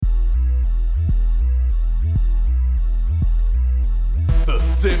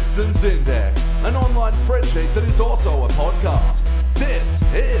Simpsons Index, an online spreadsheet that is also a podcast. This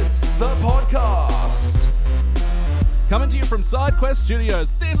is the podcast. Coming to you from SideQuest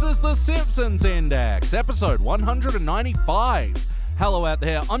Studios, this is the Simpsons Index, episode 195. Hello out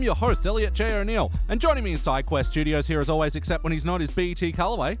there, I'm your host, Elliot J. O'Neill, and joining me in SideQuest Studios here as always, except when he's not, is B.T.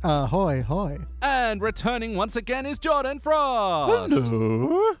 Calloway. Hoy. And returning once again is Jordan Frost.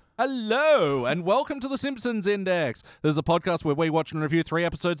 Hello. Hello, and welcome to the Simpsons Index. This is a podcast where we watch and review 3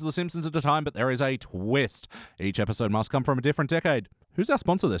 episodes of The Simpsons at a time, but there is a twist. Each episode must come from a different decade. Who's our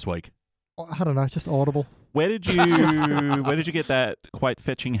sponsor this week? I don't know, it's just Audible. Where did you get that quite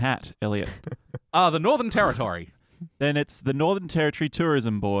fetching hat, Elliot? The Northern Territory. Then it's the Northern Territory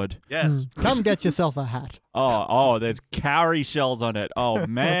Tourism Board. Yes. Come get yourself a hat. Oh, there's cowrie shells on it. Oh,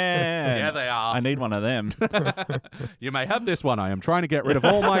 man. Yeah, they are. I need one of them. You may have this one. I am trying to get rid of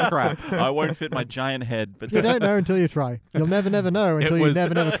all my crap. I won't fit my giant head. But You don't know until you try. You'll never know until you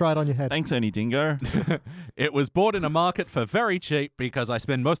never try it on your head. Thanks, Ernie Dingo. It was bought in a market for very cheap because I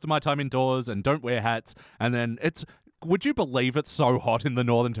spend most of my time indoors and don't wear hats. And then would you believe it's so hot in the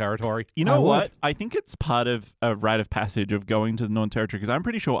Northern Territory? You know what? I think it's part of a rite of passage of going to the Northern Territory because I'm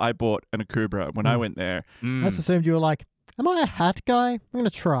pretty sure I bought an Akubra when I went there. I just assumed you were like, am I a hat guy? I'm going to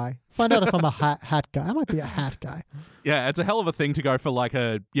try. Find out if I'm a hat guy. I might be a hat guy. Yeah, it's a hell of a thing to go for like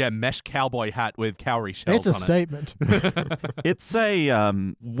a mesh cowboy hat with cowrie shells on it. It's a statement. It's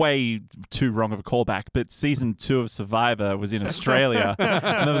a way too wrong of a callback, but season 2 of Survivor was in Australia,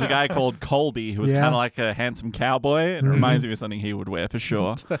 and there was a guy called Colby who was kind of like a handsome cowboy, and it reminds me of something he would wear for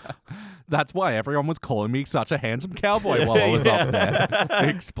sure. That's why everyone was calling me such a handsome cowboy while I was up there.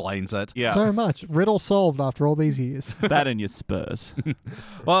 It explains it. Yeah, So much. Riddle solved after all these years. that and your Spurs.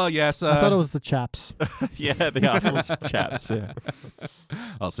 Well, yes. I thought it was the chaps. Yeah, the Arsenal chaps. Yeah.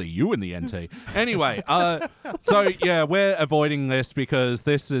 I'll see you in the NT. Anyway, so yeah, we're avoiding this because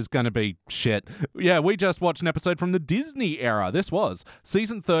this is going to be shit. Yeah, we just watched an episode from the Disney era. This was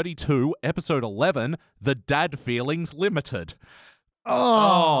season 32, episode 11, The Dad Feelings Limited.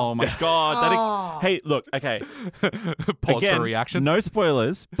 Oh my God! Hey, look. Okay. Pause for reaction. No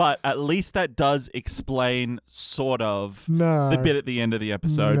spoilers, but at least that does explain sort of the bit at the end of the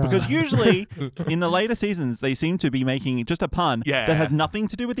episode. No. Because usually in the later seasons they seem to be making just a pun that has nothing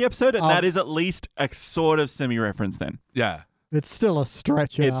to do with the episode, and that is at least a sort of semi-reference. Then Yeah. It's still a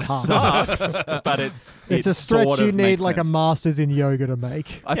stretch and a half. Sucks, but it's a stretch sort you of need makes like sense. a master's in yoga to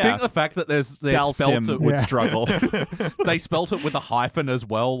make. I think the fact that they spelt Dalsim it would struggle. they spelt it with a hyphen as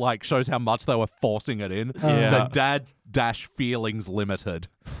well, like shows how much they were forcing it in. Yeah. The Dad Feelings Limited.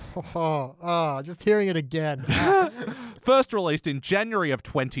 Just hearing it again. First released in January of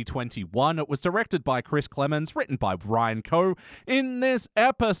 2021, it was directed by Chris Clemens, written by Brian Coe. In this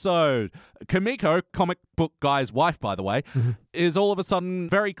episode, Kimiko, comic book guy's wife, by the way, is all of a sudden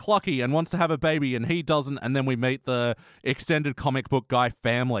very clucky and wants to have a baby, and he doesn't, and then we meet the extended comic book guy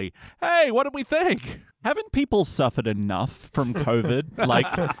family. Hey, what did we think? Haven't people suffered enough from COVID?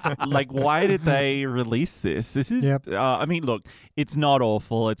 like, why did they release this? This is, I mean, look, it's not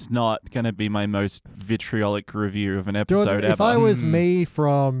awful. It's not going to be my most vitriolic review of an episode Jordan, ever. if I was me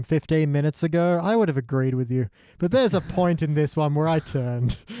from 15 minutes ago, I would have agreed with you. But there's a point in this one where I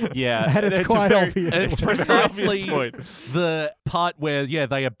turned. Yeah. And it's quite obvious. It's precisely the part where,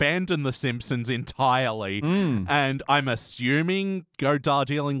 they abandon The Simpsons entirely. And I'm assuming Go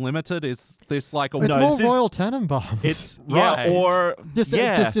Darjeeling Limited is this like a... It's more Royal Tenenbaums. It's, Right. or...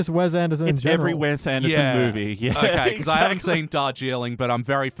 Just Wes Anderson in it's general. every Wes Anderson movie. Yeah, okay, because I haven't seen Darjeeling, but I'm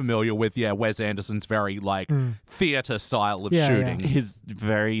very familiar with, Wes Anderson's very, theatre style of shooting. His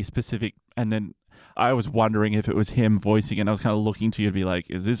very specific... And then I was wondering if it was him voicing it, and I was kind of looking to you to be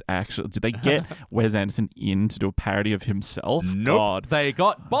like, is this actually... Did they get Wes Anderson in to do a parody of himself? Nope. God. They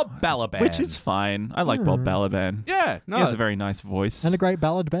got Bob Balaban. Which is fine. I like Bob Balaban. Yeah, no. He has a very nice voice. And a great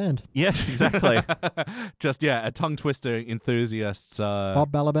ballad band. Yes, exactly. Just, a tongue-twister enthusiast.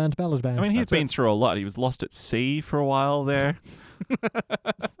 Bob Ballad band. I mean, he's been through a lot. He was lost at sea for a while there.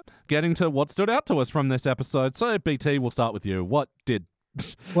 Getting to what stood out to us from this episode. So, BT, we'll start with you. What did...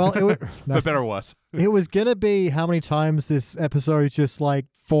 Well, for better or worse. It was going to be how many times this episode just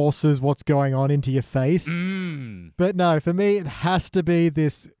forces what's going on into your face. But no, for me, it has to be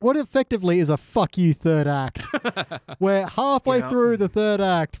this, what effectively is a fuck you third act. Where halfway through the third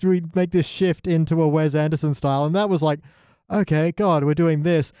act, we make this shift into a Wes Anderson style. And that was like, okay, God, we're doing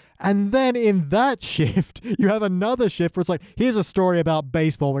this. And then in that shift, you have another shift where it's like, here's a story about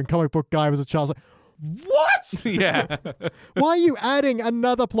baseball when comic book guy was a child. It's like, what? Yeah. Why are you adding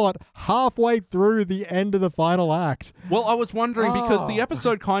another plot halfway through the end of the final act? Well, I was wondering because the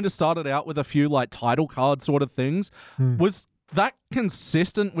episode kind of started out with a few title card sort of things. Was that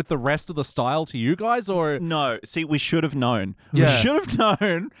consistent with the rest of the style to you guys, or? No, see, we should have known. Yeah. We should have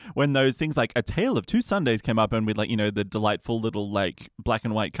known when those things like A Tale of Two Sundays came up and with, like, you know, the delightful little, like, black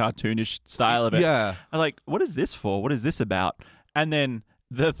and white cartoonish style of it. Yeah. I'm like, what is this for? What is this about? And then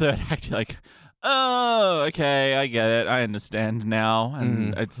the third act, you're like, oh, okay, I get it. I understand now.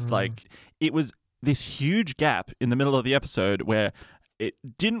 And it's like, it was this huge gap in the middle of the episode where it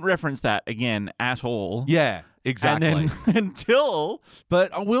didn't reference that again at all. Yeah, exactly. And then until...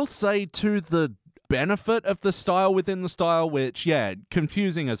 But I will say, to the benefit of the style within the style, which, yeah,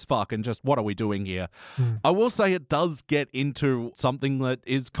 confusing as fuck and just what are we doing here? I will say it does get into something that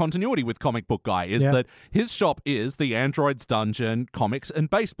is continuity with Comic Book Guy, is that his shop is the Android's Dungeon comics and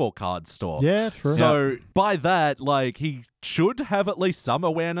baseball card store. Yeah, true. So by that, like, he should have at least some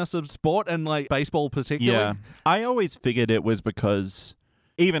awareness of sport and, like, baseball particularly. Yeah. I always figured it was because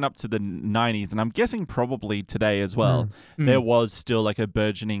even up to the 90s, and I'm guessing probably today as well, there was still like a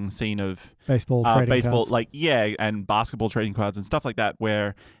burgeoning scene of baseball, cards. like, yeah, and basketball trading cards and stuff like that,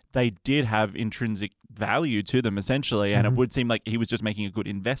 where they did have intrinsic value to them, essentially, and it would seem like he was just making a good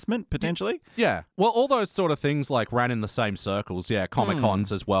investment, potentially. Yeah. Well, all those sort of things, like, ran in the same circles. Yeah,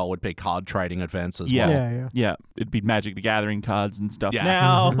 Comic-Cons as well would be card trading events as well. Yeah. It'd be Magic the Gathering cards and stuff. Yeah.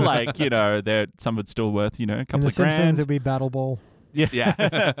 Now, like, you know, some would still worth, you know, a couple of grand. In The Simpsons, it'd be Battle Ball.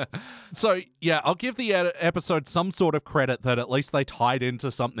 Yeah. So, yeah, I'll give the episode some sort of credit that at least they tied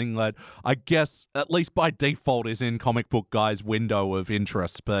into something that I guess, at least by default, is in Comic Book Guy's window of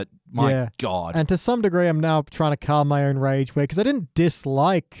interest. But my God. And to some degree, I'm now trying to calm my own rage, because I didn't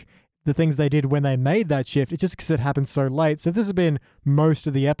dislike the things they did when they made that shift. It's just because it happened so late. So if this had been most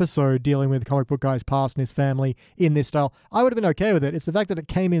of the episode dealing with Comic Book Guy's past and his family in this style, I would have been okay with it. It's the fact that it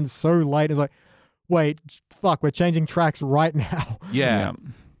came in so late. It's like, wait, fuck, we're changing tracks right now. Yeah.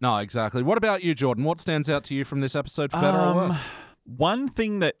 No, exactly. What about you, Jordan? What stands out to you from this episode, for better or worse? One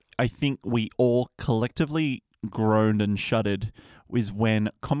thing that I think we all collectively groaned and shuddered was when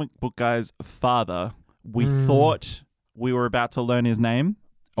Comic Book Guy's father, we thought we were about to learn his name,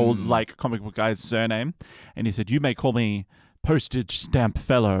 or like Comic Book Guy's surname, and he said, "You may call me Postage Stamp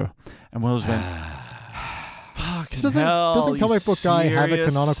Fellow." And Wills went, doesn't Comic Book Guy have a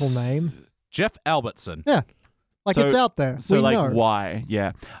canonical name? Jeff Albertson. Yeah. Like, it's out there. So, we like, know. why?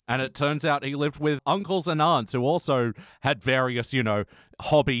 Yeah. And it turns out he lived with uncles and aunts who also had various, you know,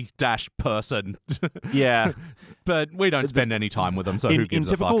 hobby-person. Yeah. But we don't spend any time with them, so who gives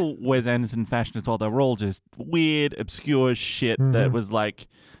a fuck? In typical Wes Anderson fashion as well, they were all just weird, obscure shit that was like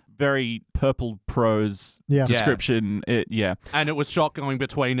very purple prose description. And it was shot going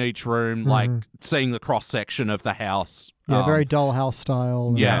between each room, like seeing the cross-section of the house. Yeah, very Dollhouse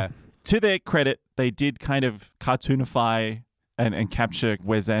style. Yeah. To their credit, they did kind of cartoonify and capture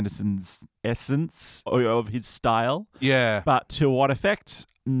Wes Anderson's essence of his style. Yeah. But to what effect?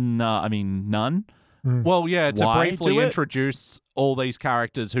 No, I mean, none. Well, yeah, to Why briefly do it? Introduce all these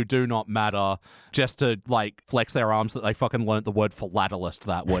characters who do not matter, just to, like, flex their arms that they fucking learnt the word philatelist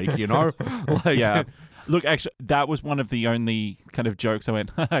that week, you know? Like, yeah. Look, actually, that was one of the only kind of jokes I went,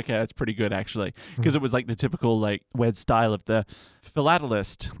 okay, that's pretty good, actually. Because it was like the typical, like, Wed style of the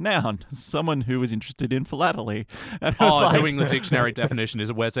philatelist. Noun, someone who was interested in philately. And I was like, doing the dictionary definition is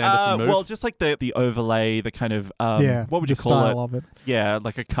a Wes Anderson move? Well, just like the overlay, the kind of, what would you call style of it? Yeah,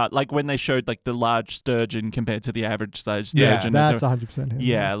 like a cut. Like when they showed, like, the large sturgeon compared to the average size sturgeon. Yeah, that's 100% him.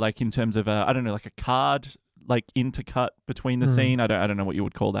 Yeah, like in terms of, I don't know, like a card, like intercut between the scene. I don't know what you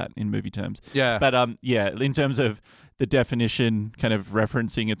would call that in movie terms. Yeah. But in terms of the definition kind of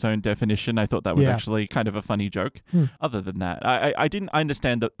referencing its own definition, I thought that was actually kind of a funny joke. Other than that, I didn't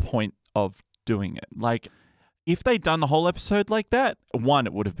understand the point of doing it. Like, if they'd done the whole episode like that, one,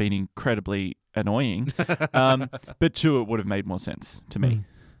 it would have been incredibly annoying. But two, it would have made more sense to me.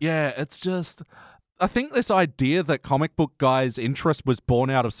 Yeah, it's just... I think this idea that Comic Book Guy's interest was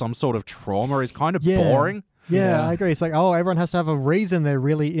born out of some sort of trauma is kind of boring. Yeah, I agree. It's like, everyone has to have a reason they're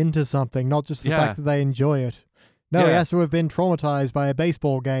really into something, not just the fact that they enjoy it. No, he has to have been traumatized by a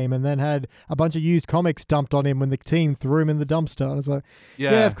baseball game and then had a bunch of used comics dumped on him when the team threw him in the dumpster. And it's like,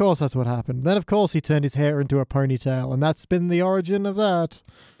 yeah, of course that's what happened. Then, of course, he turned his hair into a ponytail, and that's been the origin of that.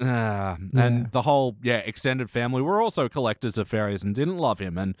 And the whole, extended family were also collectors of fairies and didn't love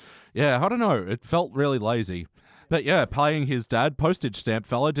him. And, I don't know, it felt really lazy. But, paying his dad, Postage Stamp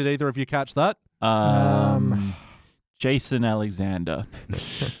Fellow, did either of you catch that? Jason Alexander.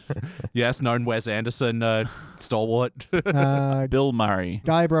 Yes, known Wes Anderson stalwart. Bill Murray.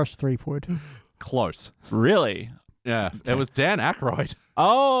 Guybrush Threepwood. Close. Really? Yeah, it was Dan Aykroyd.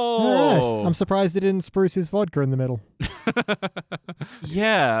 Oh. Right. I'm surprised he didn't spruce his vodka in the middle.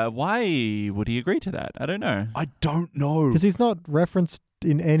 Yeah, why would he agree to that? I don't know. I don't know. Because he's not referenced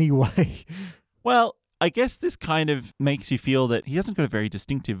in any way. Well, I guess this kind of makes you feel that he hasn't got a very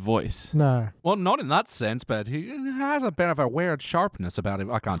distinctive voice. No. Well, not in that sense, but he has a bit of a weird sharpness about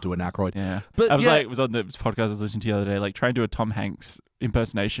him. I can't do an Aykroyd. Yeah. But I was on the podcast I was listening to the other day, like trying to do a Tom Hanks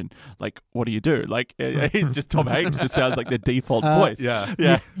impersonation. Like, what do you do? Like, he's just Tom Hanks just sounds like the default voice. Yeah.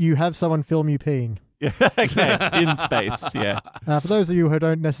 Yeah. You have someone film you peeing. Yeah. Okay. In space. Yeah. For those of you who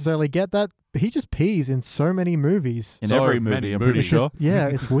don't necessarily get that, he just pees in so many movies. In So every many movie, I'm pretty movies. sure. Yeah,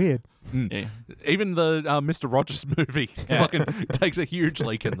 it's weird. Yeah. Even the Mr. Rogers movie fucking takes a huge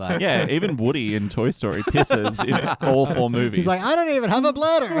leak in that. Yeah, even Woody in Toy Story pisses in all 4 movies. He's like, I don't even have a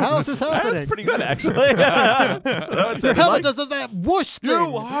bladder. How is this happening? That's pretty good, actually. Your helmet does that whoosh thing.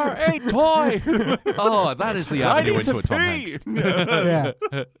 You are a toy. Oh, that is the I avenue need into to a Tom pee. Hanks.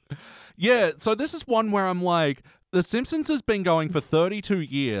 Yeah. Yeah, so this is one where I'm like, The Simpsons has been going for 32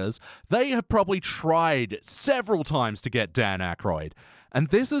 years. They have probably tried several times to get Dan Aykroyd. And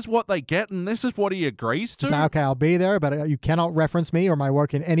this is what they get, and this is what he agrees to? So, okay, I'll be there, but you cannot reference me or my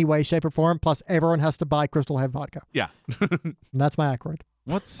work in any way, shape, or form. Plus, everyone has to buy Crystal Head vodka. Yeah. And that's my Aykroyd.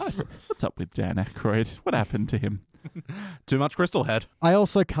 What's up with Dan Aykroyd? What happened to him? Too much Crystal Head. I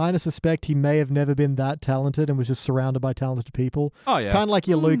also kind of suspect he may have never been that talented and was just surrounded by talented people. Oh, yeah. Kind of like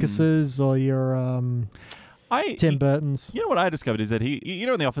your Lucases or your Tim Burtons. You know what I discovered is that you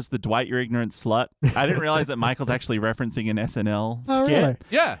know in The Office, the Dwight, you're ignorant slut. I didn't realize that Michael's actually referencing an SNL Oh, skit really?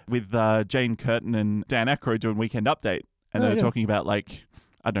 Yeah. with Jane Curtin and Dan Aykroyd doing Weekend Update, and Oh, they were yeah. talking about like,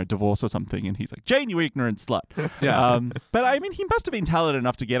 I don't know, divorce or something, and he's like, Jane, you ignorant slut. Yeah. But I mean, he must have been talented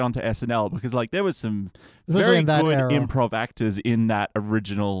enough to get onto SNL because like there was some Especially very in that good era. improv actors in that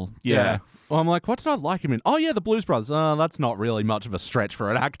original. Yeah. Well, I'm like, what did I like him in? Oh, yeah, the Blues Brothers. That's not really much of a stretch for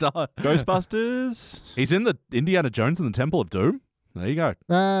an actor. Ghostbusters. He's in the Indiana Jones and the Temple of Doom. There you go.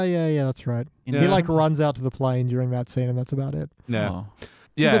 Yeah, that's right. Yeah. He like runs out to the plane during that scene, and that's about it. Yeah. Oh.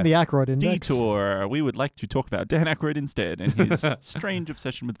 Yeah. Even the Aykroyd index. Detour. We would like to talk about Dan Aykroyd instead and his strange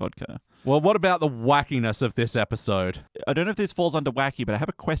obsession with vodka. Well, what about the wackiness of this episode? I don't know if this falls under wacky, but I have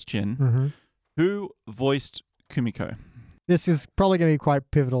a question. Mm-hmm. Who voiced Kumiko? This is probably going to be quite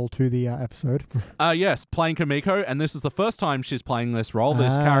pivotal to the episode. Yes, playing Kimiko, and this is the first time she's playing this role.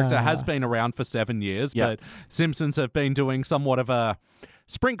 This character has Ah. been around for 7 years, Yep. but Simpsons have been doing somewhat of a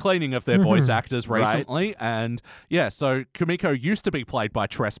spring cleaning of their voice actors Right. recently. And yeah, so Kimiko used to be played by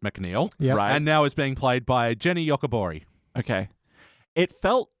Tress MacNeille, Yep. Right. and now is being played by Jenny Yokobori. Okay. It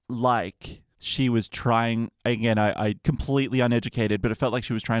felt like she was trying, again, I completely uneducated, but it felt like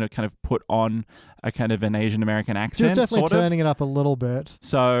she was trying to kind of put on a kind of an Asian American accent. She was definitely sort of. turning it up a little bit.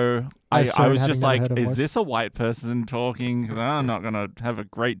 So I assume was having just never like, heard her is voice. this a white person talking? 'Cause I'm not going to have a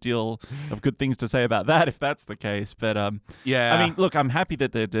great deal of good things to say about that if that's the case. But Yeah. I mean, look, I'm happy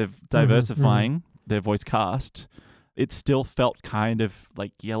that they're diversifying their voice cast. It still felt kind of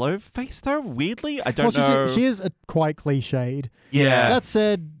like yellow face, though, weirdly. I don't know. She is quite cliched. Yeah. That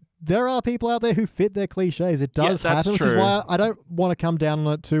said, there are people out there who fit their cliches. It does that's happen, which is true. why I don't want to come down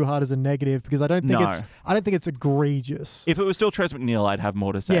on it too hard as a negative because I don't think No. it's egregious. If it was still Tress MacNeille, I'd have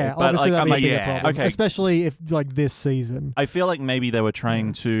more to say. Yeah, but obviously like, that'd I'm be a like, bigger yeah, problem, okay. especially if like this season. I feel like maybe they were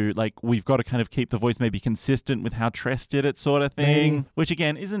trying to, like, we've got to kind of keep the voice maybe consistent with how Tress did it, sort of thing, Maybe. which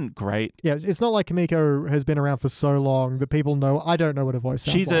again isn't great. Yeah, it's not like Kimiko has been around for so long that people know. I don't know what a voice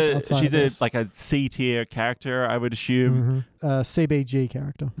sounds She's like. outside of this. like a C tier character, I would assume. CBG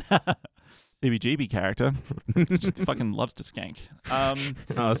character. CBGB character. She fucking loves to skank. I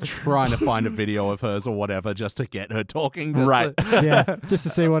was trying to find a video of hers or whatever just to get her talking. Just Right. to- Yeah, just to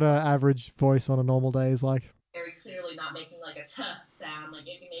see what an average voice on a normal day is like. Very clearly not making like a t sound, like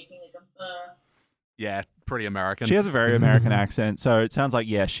maybe making like a b. Yeah, pretty American. She has a very American accent, so it sounds like,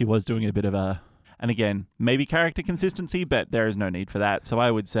 yeah, she was doing a bit of a... And again, maybe character consistency, but there is no need for that. So I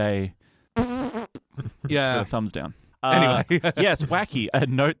would say... Yeah. Just a thumbs down. Anyway. Yes, wacky. A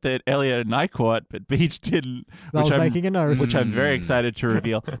note that Elliot and I caught, but Beach didn't, I was making a note. which I'm very excited to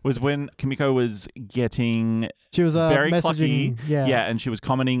reveal, was when Kimiko was getting She was very messaging. clucky. Yeah. And she was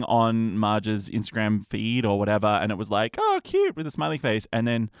commenting on Marge's Instagram feed or whatever, and it was like, oh, cute, with a smiley face. And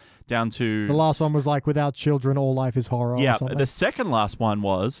then down to... The last one was like, without children, all life is horror. Yeah, or something. the second last one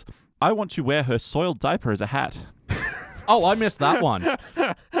was, I want to wear her soiled diaper as a hat. Oh, I missed that one.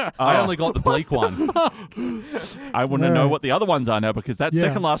 I only got the bleak one. I want to No. know what the other ones are now, because that Yeah.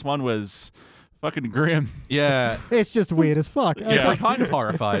 second last one was fucking grim. Yeah. It's just weird as fuck. I'm kind of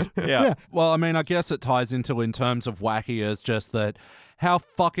horrified. Yeah. Yeah. Well, I mean, I guess it ties into, in terms of wacky, is just that how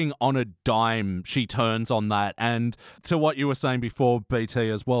fucking on a dime she turns on that. And to what you were saying before, BT,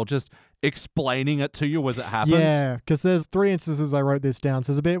 as well, just explaining it to you as it happens. Yeah, because there's 3 instances I wrote this down.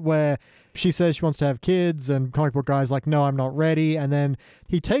 So there's a bit where she says she wants to have kids, and comic book guy's like, no, I'm not ready. And then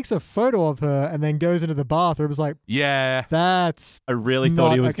he takes a photo of her and then goes into the bathroom. It's like, yeah, that's I really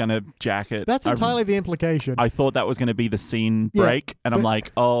thought he was going to jack it. That's entirely the implication. I thought that was going to be the scene break, and I'm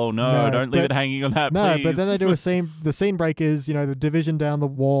like, oh no, don't leave it hanging on that, no, please. but then they do a scene. The scene break is, the division down the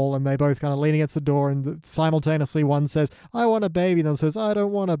wall, and they both kind of lean against the door, and simultaneously one says, I want a baby, and the other says, I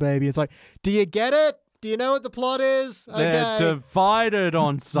don't want a baby. It's like, do you get it? Do you know what the plot is? They're divided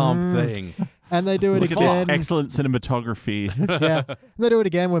on something. And they do it Look again. at this excellent cinematography. Yeah. And they do it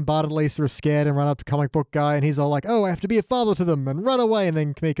again when Bart and Lisa are scared and run up to comic book guy, and he's all like, oh, I have to be a father to them, and run away. And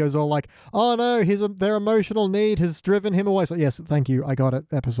then Kamiko's all like, oh no, their emotional need has driven him away. So yes, thank you, I got it,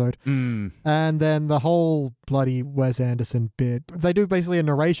 episode. And then the whole bloody Wes Anderson bit. They do basically a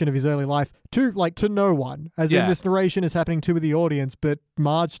narration of his early life to no one. As in, this narration is happening to the audience, but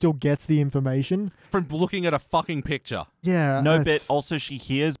Marge still gets the information. From looking at a fucking picture. Yeah. No, but also she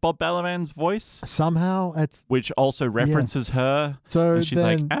hears Bob Balaban's voice. Somehow which also references her. So and she's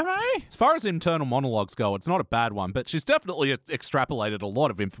like, am I? As far as internal monologues go, it's not a bad one, but she's definitely extrapolated a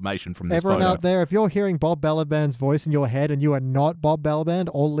lot of information from this Everyone photo. out there, if you're hearing Bob Balaban's voice in your head and you are not Bob Balaban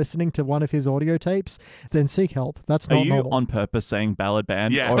or listening to one of his audio tapes, then seek help. That's not normal. Are you on purpose saying ballad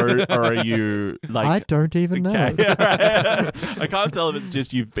band? Yeah. Or are you like... I don't even know. Okay. I can't tell if it's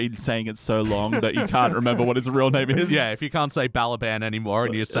just you've been saying it so long that you can't remember what his real name is. Yeah, if you can't say ballad band anymore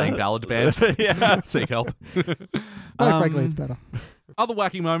and you're saying ballad band, seek help. Frankly, it's better. Other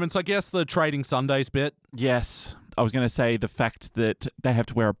wacky moments, I guess the Trading Sundays bit. Yes. I was going to say the fact that they have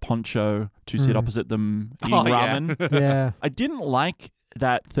to wear a poncho to sit opposite them eating ramen. Yeah. I didn't like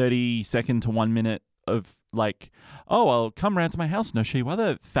that 30-second to 1 minute of like, oh, I'll come round to my house and I'll show you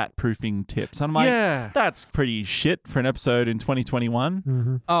other fat-proofing tips. And I'm like, that's pretty shit for an episode in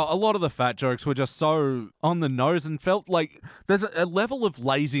 2021. Oh, a lot of the fat jokes were just so on the nose and felt like there's a level of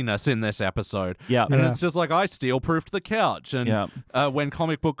laziness in this episode. Yeah. And it's just like, I steel-proofed the couch. And when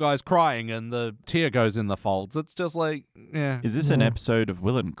comic book guy's crying and the tear goes in the folds, it's just like, Is this an episode of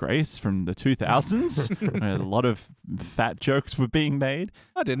Will and Grace from the 2000s? Where a lot of fat jokes were being made.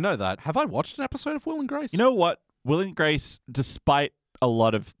 I didn't know that. Have I watched an episode of Will and Grace? You know what? Will and Grace, despite a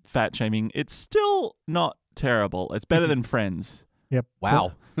lot of fat shaming, it's still not terrible. It's better than Friends. Yep.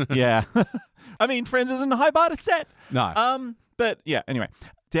 Wow. Yeah. I mean, Friends isn't a high bar to set. No. But yeah, anyway.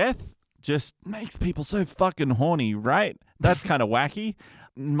 Death just makes people so fucking horny, right? That's kind of wacky.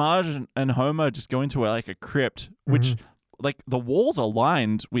 Marge and Homer just go into like a crypt, which like the walls are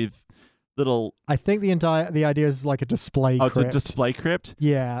lined with little... I think the idea is like a display crypt. Oh, it's a display crypt?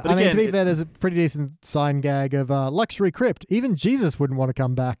 Yeah. But I mean, again, to be fair, there's a pretty decent sign gag of luxury crypt. Even Jesus wouldn't want to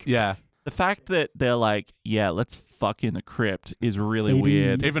come back. Yeah. The fact that they're like, yeah, let's fuck in the crypt is really Maybe.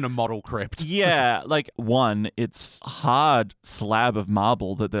 weird. Even a model crypt. Yeah, like one, it's a hard slab of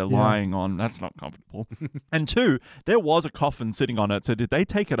marble that they're lying on. That's not comfortable. And two, there was a coffin sitting on it. So did they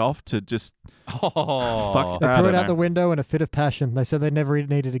take it off to just fuck? They threw it out the window in a fit of passion. They said they'd never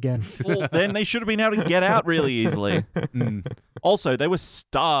need it again. Well, then they should have been able to get out really easily. Also, they were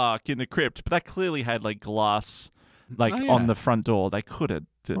stuck in the crypt, but that clearly had like glass on the front door. They could have.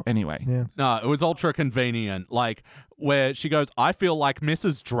 Anyway. Yeah. No, it was ultra convenient. Like, where she goes, I feel like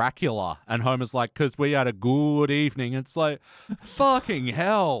Mrs. Dracula. And Homer's like, because we had a good evening. It's like, fucking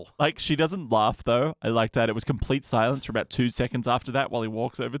hell. Like, she doesn't laugh, though. I like that. It was complete silence for about 2 seconds after that while he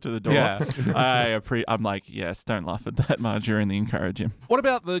walks over to the door. Yeah. I'm like, yes, don't laugh at that, Marjorie, and encourage him. What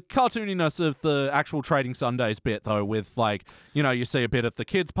about the cartooniness of the actual Trading Sundays bit, though, with, like, you see a bit of the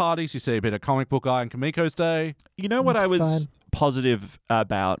kids' parties, you see a bit of Comic Book Guy and Kamiko's Day. You know what I was positive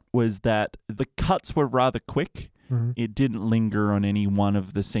about was that the cuts were rather quick. It didn't linger on any one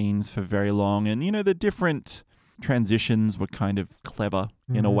of the scenes for very long. And, the different transitions were kind of clever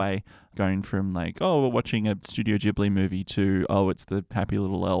in a way, going from like, oh, we're watching a Studio Ghibli movie to, oh, it's the Happy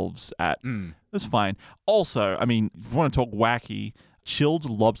Little Elves at... It was fine. Also, I mean, if you want to talk wacky, chilled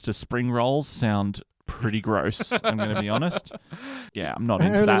lobster spring rolls sound pretty gross, I'm going to be honest. Yeah, I'm not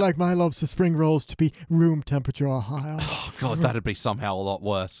into that. I only like my lobster spring rolls to be room temperature or higher. Oh, God, that'd be somehow a lot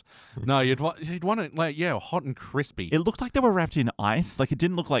worse. No, you'd want it, like, hot and crispy. It looked like they were wrapped in ice. Like, it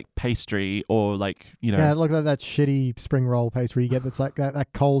didn't look like pastry or like, Yeah, it looked like that shitty spring roll pastry you get that's like that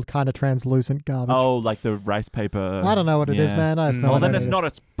cold kind of translucent garbage. Oh, like the rice paper. I don't know what it is, man. I just know well, I then don't it's eat not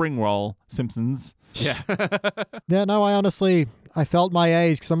a spring roll, Simpsons. Yeah. Yeah, no, I felt my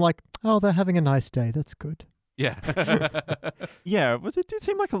age because I'm like, oh, they're having a nice day. That's good. Yeah. Yeah, it did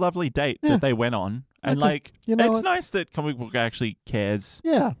seem like a lovely date that they went on. And Okay. You know it's what? nice that comic book actually cares.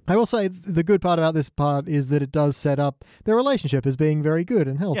 Yeah, I will say the good part about this part is that it does set up their relationship as being very good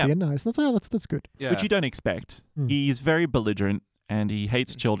and healthy and nice. That's good. Yeah. Which you don't expect. He's very belligerent and he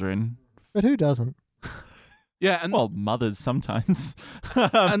hates children. But who doesn't? Yeah, and Well, mothers sometimes.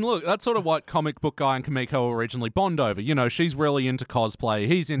 and look, that's sort of what comic book guy and Kamiko originally bond over. You know, she's really into cosplay,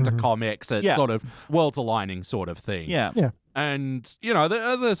 he's into comics. It's sort of worlds aligning sort of thing. Yeah. And, you know,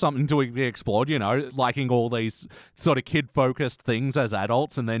 there's something to be explored, you know, liking all these sort of kid-focused things as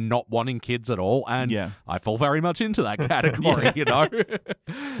adults and then not wanting kids at all. And I fall very much into that category, you know.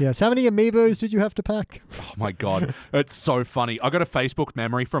 Yes. How many amiibos did you have to pack? Oh, my God. It's so funny. I got a Facebook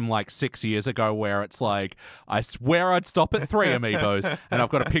memory from like 6 years ago where it's like, I swear I'd stop at 3 amiibos, and I've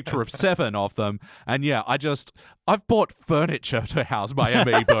got a picture of 7 of them. And yeah, I've bought furniture to house my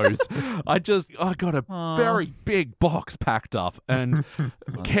amiibos. I got a very big box packed up and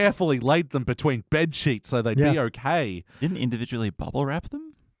carefully laid them between bed sheets so they'd be okay. Didn't individually bubble wrap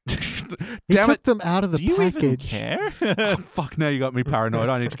them? He took them out of the Do you even package. care? Oh, fuck, now you got me paranoid.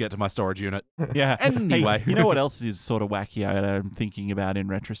 I need to get to my storage unit. Yeah. Anyway. Hey, you know what else is sort of wacky I'm thinking about in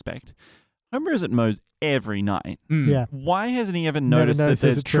retrospect? Homer is at Moe's every night. Yeah. Why hasn't he ever Never noticed that noticed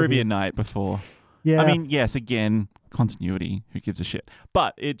there's there's a trivia trivia night before? Yeah. I mean, yes, again, continuity, who gives a shit?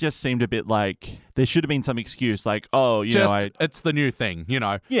 But it just seemed a bit like there should have been some excuse, like, oh, it's the new thing, you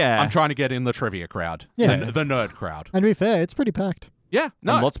know. Yeah. I'm trying to get in the trivia crowd. Yeah. The nerd crowd. And to be fair, it's pretty packed. Yeah,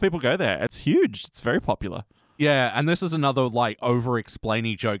 no. And lots of people go there. It's huge. It's very popular. Yeah, and this is another, like,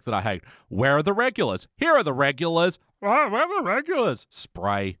 over-explaining joke that I hate. Where are the regulars? Here are the regulars. Oh, where are the regulars?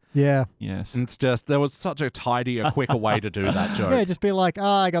 Spray. Yeah. Yes. It's just, there was such a tidier, quicker way to do that joke. Yeah, just be like,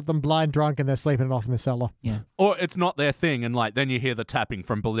 I got them blind drunk and they're sleeping it off in the cellar. Yeah. Or it's not their thing, and, like, then you hear the tapping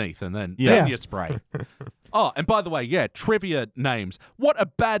from beneath, and then Yeah. you spray. Oh, and by the way, yeah, trivia names. What a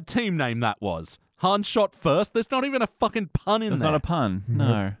bad team name that was. Han shot first? There's not even a fucking pun in There's there. not a pun.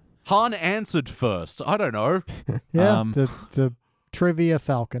 No. Han answered first. I don't know. Yeah. The Trivia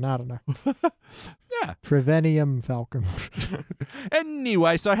Falcon. I don't know. Yeah. Trivenium Falcon.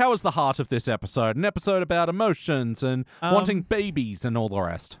 Anyway, so how was the heart of this episode? An episode about emotions and wanting babies and all the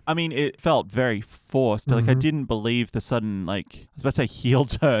rest. I mean, it felt very forced. Like, I didn't believe the sudden, like, I was about to say heel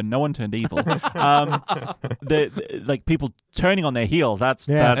turn. No one turned evil. Like, people turning on their heels. That's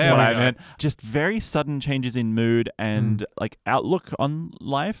There what we I go. meant. Just very sudden changes in mood and, like, outlook on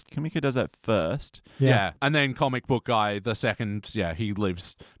life. Kamiko does that first. Yeah. And then comic book guy, the second, he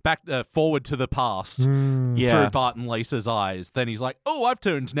lives back forward to the past Yeah. through Bart and Lisa's eyes. Then he's like, oh, I've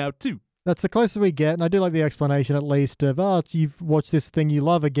turned now too. That's the closest we get, and I do like the explanation at least of, you've watched this thing you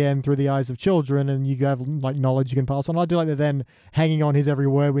love again through the eyes of children, and you have like knowledge you can pass on. I do like they're then hanging on his every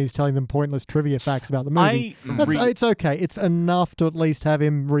word when he's telling them pointless trivia facts about the movie. It's okay. It's enough to at least have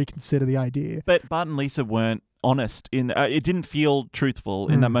him reconsider the idea. But Bart and Lisa weren't honest in it didn't feel truthful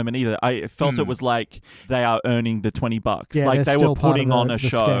in that moment either. I felt it was like they are earning the $20. Yeah, like they're they still were part of putting on the a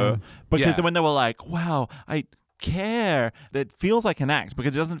show. scam. Because then when they were like, wow, I care, that feels like an act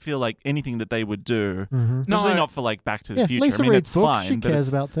because it doesn't feel like anything that they would do. Usually not for like Back to the Future. Lisa I mean, reads it's books. fine. She but cares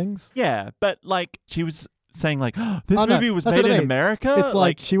it's- about things. Yeah, but like she was saying like, this Oh, no, movie was that's made what I in mean. America. It's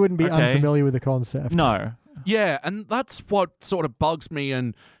like she wouldn't be okay. unfamiliar with the concept. No. Yeah, and that's what sort of bugs me.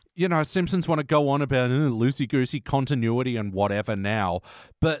 And, you know, Simpsons want to go on about loosey-goosey continuity and whatever now.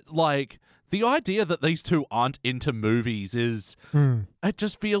 But, like, the idea that these two aren't into movies is, it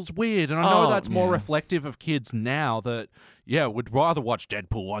just feels weird. And I know that's more reflective of kids now that, would rather watch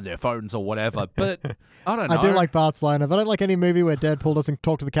Deadpool on their phones or whatever. But I don't know. I do like Bart's line of, I don't like any movie where Deadpool doesn't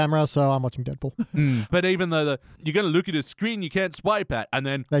talk to the camera, so I'm watching Deadpool. But even though you're going to look at a screen you can't swipe at, and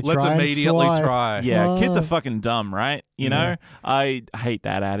then They let's try and immediately swipe. try. Yeah, kids Oh. are fucking dumb, right? You know? I hate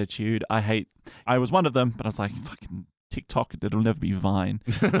that attitude. I was one of them, but I was like, fucking TikTok, it'll never be Vine.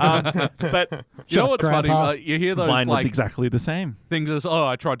 But You know what's funny? Grandpa. Like, you hear those Vine was like exactly the same. things as,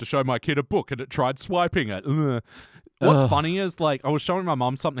 I tried to show my kid a book and it tried swiping it. Ugh. What's funny is, like, I was showing my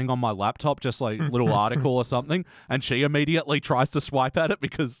mom something on my laptop, just like a little article or something, and she immediately tries to swipe at it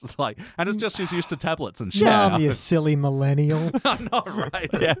because it's like, and it's just she's used to tablets and shit. Mom, you silly millennial. I know, right?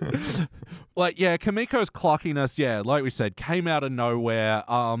 Yeah. Like, Kamiko's clockiness, like we said, came out of nowhere.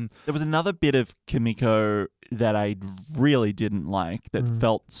 There was another bit of Kamiko that I really didn't like that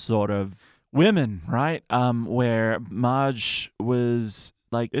felt sort of women, right? Where Marge was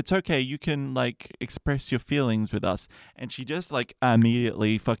like, it's okay, you can like express your feelings with us. And she just like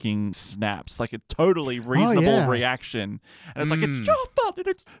immediately fucking snaps, like a totally reasonable reaction. And it's like, it's your fault.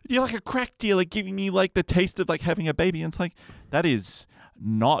 And you're like a crack dealer giving me like the taste of like having a baby. And it's like, that is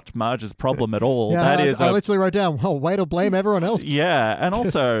not Marge's problem at all. Yeah, That is I literally wrote down, well, way to blame everyone else. Yeah, and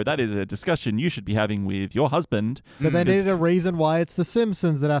also that is a discussion you should be having with your husband. But they needed a reason why it's the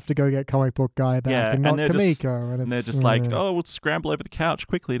Simpsons that have to go get comic book guy back and not Kamiko. And they're just like, oh, we'll scramble over the couch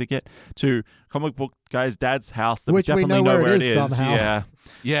quickly to get to comic book guy's dad's house. That Which we definitely know where it is. somehow. Yeah.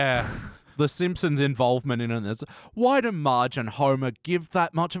 Yeah. The Simpsons' involvement in it is, why do Marge and Homer give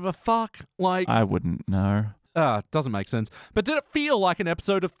that much of a fuck? Like, I wouldn't know. Doesn't make sense. But did it feel like an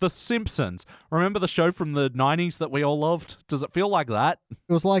episode of The Simpsons? Remember the show from the 90s that we all loved? Does it feel like that? It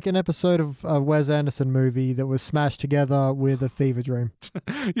was like an episode of a Wes Anderson movie that was smashed together with a fever dream.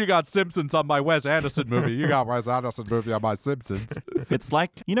 You got Simpsons on my Wes Anderson movie. You got Wes Anderson movie on my Simpsons. It's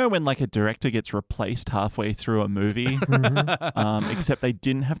like, you know when like a director gets replaced halfway through a movie, except they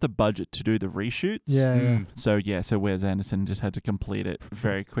didn't have the budget to do the reshoots? Yeah. So Wes Anderson just had to complete it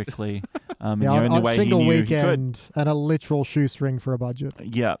very quickly. And Yeah, the only way single he knew weekend he could. and a literal shoestring for a budget.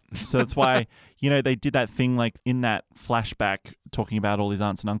 Yeah. So that's why, they did that thing like in that flashback talking about all his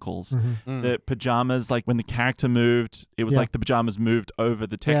aunts and uncles. The pajamas, like when the character moved, it was like the pajamas moved over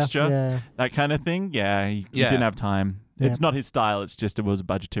the texture. Yeah. That kind of thing. Yeah. He didn't have time. Yeah. It's not his style. It's just it was a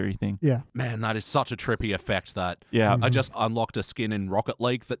budgetary thing. Yeah. Man, that is such a trippy effect that. Yeah. I just unlocked a skin in Rocket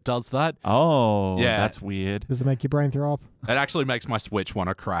League that does that. Oh, Yeah. that's weird. Does it make your brain throw up? It actually makes my Switch want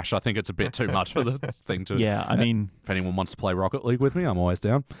to crash. I think it's a bit too much for the thing to... Yeah, I mean... If anyone wants to play Rocket League with me, I'm always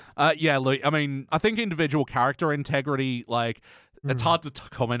down. Yeah, Luke, I mean, I think individual character integrity, like... It's hard to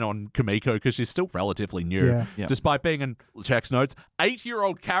comment on Kamiko because she's still relatively new, Yeah. despite being in checks notes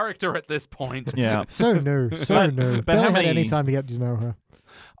 8-year-old character at this point. Yeah. So new. But Barely how had many- any time to get to know her.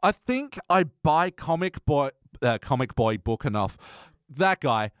 I think I buy comic boy book enough. That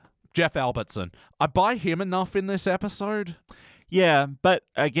guy, Jeff Albertson, I buy him enough in this episode. Yeah, but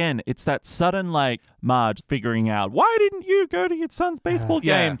again, it's that sudden, like, Marge figuring out, why didn't you go to your son's baseball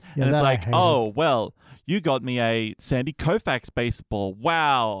Yeah. game? Yeah, And it's that I like, hated. oh, well, you got me a Sandy Koufax baseball.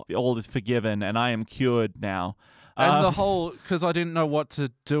 Wow, all is forgiven, and I am cured now. And the whole, because I didn't know what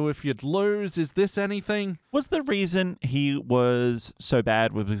to do if you'd lose, is this anything? Was the reason he was so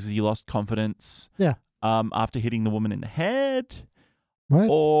bad was because he lost confidence Yeah. after hitting the woman in the head? What?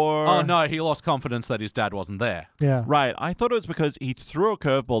 Or... Oh, no, he lost confidence that his dad wasn't there. Yeah. Right. I thought it was because he threw a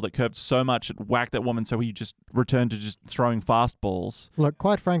curveball that curved so much it whacked that woman, so he just returned to just throwing fastballs. Look,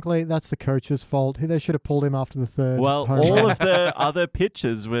 quite frankly, that's the coach's fault. They should have pulled him after the third. Well, home all run. of the other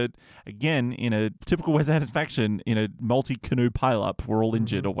pitchers were, again, in a typical Wes Anderson fashion, in a multi-canoe pileup, were all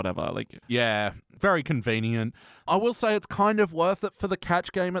injured or whatever. Like, Yeah, very convenient. I will say it's kind of worth it for the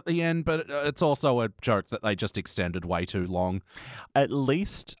catch game at the end, but it's also a joke that they just extended way too long. at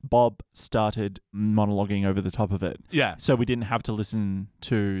least Bob started monologuing over the top of it. Yeah. So we didn't have to listen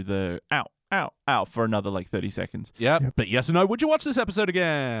to the ow, ow, ow for another like 30 seconds. Yep. But yes or no, would you watch this episode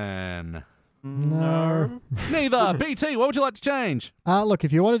again? No. Neither. BT, what would you like to change? Look,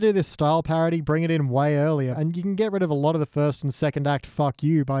 if you want to do this style parody, bring it in way earlier. And you can get rid of a lot of the first and second act fuck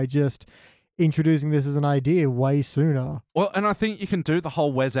you by just introducing this as an idea way sooner. Well, and I think you can do the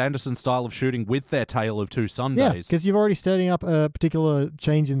whole Wes Anderson style of shooting with their Tale of Two Yeah, Sundays. because you've already setting up a particular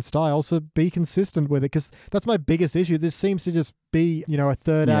change in style, so be consistent with it, because that's my biggest issue. This seems to just be, a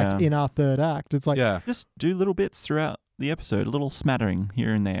third act Yeah. in our third act. It's like, yeah. Just do little bits throughout the episode, a little smattering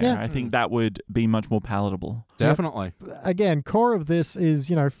here and there. Yeah. I think that would be much more palatable. Definitely. again, core of this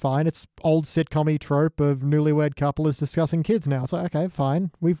is, fine. It's old sitcom-y trope of newlywed couple is discussing kids now. So, okay,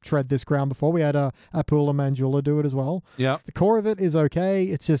 fine. We've tread this ground before. We had Apul and Manjula do it as well. Yeah. The core of it is okay.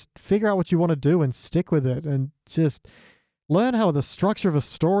 It's just figure out what you want to do and stick with it and just learn how the structure of a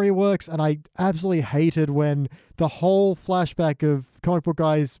story works. And I absolutely hated when the whole flashback of comic book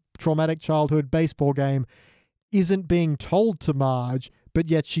guy's traumatic childhood baseball game isn't being told to Marge, but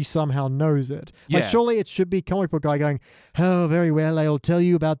yet she somehow knows it. Like, Yeah. surely it should be comic book guy going, oh, very well, I'll tell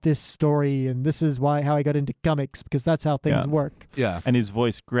you about this story, and this is how I got into comics, because that's how things Yeah. work. Yeah. And his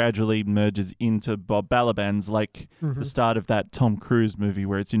voice gradually merges into Bob Balaban's, like the start of that Tom Cruise movie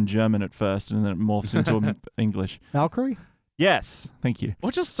where it's in German at first and then it morphs into English. Valkyrie? Yes, thank you.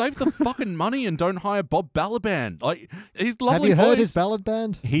 Or just save the fucking money and don't hire Bob Balaban. Like, he's Have lovely you heard voice. his ballad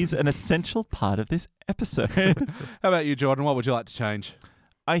band? He's an essential part of this episode. How about you, Jordan? What would you like to change?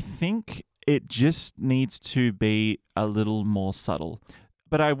 I think it just needs to be a little more subtle.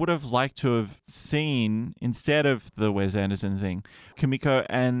 But I would have liked to have seen, instead of the Wes Anderson thing, Kamiko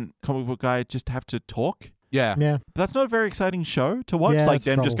and comic book guy just have to talk. Yeah. Yeah. But that's not a very exciting show to watch. Yeah, like that's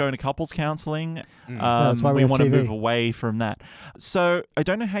them just trouble. going to couples counseling. that's why we we have want to TV. move away from that. So I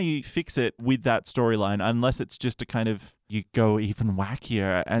don't know how you fix it with that storyline unless it's just a kind of you go even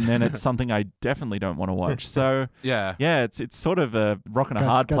wackier, and then it's something I definitely don't want to watch. So Yeah. it's sort of a rock and a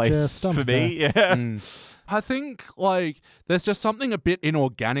hard Gotcha place stumped for me. Yeah. I think, like, there's just something a bit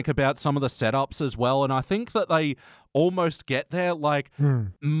inorganic about some of the setups as well, and I think that they almost get there. Like,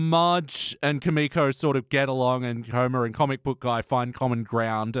 Marge and Kimiko sort of get along, and Homer and Comic Book Guy find common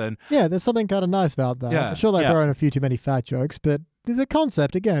ground, and Yeah, there's something kind of nice about that. Yeah. Sure, they Yeah. throw in a few too many fat jokes, but the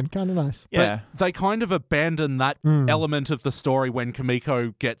concept, again, kind of nice. Yeah. But they kind of abandon that element of the story when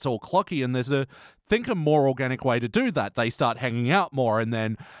Kimiko gets all clocky, and there's a more organic way to do that. They start hanging out more, and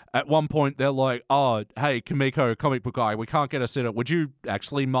then at one point they're like, oh, hey, Kimiko, Comic Book Guy, we can't get a sitter. Would you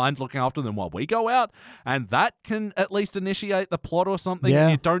actually mind looking after them while we go out? And that can at least initiate the plot or something, Yeah.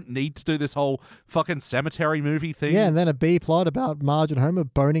 and you don't need to do this whole fucking cemetery movie thing. Yeah, and then a B plot about Marge and Homer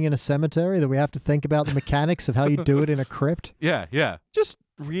boning in a cemetery that we have to think about the mechanics of how you do it in a crypt. Yeah. Just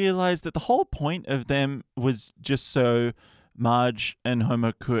realized that the whole point of them was just so Marge and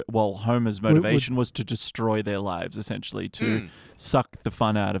Homer could, Homer's motivation was to destroy their lives, essentially, to suck the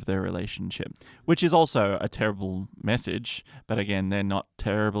fun out of their relationship, which is also a terrible message. But again, they're not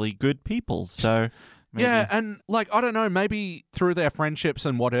terribly good people, so maybe. Yeah, and like, I don't know, maybe through their friendships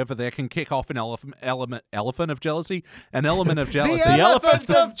and whatever, they can kick off an elephant of jealousy. An element of jealousy. The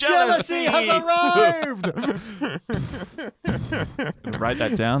elephant of jealousy has arrived! Write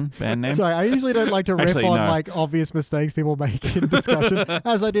that down, band name. Sorry, I usually don't like to riff Actually, on no. like obvious mistakes people make in discussion,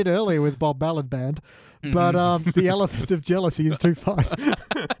 as I did earlier with Bob Ballard Band. But the elephant of jealousy is too far.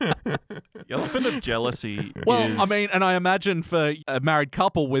 The elephant of jealousy Well, is... I mean, and I imagine for a married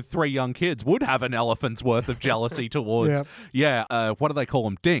couple with 3 young kids would have an elephant's worth of jealousy towards, what do they call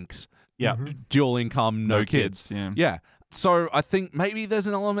them? Dinks. yeah, Dual income, no kids. Yeah. Yeah. So I think maybe there's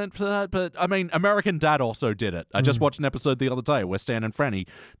an element for that, but I mean, American Dad also did it. I just watched an episode the other day where Stan and Franny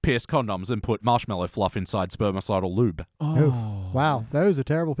pierced condoms and put marshmallow fluff inside spermicidal lube. Oh, wow, those are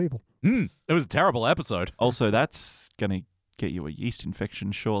terrible people. It was a terrible episode. Also, that's going to get you a yeast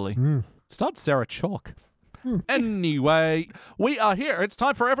infection, surely. Start Sarah Chalk. Anyway, we are here. It's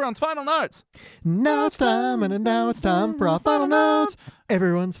time for everyone's final notes. Now it's time, and now it's time for our final notes.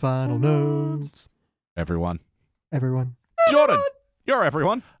 Everyone's final notes. Everyone. Jordan. You're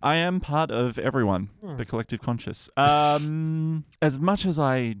everyone. I am part of everyone, the collective conscious. As much as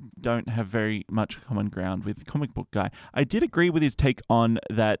I don't have very much common ground with Comic Book Guy, I did agree with his take on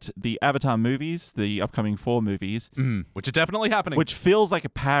that the Avatar movies, the upcoming 4 movies, Which are definitely happening. which feels like a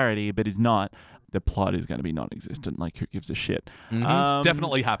parody but is not, the plot is going to be non-existent. Like, who gives a shit?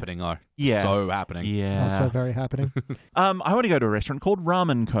 Definitely happening, though. Yeah. So happening. Yeah. Also very happening. I want to go to a restaurant called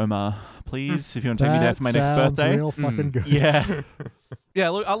Ramen Coma, please, if you want to take me there for my next sounds birthday. real fucking good. Yeah. Yeah,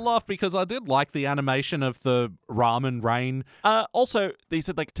 look, I laughed because I did like the animation of the ramen rain. Also, they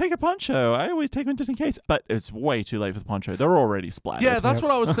said, like, take a poncho. I always take one just in case. But it's way too late for the poncho. They're already splattered. Yeah, that's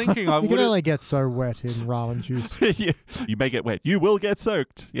what I was thinking. You can only get so wet in ramen juice. You may get wet. You will get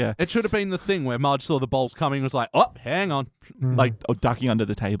soaked. Yeah. It should have been the thing where Marge saw the bowls coming and was like, oh, hang on. Like ducking under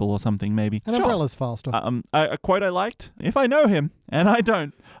the table or something, maybe. An umbrella's faster. A quote I liked, if I know him, and I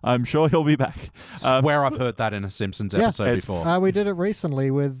don't, I'm sure he'll be back. Swear I've heard that in a Simpsons episode it's- before. We did it recently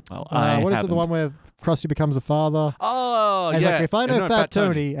with, Well, what is it, haven't. the one where Krusty becomes a father? Oh, And he's yeah. like, if I And know Fat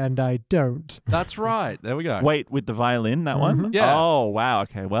Tony and I don't. That's right. There we go. Wait, with the violin, that one? Yeah. Oh, wow.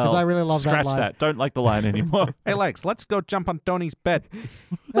 Okay, well. 'Cause I really love that scratch line. Don't like the line anymore. Hey, Lex, let's go jump on Tony's bed.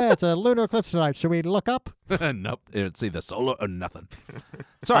 Hey, it's a lunar eclipse tonight. Should we look up? Nope. It's either solar or nothing.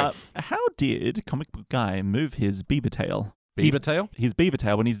 Sorry. How did Comic Book Guy move his beaver tail? Beaver tail? His beaver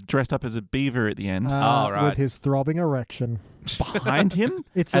tail when he's dressed up as a beaver at the end. right. With his throbbing erection. Behind him?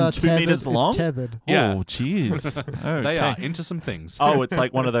 It's and 2 tethered, meters long? It's tethered. Yeah. Oh, jeez. Okay. They are into some things. Oh, it's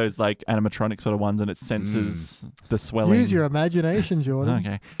like one of those like animatronic sort of ones, and it senses the swelling. Use your imagination, Jordan.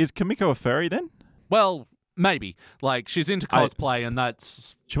 Okay. Is Kimiko a furry then? Well, maybe. Like, she's into cosplay, and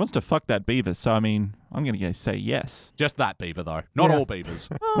that's She wants to fuck that beaver, so I mean, I'm going to say yes. just that beaver, though. Not Yeah. all beavers.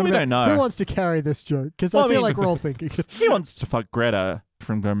 Well, we don't know. Who wants to carry this joke? Because Well, I I feel mean- like we're all thinking. He wants to fuck Greta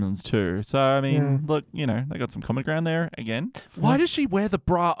from Gremlins too. So, I mean, Yeah. look, they got some common ground there again. Why does she wear the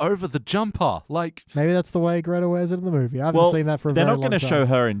bra over the jumper? Like, Maybe that's the way Greta wears it in the movie. I haven't Well, seen that for a they're very not long going time. to show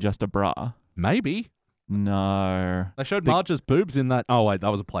her in just a bra. maybe. No. They showed Marge's boobs in that. Oh, wait, that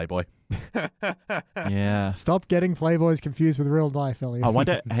was a Playboy. Yeah. Stop getting Playboys confused with real life, Elliot. I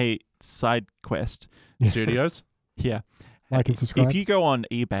wonder, hey, side quest. Studios? Yeah. Like and subscribe. If you go on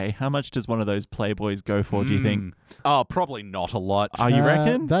eBay, how much does one of those Playboys go for, do you think? Oh, probably not a lot. Oh, you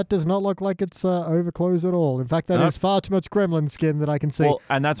reckon? That does not look like it's overclothes at all. In fact, that Nope. is far too much gremlin skin that I can see. Well,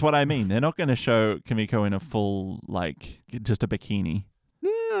 and that's what I mean. They're not going to show Kimiko in a full, like, just a bikini.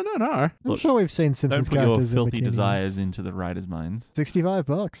 I don't know. I'm sure we've seen Simpsons Don't put your characters in filthy bikinis. desires into the writers' minds.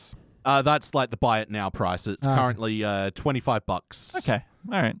 $65. That's like the buy it now price. It's currently $25. Okay.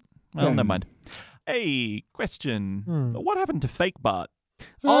 All right. Well, Yeah. never mind. Hey, question. What happened to fake Bart?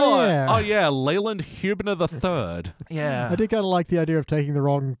 Oh yeah, Leland Huebner III. Yeah. I did kind of like the idea of taking the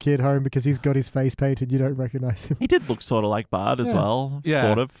wrong kid home because he's got his face painted. You don't recognize him. He did look sort of like Bart as well. Yeah,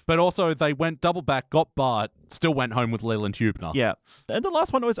 Sort of. But also, they went double back, got Bart, still went home with Leland Huebner. Yeah. And the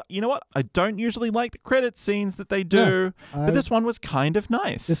last one was, you know what? I don't usually like the credit scenes that they do, but this one was kind of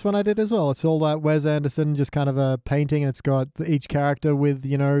nice. This one I did as well. It's all that Wes Anderson, just kind of a painting, and it's got each character with,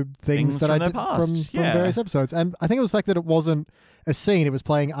 things that from I their did past. from various episodes. And I think it was the fact that it wasn't a scene. It was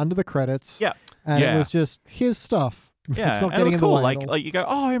playing under the credits. Yeah. And Yeah. it was just his stuff. Yeah, It's not and it getting was in the cool. way Like, at all. like you go,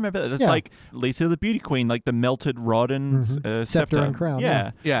 oh, I remember that. It's Yeah. like Lisa the Beauty Queen, like the melted rod and Scepter and crown,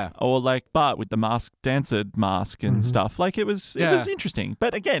 Yeah. Yeah. Or like Bart with the mask, dancer mask and stuff. Like it was interesting.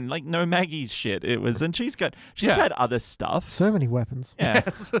 But again, like no Maggie's shit. It was, and she's had other stuff. So many weapons. Yeah,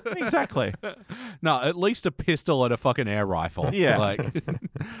 Yes. exactly. No, at least a pistol and a fucking air rifle. Yeah. Like,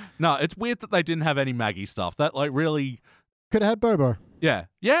 no, it's weird that they didn't have any Maggie stuff. That like really. Could have had Bobo.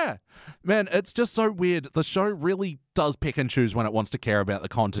 Yeah. Man, it's just so weird. The show really does pick and choose when it wants to care about the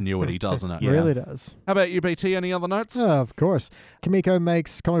continuity, doesn't it? Yeah. Really does. How about you, BT? Any other notes? Of course. Kimiko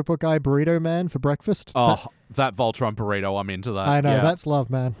makes comic book guy Burrito Man for breakfast. Oh, that Voltron burrito, I'm into that. I know, yeah. that's love,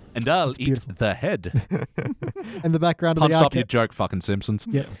 man. And I'll eat beautiful. the head. In the background of Can't the stop your arcade. joke, fucking Simpsons.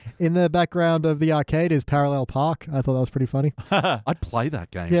 Yeah. In the background of the arcade is Parallel Park. I thought that was pretty funny. I'd play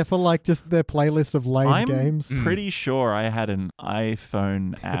that game. Yeah, for like just their playlist of lame I'm games. pretty sure I had an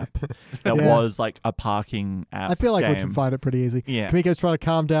iPhone app that Yeah. was like a parking app. I feel like we game. can find it pretty easy. Yeah. Kimiko's trying to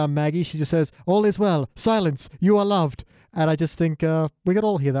calm down Maggie. She just says, "All is well. Silence. You are loved." And I just think we could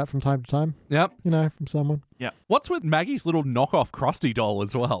all hear that from time to time, Yep. from someone. What's with Maggie's little knockoff Krusty doll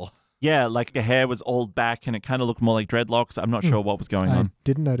as well? Yeah, like her hair was all back and it kind of looked more like dreadlocks. I'm not sure what was going I on.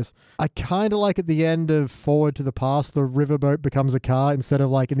 didn't notice. I kind of like at the end of Forward to the Past, the riverboat becomes a car instead of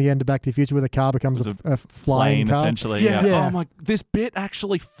like in the end of Back to the Future where the car becomes a flying Plane, car. essentially. Yeah. Yeah. Oh my! This bit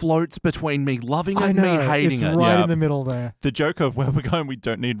actually floats between me loving it I and know. me hating it's it. right Yeah. in the middle there. The joke of where we're going, we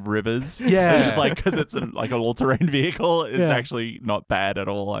don't need rivers. Yeah. It's just like, because it's like an all-terrain vehicle, it's Yeah. actually not bad at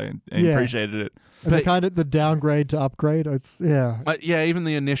all. I Yeah. appreciated it. And the kind of the downgrade to upgrade. It's Yeah, even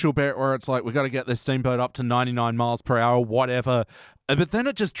the initial bit where it's like, we got to get this steamboat up to 99 miles per hour, whatever. But then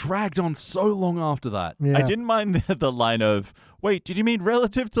it just dragged on so long after that. yeah. I didn't mind the line of, wait, did you mean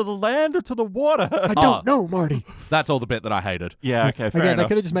relative to the land or to the water? I don't know, Marty. That's all the bit that I hated. Yeah, okay, fair Again, they enough.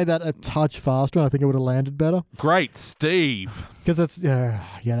 could have just made that a touch faster, and I think it would have landed better. Great, Steve. Because that's that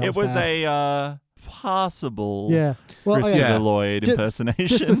It was bad. a passable Yeah. Well, Christopher okay. Lloyd Ju- impersonation.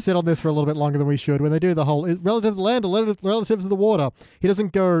 Just to sit on this for a little bit longer than we should, when they do the whole relative to the land or relative to the water, he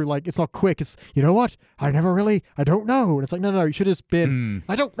doesn't go like, it's not quick. It's, you know what? I don't know. And it's like, no, you should have just been,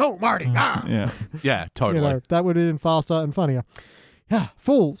 I don't know, Marty. Ah! Yeah. Yeah, totally. That would have been faster and funnier. Yeah,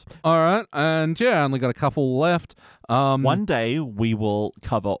 fools. All right, and yeah, only got a couple left. One day we will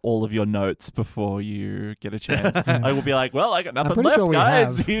cover all of your notes before you get a chance. I will be like, well, I got nothing pretty left, sure we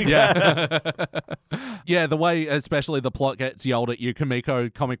guys. have. You Yeah. Yeah, the way especially the plot gets yelled at you, Kimiko,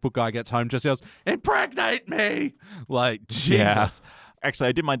 comic book guy, gets home, just yells, "Impregnate me!" Like, Jesus. Yeah. Actually,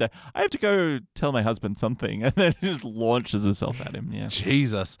 I didn't mind that. I have to go tell my husband something, and then he just launches herself at him. Yeah.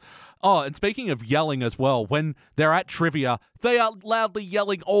 Jesus. Oh, and speaking of yelling as well, when they're at trivia, they are loudly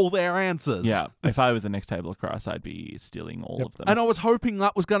yelling all their answers. Yeah. If I was the next table across, I'd be stealing all of them. And I was hoping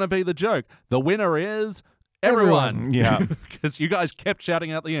that was going to be the joke. The winner is everyone. Yeah. Because you guys kept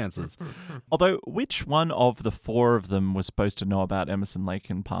shouting out the answers. Although, which one of the four of them was supposed to know about Emerson, Lake,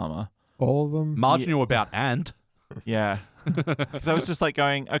 and Palmer? All of them. Marge knew about and. Yeah. Because I was just like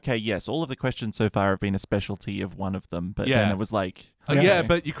going, okay, yes, all of the questions so far have been a specialty of one of them, but Yeah. then it was like, Yeah, okay,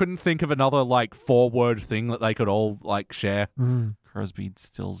 but you couldn't think of another like 4-word thing that they could all like share. Crosby,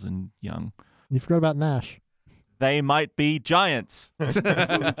 Stills, and Young. You forgot about Nash. They might be giants.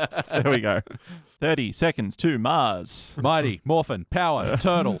 There we go. 30 seconds to Mars. Mighty, Morphin, Power,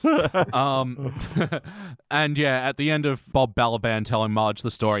 Turtles. And yeah, at the end of Bob Balaban telling Marge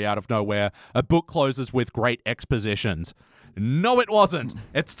the story out of nowhere, a book closes with great expositions. No, it wasn't.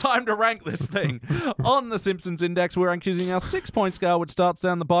 It's time to rank this thing. On the Simpsons Index, we're ranking using our 6-point scale, which starts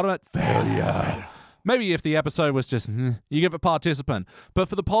down the bottom at failure. Maybe if the episode was just, you give it participant. But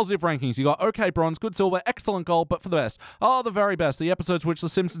for the positive rankings, you got okay bronze, good silver, excellent gold, but for the best, the very best, the episodes which The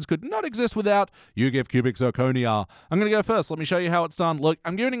Simpsons could not exist without, you give cubic zirconia. I'm going to go first. Let me show you how it's done. Look,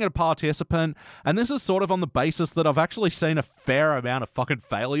 I'm giving it a participant, and this is sort of on the basis that I've actually seen a fair amount of fucking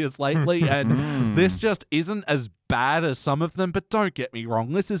failures lately, and this just isn't as bad as some of them, but don't get me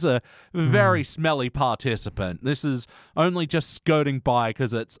wrong, this is a very smelly participant. This is only just skirting by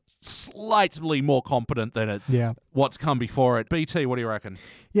because it's slightly more competent than what's come before it. BT, what do you reckon?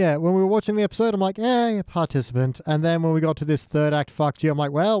 Yeah, when we were watching the episode, I'm like, participant. And then when we got to this third act fuck you, I'm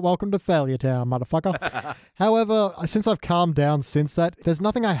like, well, welcome to Failure Town, motherfucker. However, since I've calmed down since that, there's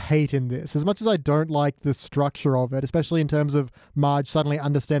nothing I hate in this. As much as I don't like the structure of it, especially in terms of Marge suddenly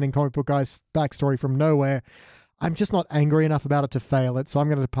understanding comic book guy's backstory from nowhere, I'm just not angry enough about it to fail it, so I'm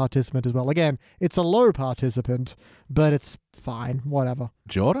going to participant as well. Again, it's a low participant, but it's fine, whatever.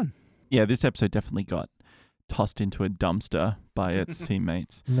 Jordan? Yeah, this episode definitely got tossed into a dumpster by its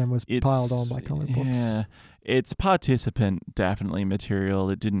teammates. And then was piled on by comic books. Yeah, it's participant definitely material.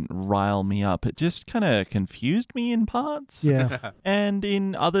 It didn't rile me up. It just kind of confused me in parts. Yeah. And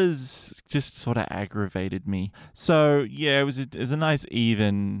in others, just sort of aggravated me. So, yeah, it was a nice,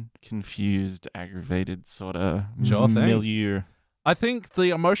 even, confused, aggravated sort of milieu. I think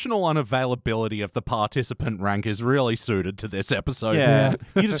the emotional unavailability of the participant rank is really suited to this episode. Yeah.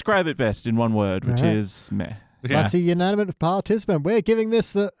 You describe it best in one word, which is meh. Yeah. That's a unanimous participant. We're giving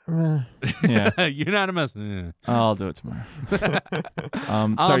this the... Yeah. Unanimous. Yeah. I'll do it tomorrow.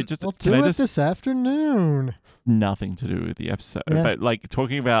 Sorry, I'll do it this afternoon. Nothing to do with the episode. Yeah. But, like,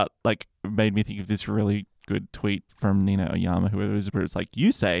 talking about, like, made me think of this really good tweet from Nina Oyama, whoever it is, where it's like,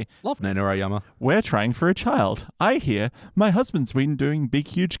 you say, Love Nina Oyama. We're trying for a child. I hear my husband's been doing big,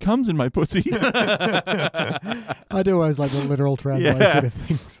 huge cums in my pussy. I do always like the literal translation of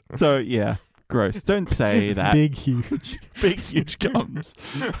things. So, yeah. Gross. Don't say that. Big, huge. Big, huge cums.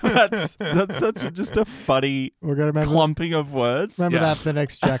 That's such just a funny clumping of words. Remember that for the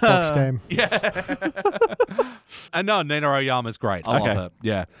next Jackbox game. Yeah. And no, Nina Oyama's great. I love her.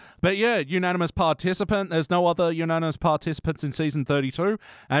 Yeah. But yeah, unanimous participant. There's no other unanimous participants in season 32.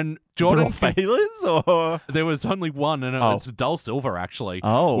 And Jordan... failures or... There was only one, and it was Dull Silver, actually.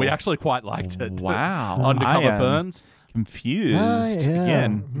 Oh. We actually quite liked it. Wow. Undercover Burns. Confused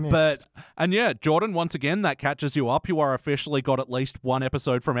again. Mixed. Jordan, once again, that catches you up. You are officially got at least one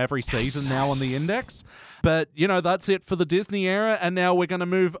episode from every season now on the index. But, that's it for the Disney era, and now we're going to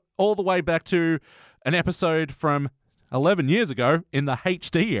move all the way back to an episode from 11 years ago in the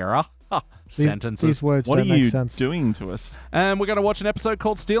HD era. Sentences. These words what don't are make you sense. doing to us? And we're going to watch an episode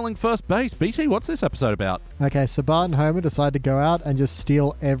called Stealing First Base. BT, what's this episode about? Okay, so Bart and Homer decide to go out and just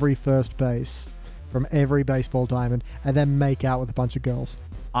steal every first base from every baseball diamond and then make out with a bunch of girls.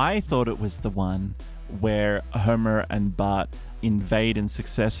 I thought it was the one where Homer and Bart invade and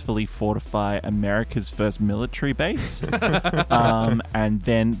successfully fortify America's first military base. And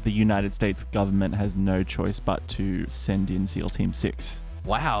then the United States government has no choice but to send in SEAL Team 6.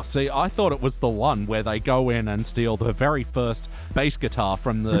 Wow, see, I thought it was the one where they go in and steal the very first bass guitar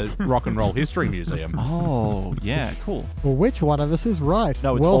from the Rock and Roll History Museum. Oh, yeah, cool. Well, which one of us is right?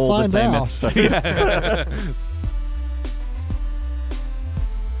 No, it's we'll all find the same out. episode.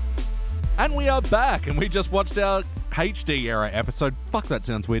 And we are back, and we just watched our HD era episode. Fuck, that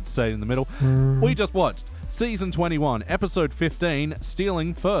sounds weird to say in the middle. We just watched Season 21, Episode 15,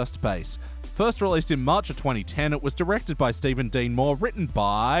 Stealing First Base. First released in March of 2010, it was directed by Stephen Dean Moore, written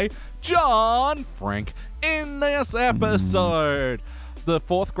by John Frank. In this episode, the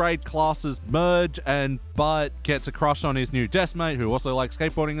fourth grade classes merge, and Bart gets a crush on his new desk mate, who also likes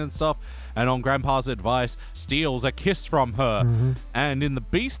skateboarding and stuff, and on Grandpa's advice, steals a kiss from her. And in the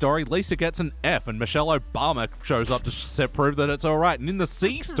B story, Lisa gets an F, and Michelle Obama shows up to prove that it's all right. And in the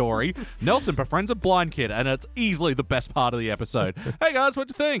C story, Nelson befriends a blind kid, and it's easily the best part of the episode. Hey guys,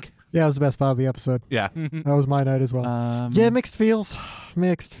 what'd you think? Yeah, it was the best part of the episode. Yeah. That was my note as well. Yeah, mixed feels.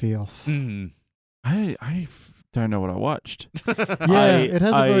 Mixed feels. I don't know what I watched. Yeah, it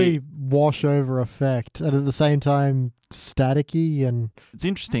has a very wash-over effect, and at the same time, staticky. And it's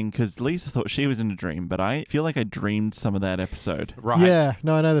interesting because Lisa thought she was in a dream, but I feel like I dreamed some of that episode. Right. Yeah,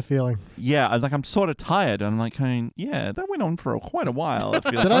 no, I know the feeling. Yeah, I'm sort of tired. I'm like, that went on for quite a while. It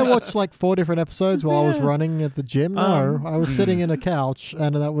feels Did I watch like 4 different episodes while I was running at the gym? No, I was sitting in a couch,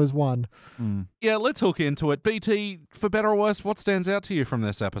 and that was one. Yeah, let's hook into it. BT, for better or worse, what stands out to you from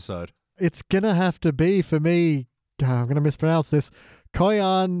this episode? It's going to have to be, for me, I'm going to mispronounce this,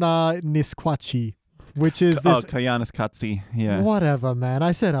 Koyan Niskwachi. which is this. Koyanis Katsi. Yeah. Whatever, man.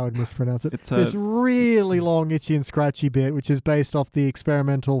 I said I would mispronounce it. It's this really long, itchy and scratchy bit, which is based off the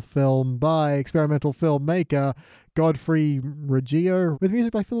experimental film by experimental filmmaker Godfrey Reggio, with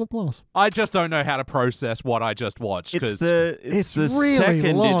music by Philip Glass. I just don't know how to process what I just watched. It's it's the really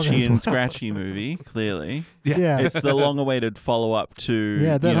second long itchy as well. and scratchy movie, clearly. Yeah. It's the long-awaited follow-up to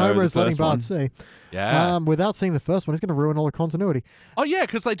Yeah, that Homer the is letting first Bart one. see. Yeah. Without seeing the first one, it's going to ruin all the continuity. Oh, yeah,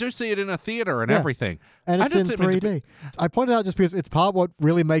 because they do see it in a theater and Yeah. everything. And it's in 3D. I pointed out just because it's part what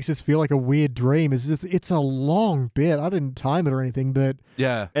really makes this feel like a weird dream is just, it's a long bit. I didn't time it or anything, but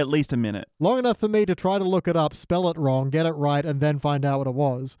Yeah. At least a minute. long enough for me to try to look it up, spell it wrong, get it right, and then find out what it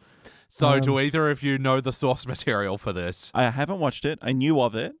was. So do either of you know the source material for this? I haven't watched it. I knew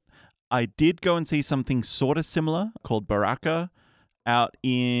of it. I did go and see something sort of similar called Baraka out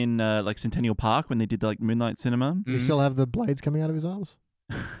in like Centennial Park when they did like Moonlight Cinema. You still have the blades coming out of his arms?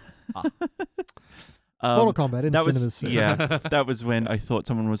 Um, Mortal Kombat in that was cinemas. soon. yeah. That was when I thought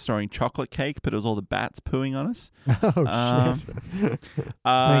someone was throwing chocolate cake, but it was all the bats pooing on us. Oh, shit.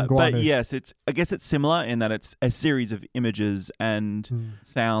 But Guano. yes, I guess it's similar in that it's a series of images and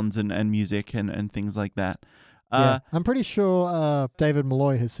sounds and music and things like that. Yeah, I'm pretty sure David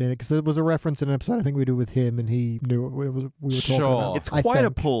Malloy has seen it because there was a reference in an episode I think we did with him, and he knew what we were talking about. It's I quite a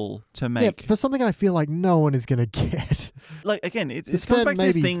think. pull to Yeah, make. for something I feel like no one is going to get. Like again, it It's comes spent back to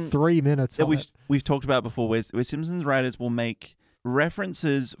this maybe thing 3 minutes that on it. we've talked about before, where Simpsons writers will make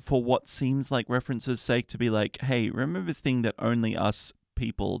references for what seems like references' sake to be like, hey, remember this thing that only us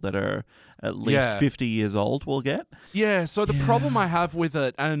people that are at least 50 years old will get? Yeah, so the problem I have with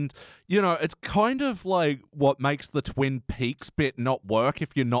it, and, it's kind of like what makes the Twin Peaks bit not work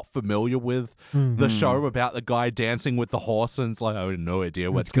if you're not familiar with the show about the guy dancing with the horse, and it's like, I have no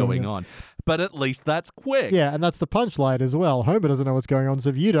idea what's going on. But at least that's quick. Yeah, and that's the punchline as well. Homer doesn't know what's going on, so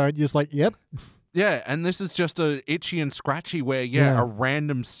if you don't, you're just like, yep. Yeah, and this is just a itchy and scratchy where, a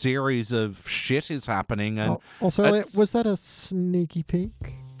random series of shit is happening. And Also, it's- was that a sneaky peek?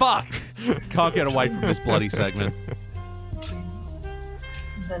 Fuck! Can't get away from this bloody segment. Dreams,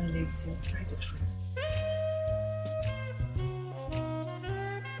 then lives inside a dream.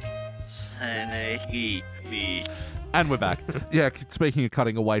 And we're back. Yeah, speaking of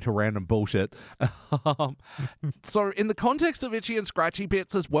cutting away to random bullshit. So in the context of itchy and scratchy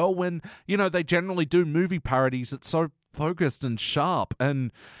bits as well, when, they generally do movie parodies, it's so focused and sharp,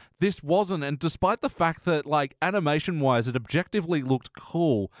 and this wasn't. And despite the fact that, like, animation-wise, it objectively looked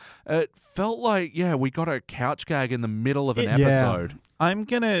cool, it felt like, we got a couch gag in the middle of an episode. I'm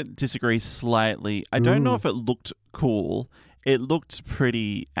going to disagree slightly. I don't know if it looked cool. It looked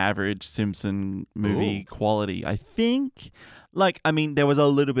pretty average Simpson movie quality, I think. Like, I mean, there was a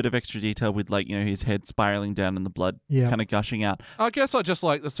little bit of extra detail with, like, his head spiraling down and the blood kind of gushing out. I guess I just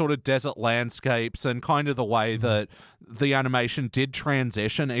like the sort of desert landscapes and kind of the way that the animation did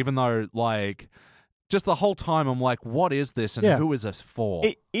transition, even though, like, just the whole time I'm like, what is this and who is this for?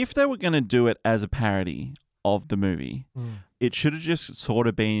 If they were going to do it as a parody of the movie, it should have just sort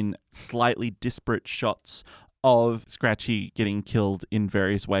of been slightly disparate shots of Scratchy getting killed in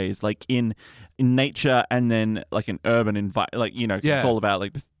various ways, like in nature and then like an urban environment, like, it's all about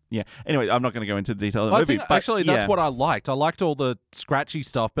like anyway, I'm not going to go into the detail of the movie, think but actually that's what I liked. I liked all the scratchy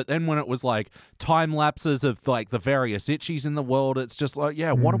stuff, but then when it was like time lapses of like the various itchies in the world, it's just like,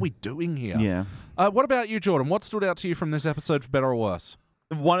 what are we doing here? What about you, Jordan? What stood out to you from this episode, for better or worse?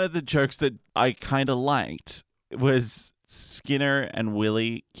 One of the jokes that I kind of liked was Skinner and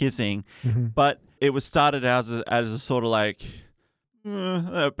Willie kissing, but it was started as a sort of like,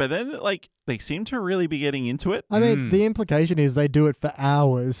 but then like they seem to really be getting into it. I mean, the implication is they do it for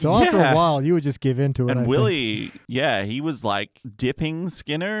hours, so after a while, you would just give in to it. And I Willie, he was like dipping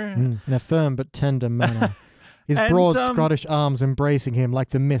Skinner think. In a firm but tender manner. His broad Scottish arms embracing him like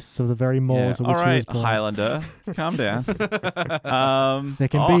the mists of the very moors of which all he was right, born. Highlander, calm down. There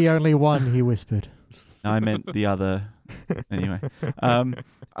can be only one, he whispered. No, I meant the other. Anyway,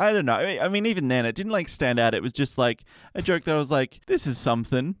 I don't know. I mean, even then, it didn't like stand out. It was just like a joke that I was like, this is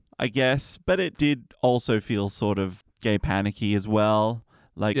something, I guess. But it did also feel sort of gay panicky as well.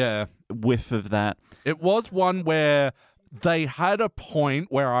 Like, whiff of that. It was one where they had a point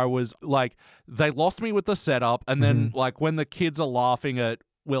where I was like, they lost me with the setup, and then like when the kids are laughing at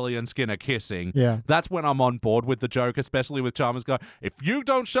Willie and Skinner kissing, that's when I'm on board with the joke, especially with Chalmers going, if you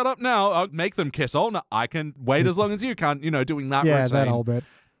don't shut up now, I'll make them kiss. Oh, no, I can wait as long as you can, doing that routine. Yeah, that whole bit.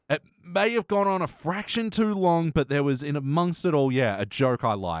 It may have gone on a fraction too long, but there was in amongst it all, a joke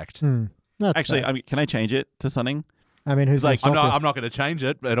I liked. Actually, I mean, can I change it to something? I mean, who's Like, like, I'm not going to change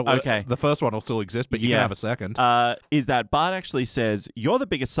it. Okay. The first one will still exist, but you can have a second. Is that Bart actually says, "You're the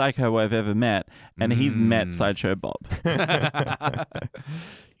biggest psycho I've ever met," and he's met Sideshow Bob.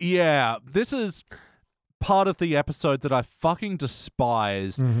 Yeah, this is part of the episode that I fucking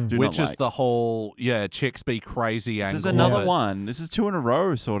despise, which is the whole, chicks be crazy angle. This is another one. This is 2 in a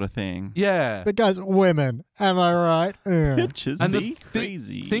row sort of thing. Yeah. But guys, women, am I right? Bitches And be the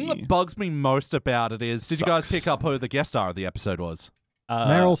crazy. thing that bugs me most about it is, did you guys pick up who the guest star of the episode was?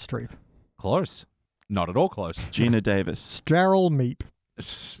 Meryl Streep. Close. Not at all close. Gina Davis. Daryl Meep.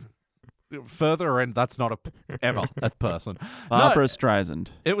 Further end, that's not ever a person. Barbara Streisand.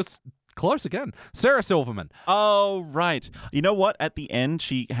 It was close again. Sarah Silverman. Oh, right. You know what? At the end,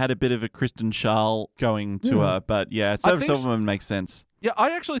 she had a bit of a Kristen Schaal going to her, but Sarah Silverman makes sense. Yeah,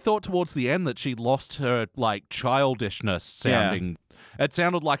 I actually thought towards the end that she lost her, childishness sounding. It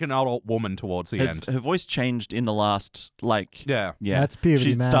sounded like an adult woman towards the end. Her voice changed in the last, Yeah. That's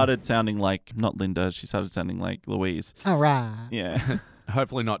puberty, She man. started sounding like, not Linda, she started sounding like Louise. All right. Yeah.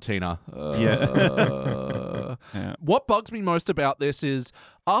 Hopefully not Tina. Yeah. What bugs me most about this is,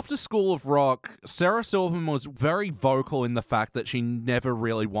 after School of Rock, Sarah Silverman was very vocal in the fact that she never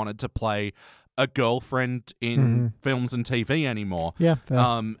really wanted to play a girlfriend in films and TV anymore. Yeah. Fair.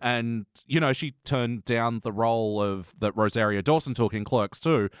 And, she turned down the role that Rosario Dawson took in Clerks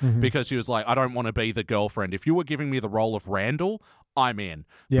 2 because she was like, I don't want to be the girlfriend. If you were giving me the role of Randall, I'm in.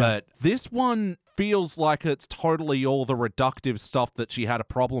 Yeah. But this one feels like it's totally all the reductive stuff that she had a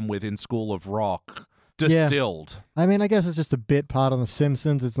problem with in School of Rock distilled. I mean, I guess it's just a bit part on The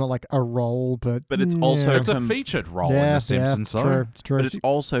Simpsons. It's not like a role, but it's also It's a featured role in The Simpsons, though. True, it's true. But it's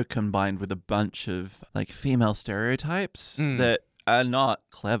also combined with a bunch of female stereotypes that are not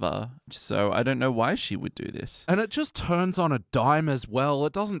clever. So I don't know why she would do this. And it just turns on a dime as well.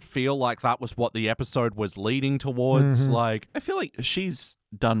 It doesn't feel like that was what the episode was leading towards. I feel like she's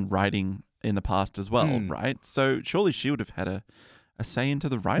done writing in the past as well, right? So surely she would have had a say into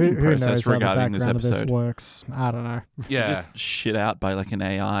the writing who knows process how the regarding this background of episode. this works. I don't know. Yeah. Just shit out by an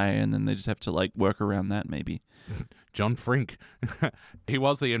AI, and then they just have to work around that maybe. John Frink. He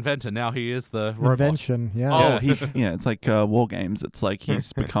was the inventor. Now he is the robot. Invention, yeah. Oh, it's like War Games. It's like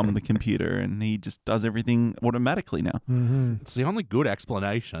he's become the computer, and he just does everything automatically now. It's the only good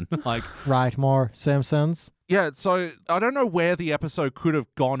explanation. Right, more Simpsons. Yeah, so I don't know where the episode could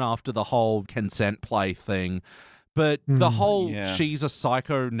have gone after the whole consent play thing, but the whole she's a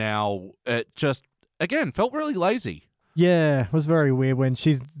psycho now, it just, again, felt really lazy. Yeah, it was very weird when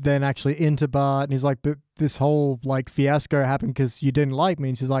she's then actually into Bart, and he's like, but this whole fiasco happened because you didn't like me,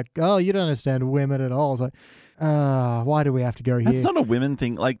 and she's like, oh, you don't understand women at all. It's like, why do we have to go here? That's not a women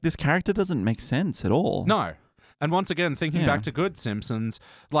thing. This character doesn't make sense at all. No. And once again, thinking back to good Simpsons,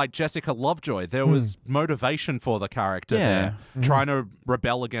 like Jessica Lovejoy, there was motivation for the character there, trying to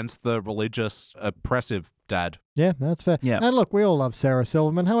rebel against the religious, oppressive dad. Yeah, that's fair. Yeah. And look, we all love Sarah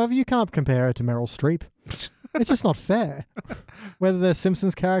Silverman. However, you can't compare her to Meryl Streep. It's just not fair. Whether they're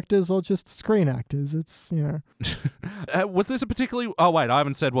Simpsons characters or just screen actors, it's, Was this a particularly... Oh, wait, I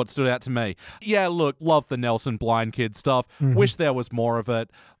haven't said what stood out to me. Yeah, look, love the Nelson blind kid stuff. Wish there was more of it.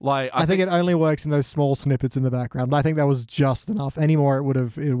 I think it only works in those small snippets in the background. I think that was just enough. Any more, it would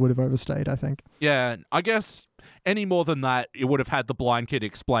have overstayed, I think. Yeah, I guess any more than that, it would have had the blind kid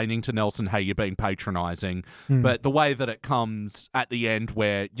explaining to Nelson, hey, you're being patronizing. But the way that it comes at the end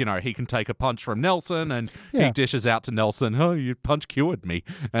where, he can take a punch from Nelson and he dishes out to Nelson, oh, you punch cured me.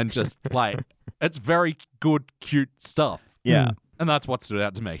 And just it's very good, cute stuff. Yeah. And that's what stood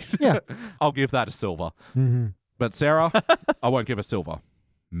out to me. Yeah. I'll give that a silver. But Sarah, I won't give a silver.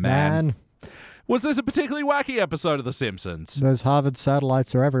 Man. Was this a particularly wacky episode of The Simpsons? Those Harvard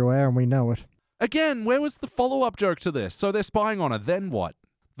satellites are everywhere, and we know it. Again, where was the follow-up joke to this? So they're spying on her, then what?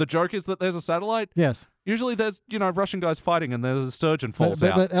 The joke is that there's a satellite? Yes. Usually there's, Russian guys fighting and there's a sturgeon falls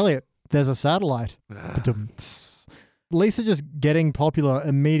out. But Elliot, there's a satellite. Lisa just getting popular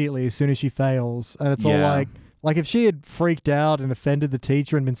immediately as soon as she fails. And it's all like if she had freaked out and offended the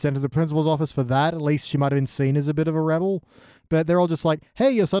teacher and been sent to the principal's office for that, at least she might have been seen as a bit of a rebel. But they're all just like,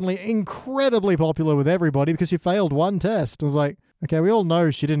 hey, you're suddenly incredibly popular with everybody because you failed one test. I was like, okay, we all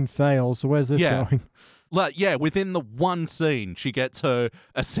know she didn't fail, so where's this going? Within the one scene, she gets her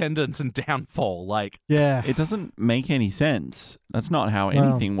ascendance and downfall. It doesn't make any sense. That's not how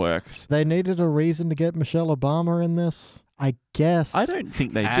anything works. They needed a reason to get Michelle Obama in this, I guess. I don't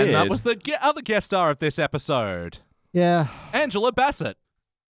think they did. And that was the other guest star of this episode. Yeah. Angela Bassett.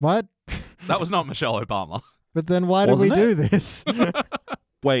 What? That was not Michelle Obama. But then why did we do this?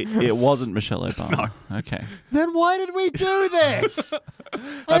 Wait, it wasn't Michelle Obama. No. Okay. Then why did we do this?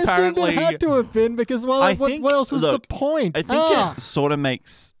 I Apparently- assumed it had to have been because what else was the point? I think it sort of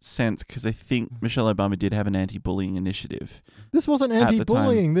makes sense because I think Michelle Obama did have an anti-bullying initiative. This wasn't at the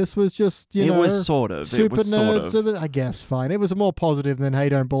anti-bullying. This was just, It was sort of. super It was sort nerds. of. I guess fine. It was more positive than hey,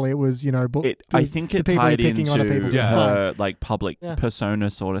 don't bully. It was I think it the people tied picking on into people. her like public Yeah. persona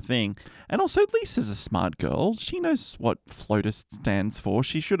sort of thing. And also, Lisa's a smart girl. She knows what FLOTUS stands for.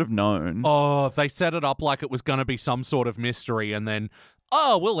 She should have known. Oh, they set it up like it was going to be some sort of mystery, and then,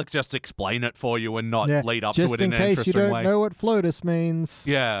 we'll just explain it for you and not lead up to it in an Just in case you interesting don't way. know what FLOTUS means.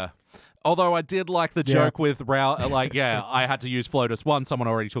 Yeah. Although I did like the joke with Rao, I had to use FLOTUS once. Someone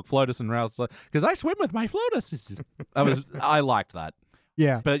already took FLOTUS, and Rao's like, because I swim with my FLOTUS. I liked that.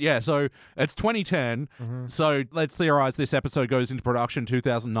 Yeah. But yeah, so it's 2010. So let's theorize this episode goes into production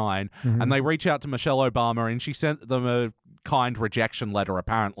 2009, and they reach out to Michelle Obama, and she sent them a kind rejection letter,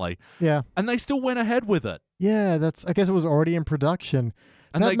 apparently. Yeah. And they still went ahead with it. Yeah, I guess it was already in production.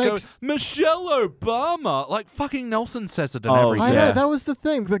 And That they makes- go, Michelle Obama! Like fucking Nelson says it and Oh, everything. I Yeah. know, that was the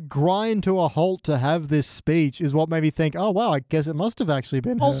thing. The grind to a halt to have this speech is what made me think, oh, wow, I guess it must have actually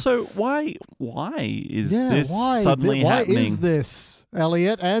been her. Also, why is Yeah, this why? suddenly Why happening? is this?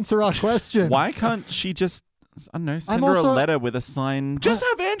 Elliot, answer our questions. Why can't she just, I don't know, send her also- a letter with a sign? Just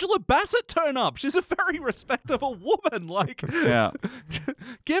have Angela Bassett turn up. She's a very respectable woman. Like, Yeah. Oh,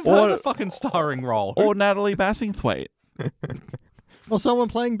 give her the fucking starring role. Or Natalie Bassingthwaite. Or someone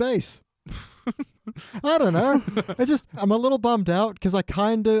playing bass. I don't know. I'm a little bummed out because I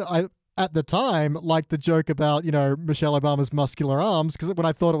at the time liked the joke about, Michelle Obama's muscular arms because when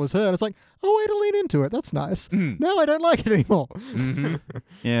I thought it was her, and it's like, oh, way to lean into it. That's nice. Now I don't like it anymore.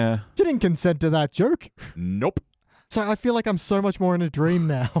 Yeah. You didn't consent to that joke. Nope. So I feel like I'm so much more in a dream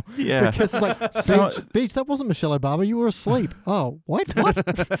now. Yeah. Because it's like, So- Beach, that wasn't Michelle Obama. You were asleep. Oh, what?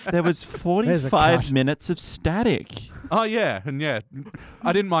 There was There's a 45 cut. minutes of static. Oh, yeah. And yeah,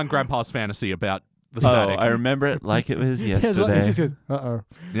 I didn't mind Grandpa's fantasy about the Oh, static. I remember it like it was It's like- yesterday. He just goes, uh-oh.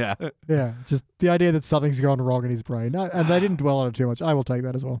 Yeah. Yeah, just the idea that something's gone wrong in his brain. And they didn't dwell on it too much. I will take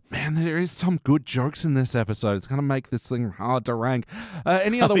that as well. Man, there is some good jokes in this episode. It's going to make this thing hard to rank.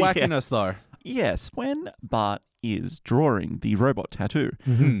 Any other yeah. wackiness, though? Yes, when Bart is drawing the robot tattoo,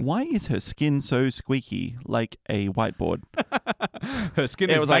 why is her skin so squeaky like a whiteboard? Her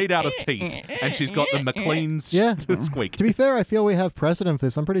skin It is was made like- out of teeth, and she's got the McLean's Yeah. squeak. To be fair, I feel we have precedent for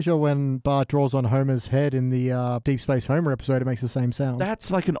this. I'm pretty sure when Bart draws on Homer's head in the Deep Space Homer episode, it makes the same sound.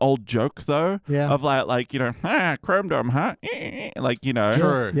 That's like an old joke, though. Yeah. Of Chrome Dome, huh? Like,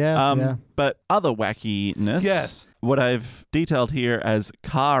 True. Yeah, yeah. But other wackiness. Yes. What I've detailed here as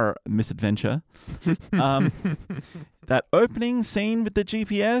car misadventure. That opening scene with the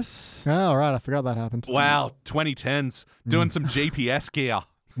GPS. Oh, all right. I forgot that happened. Wow, 2010s doing some GPS gear.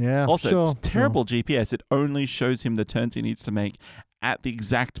 Yeah, Also, sure, it's terrible GPS. It only shows him the turns he needs to make at the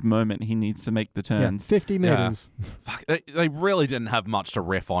exact moment he needs to make the Sure. Yeah, turns. 50 meters. Fuck, they really didn't have much to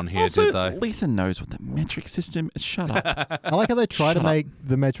riff on here, Also, did they? Lisa knows what the metric system is. Shut up. I like how they try to Shut up. make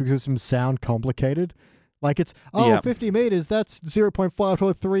the metric system sound complicated. Like it's, Yeah. 50 meters, that's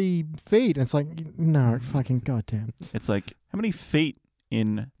 0.543 feet. And it's like, no, fucking goddamn. It's like, how many feet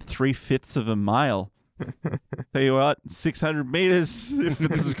in 3/5 of a mile? Tell you what, 600 meters if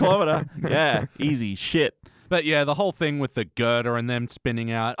it's a kilometer. Yeah, easy shit. But yeah, the whole thing with the girder and them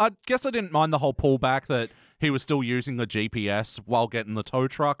spinning out. I guess I didn't mind the whole pullback that he was still using the GPS while getting the tow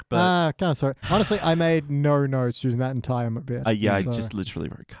truck. But Kind of sorry. Honestly, I made no notes using that entire bit. Yeah, I so- just literally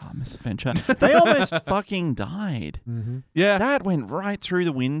wrote car misadventure. They almost fucking died. yeah, That went right through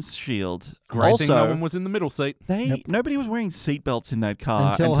the windshield. great also, thing no one was in the middle seat. nobody was wearing seatbelts in that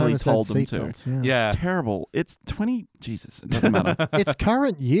car Until until he Homer said told them to. seatbelts, Yeah. Terrible. It's 20. Jesus, it doesn't matter. It's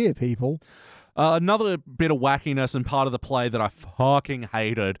current year, people. Another bit of wackiness and part of the play that I fucking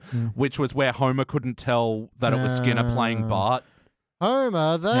hated, which was where Homer couldn't tell that it was Skinner playing Bart.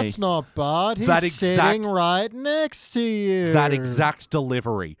 Homer, that's Hey. not Bart. He's That sitting exact- right next to you. That exact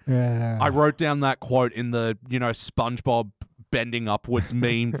delivery. Yeah. I wrote down that quote in the, SpongeBob bending upwards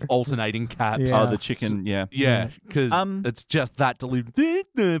meme alternating caps. Yeah. Oh, the chicken, yeah. Yeah, because it's just that delivery.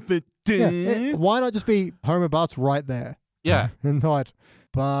 Yeah, why not just be Homer Bart's right there? Yeah. And not,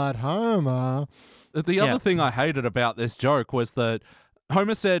 but Homer. The Yeah. other thing I hated about this joke was that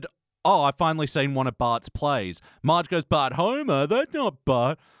Homer said, "Oh, I finally seen one of Bart's plays." Marge goes, "But Homer, that's not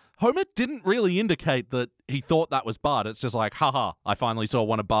Bart." Homer didn't really indicate that he thought that was Bart. It's just like, haha, I finally saw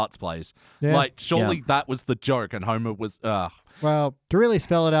one of Bart's plays. Yeah. Like, surely Yeah. that was the joke, and Homer was, Well, to really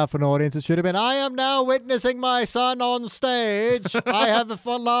spell it out for an audience, it should have been, I am now witnessing my son on stage. I have at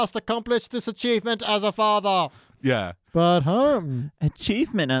last accomplished this achievement as a father. Yeah. But home.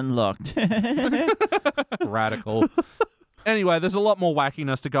 Achievement unlocked. Radical. Anyway, there's a lot more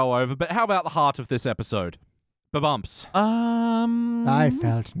wackiness to go over, but how about the heart of this episode? Bumps. I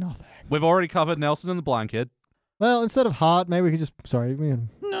felt nothing. We've already covered Nelson and the blind kid. Well, instead of heart, maybe we could just... Sorry.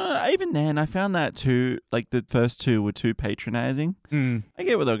 No, even then, I found that too, like the first two were too patronizing. I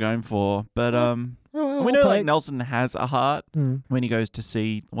get what they're going for, but we know like Nelson has a heart when he goes to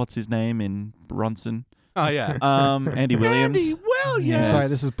see, what's his name in Bronson? Oh, yeah. Andy Williams. Andy Williams! Yeah. Sorry,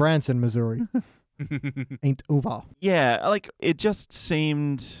 this is Branson, Missouri. Ain't over. Yeah, like it just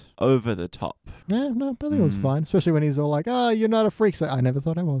seemed over the top. Yeah, no, I think it was fine. Especially when he's all like, oh, you're not a freak. So I never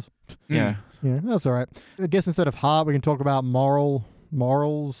thought I was. Yeah. Yeah, that's all right. I guess instead of heart, we can talk about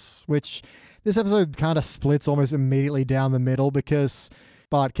morals, which this episode kind of splits almost immediately down the middle because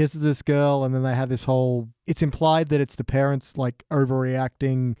Bart kisses this girl and then they have this whole... It's implied that it's the parents like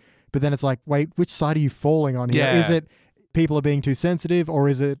overreacting, but then it's like, wait, which side are you falling on here? Yeah. Is it people are being too sensitive, or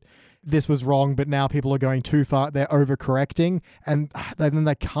is it this was wrong, but now people are going too far, they're overcorrecting, and then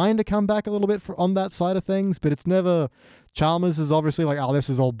they kind of come back a little bit on that side of things, but it's never... Chalmers is obviously like, oh, this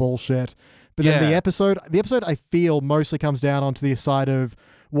is all bullshit. But then the episode I feel mostly comes down onto the side of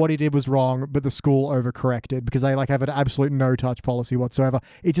what he did was wrong, but the school overcorrected because they like have an absolute no-touch policy whatsoever.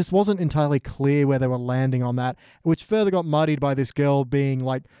 It just wasn't entirely clear where they were landing on that, which further got muddied by this girl being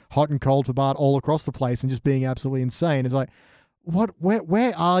like hot and cold for Bart all across the place and just being absolutely insane. It's like,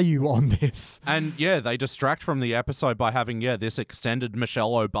 where are you on this? And yeah, they distract from the episode by having, this extended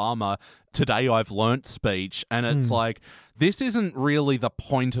Michelle Obama "Today I've Learnt" speech. And it's like, this isn't really the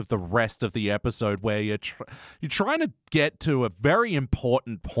point of the rest of the episode where you're trying to get to a very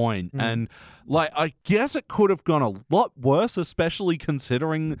important point. And like, I guess it could have gone a lot worse, especially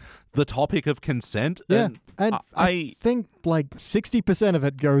considering the topic of consent. Yeah. And I think like 60% of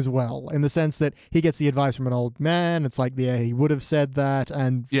it goes well in the sense that he gets the advice from an old man. It's like, yeah, he would have said that.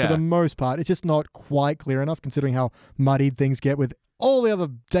 And for the most part, it's just not quite clear enough considering how muddied things get with all the other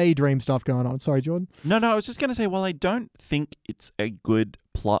daydream stuff going on. Sorry, Jordan. No, I was just going to say, well, I don't think it's a good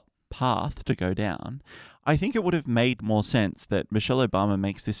plot path to go down. I think it would have made more sense that Michelle Obama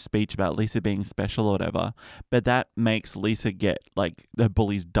makes this speech about Lisa being special or whatever, but that makes Lisa get, like, the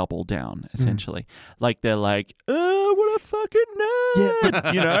bullies double down, essentially. Like, they're like, oh, what a fucking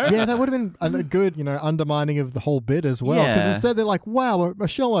nerd! Yeah, yeah, that would have been a good, undermining of the whole bit as well. Because instead they're like, wow,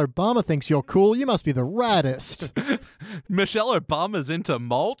 Michelle Obama thinks you're cool. You must be the raddest. Michelle Obama's into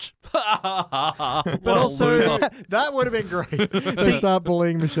mulch? But also... that would have been great. To start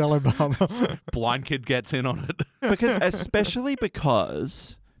bullying Michelle Obama. Blind kid gets in on it. Especially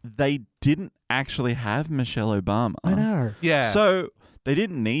because they didn't actually have Michelle Obama. I know. Yeah. So they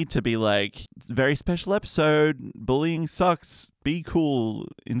didn't need to be like, very special episode, bullying sucks, be cool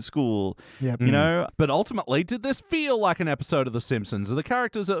in school. Yep. You know? But ultimately, did this feel like an episode of The Simpsons? Are the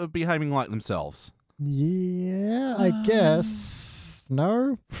characters that are behaving like themselves? Yeah, I guess.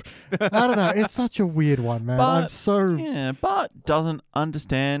 No? I don't know. It's such a weird one, man. Yeah, Bart doesn't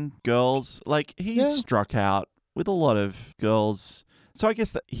understand girls. Like, he's struck out with a lot of girls. So I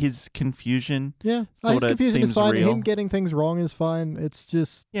guess that his confusion his sort of confusion seems is fine. real. Him getting things wrong is fine. It's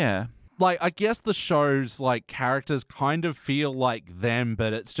just... Yeah. Like, I guess the show's, like, characters kind of feel like them,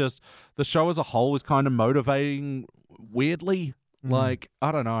 but it's just the show as a whole is kind of motivating weirdly. Like,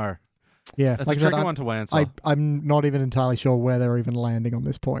 I don't know. Yeah, it's like a tricky one to answer. I'm not even entirely sure where they're even landing on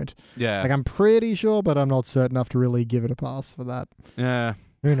this point. Yeah. Like, I'm pretty sure, but I'm not certain enough to really give it a pass for that. Yeah.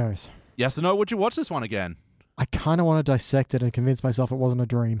 Who knows? Yes or no, would you watch this one again? I kind of want to dissect it and convince myself it wasn't a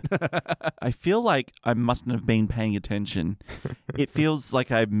dream. I feel like I mustn't have been paying attention. It feels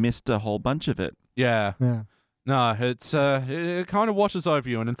like I missed a whole bunch of it. Yeah. Yeah. No, it kind of washes over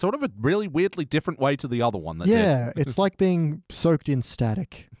you, and in sort of a really weirdly different way to the other one that did. It's like being soaked in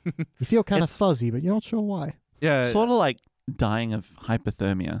static. You feel kind of fuzzy, but you're not sure why. Yeah. Sort of like dying of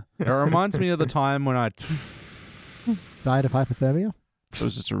hypothermia. It reminds me of the time when I... Died of hypothermia? It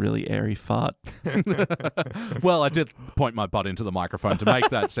was just a really airy fart. Well, I did point my butt into the microphone to make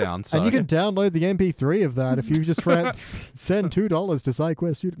that sound. So. And you can download the MP3 of that if you just send $2 to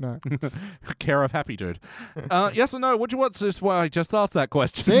SideQuest. No. Care of Happy Dude. Yes or no? Would you watch this? Well, I just asked that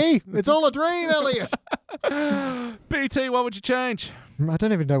question. See? It's all a dream, Elliot. BT, what would you change? I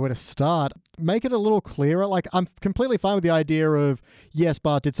don't even know where to start. Make it a little clearer. Like, I'm completely fine with the idea of, yes,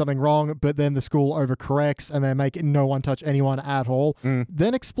 Bart did something wrong, but then the school overcorrects and they make no one touch anyone at all.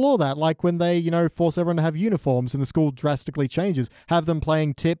 Then explore that. Like when they, force everyone to have uniforms and the school drastically changes. Have them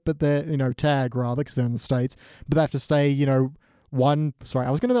playing tip, but they're, tag rather, because they're in the States. But they have to stay, 1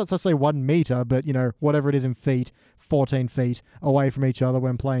 meter, but, whatever it is in feet, 14 feet away from each other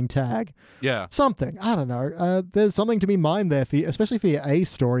when playing tag. Yeah. Something. I don't know. There's something to be mined there, especially for your A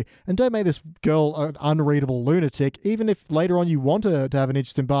story. And don't make this girl an unreadable lunatic, even if later on you want her to have an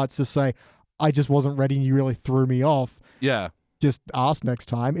interest in Bart, to say, I just wasn't ready and you really threw me off. Yeah. Just ask next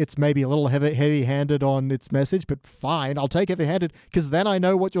time. It's maybe a little heavy-handed on its message, but fine. I'll take heavy-handed because then I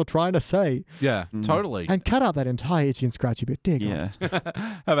know what you're trying to say. Yeah, totally. And cut out that entire itchy and scratchy bit. Dig. Yeah.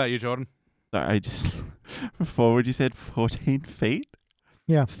 How about you, Jordan? Sorry, I just before when you said 14 feet,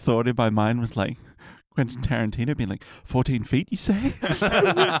 Yeah. thought in my mind was like Quentin Tarantino being like, 14 feet, you say? What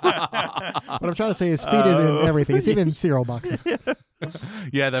I'm trying to say is feet is in everything. It's even cereal boxes.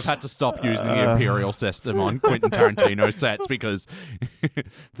 Yeah, they've had to stop using the Imperial system on Quentin Tarantino sets because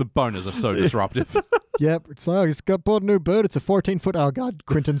the boners are so disruptive. Yep. It's like, he's got bought a new bird. It's a 14-foot. Oh, God.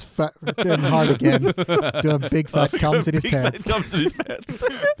 Quentin's fat. Getting hard again. Doing big fat comes in his pants. Big fat comes in his pants.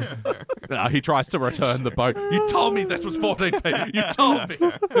 No, he tries to return the boat. You told me this was 14 feet. You told me.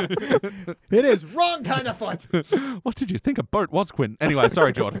 It is wrong kind of foot. What did you think a boat was, Quentin? Anyway,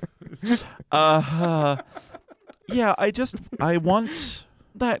 sorry, Jordan. Yeah, I want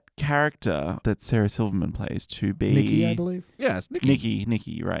that character that Sarah Silverman plays to be Nikki, I believe. Yes, Nikki.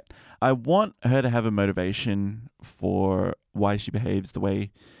 Nikki, you're right. I want her to have a motivation for why she behaves the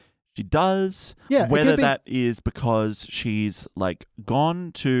way she does. Yeah, whether that is because she's like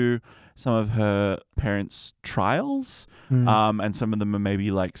gone to some of her parents' trials, and some of them are maybe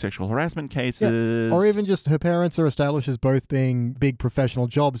like sexual harassment cases. Yeah. Or even just her parents are established as both being big professional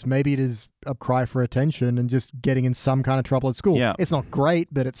jobs. Maybe it is a cry for attention and just getting in some kind of trouble at school. Yeah. It's not great,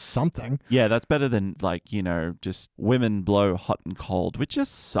 but it's something. Yeah, that's better than like, just women blow hot and cold, which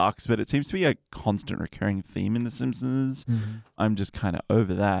just sucks, but it seems to be a constant recurring theme in The Simpsons. I'm just kind of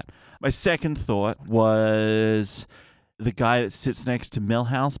over that. My second thought was the guy that sits next to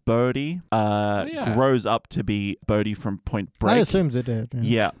Milhouse, Bodie, grows up to be Bodie from Point Break. I assumed it did.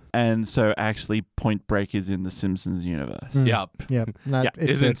 Yeah. And so actually Point Break is in the Simpsons universe. Yep. Yep. No, Yeah.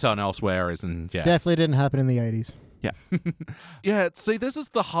 it Isn't fits. son elsewhere, isn't, yeah. Definitely didn't happen in the 80s. Yeah. Yeah, see, this is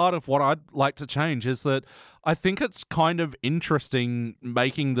the heart of what I'd like to change, is that I think it's kind of interesting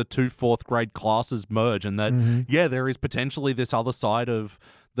making the two fourth grade classes merge, and that, there is potentially this other side of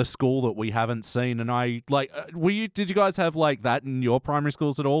the school that we haven't seen. And I, like, did you guys have, like, that in your primary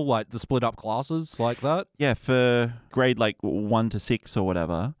schools at all? Like, the split up classes like that? Yeah, for grade like 1 to 6 or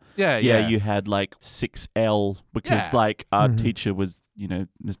whatever. Yeah. You had like 6L because like our teacher was, Mr.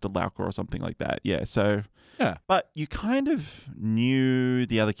 Lauker or something like that. Yeah, so... Yeah. But you kind of knew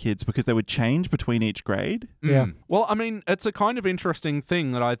the other kids because they would change between each grade. Yeah. Well, I mean, it's a kind of interesting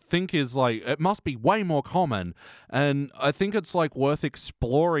thing that I think is like, it must be way more common. And I think it's like worth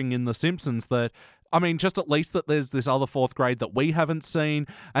exploring in The Simpsons that, I mean, just at least that there's this other fourth grade that we haven't seen.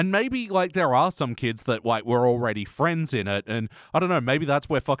 And maybe like there are some kids that like were already friends in it. And I don't know, maybe that's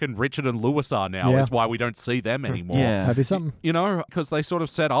where fucking Richard and Lewis are now, is why we don't see them anymore. Yeah. That'd be something. Because they sort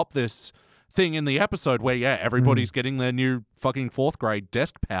of set up this thing in the episode where everybody's getting their new fucking fourth grade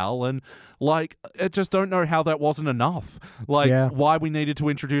desk pal, and like I just don't know how that wasn't enough. Like why we needed to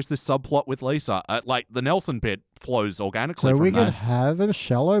introduce this subplot with Lisa. Like the Nelson bit flows organically. So from we that. could have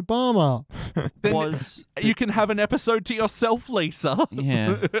Michelle Obama. Then you can have an episode to yourself, Lisa.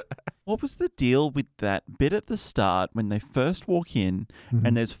 Yeah. What was the deal with that bit at the start when they first walk in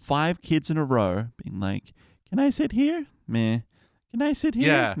and there's 5 kids in a row being like, "Can I sit here?" Meh. Can I sit here?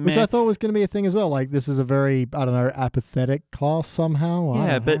 Yeah. Which I thought was going to be a thing as well. Like, this is a very, I don't know, apathetic class somehow.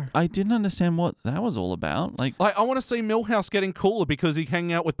 Yeah, but I didn't understand what that was all about. Like I want to see Milhouse getting cooler because he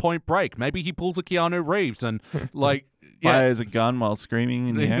hanging out with Point Break. Maybe he pulls a Keanu Reeves and like fires a gun while screaming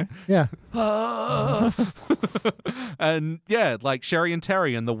in the air. Yeah. And like Sherry and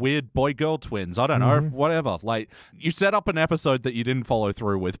Terry and the weird boy-girl twins. I don't know, whatever. Like, you set up an episode that you didn't follow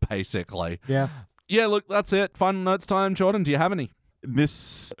through with, basically. Yeah. Yeah, look, that's it. Final notes time. Jordan, do you have any?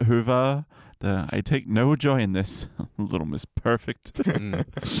 Miss Hoover, I take no joy in this. Little Miss Perfect.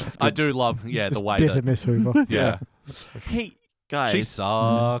 I do love, the way Bit of that... Miss Hoover. Yeah. Hey, guys. She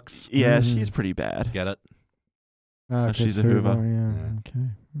sucks. Yeah, she's pretty bad. Get it? She's a Hoover. Yeah. Okay.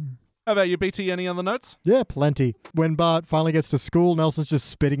 How about you, BT? Any other notes? Yeah, plenty. When Bart finally gets to school, Nelson's just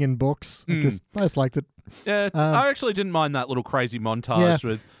spitting in books. I just liked it. Yeah, I actually didn't mind that little crazy montage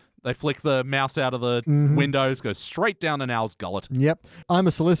with... They flick the mouse out of the windows, goes straight down an owl's gullet. Yep. I'm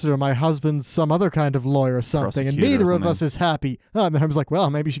a solicitor. My husband's some other kind of lawyer or something, and Prosecutor neither or of us is happy. Oh, and the home's like,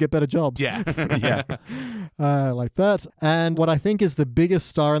 well, maybe you should get better jobs. Yeah. Yeah. Like that. And what I think is the biggest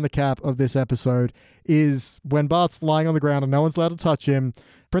star in the cap of this episode is when Bart's lying on the ground and no one's allowed to touch him.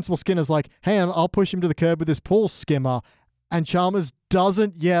 Principal Skinner's like, hey, I'll push him to the curb with this pool skimmer. and Chalmers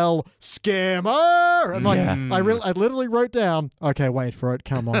doesn't yell scammer. I'm like, Yeah. I literally wrote down, okay, wait for it,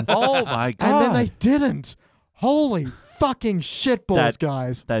 come on. Oh my god! And then they didn't. Holy fucking shitballs,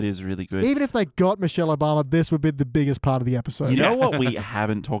 guys. That is really good. Even if they got Michelle Obama, this would be the biggest part of the episode. You know what we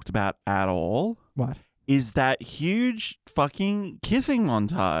haven't talked about at all? What? Is that huge fucking kissing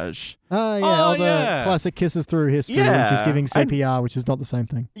montage. Oh, yeah. Oh, all the yeah. classic kisses through history when Yeah, she's giving and- CPR, which is not the same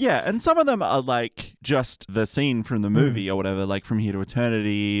thing. Yeah, and some of them are like just the scene from the movie or whatever, like From Here to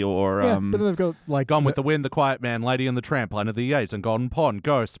Eternity or Yeah, but then they've got like... Gone with the Wind, The Quiet Man, Lady and the Tramp, Planet of the Apes, and Golden Pond,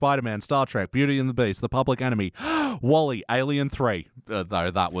 Ghost, Spider-Man, Star Trek, Beauty and the Beast, The Public Enemy, Wall-E, Alien 3. Though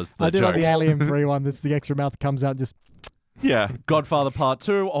that was the I do joke. like the Alien 3 one. That's the extra mouth that comes out and just... yeah. Godfather Part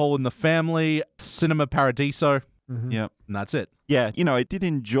 2, All in the Family, Cinema Paradiso, Yep. and that's it. Yeah, I did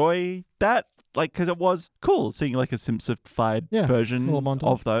enjoy that, like, because it was cool seeing like a simplified Yeah, version little montage.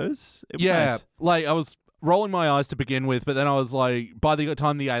 of those. It was Yeah, nice. like I was rolling my eyes to begin with, but then I was like, by the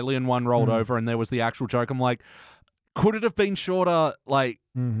time the Alien one rolled over and there was the actual joke, I'm like, could it have been shorter? Like,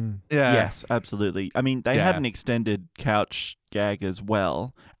 Mm-hmm. yeah. Yes, absolutely. I mean, they had Yeah. an extended couch gag as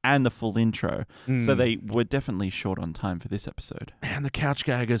well, and the full intro, so they were definitely short on time for this episode. And the couch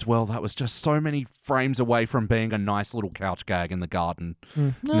gag as well. That was just so many frames away from being a nice little couch gag in the garden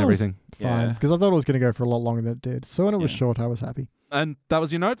No, and everything. Fine, Yeah. because I thought it was going to go for a lot longer than it did. So when it was Yeah. short, I was happy. And that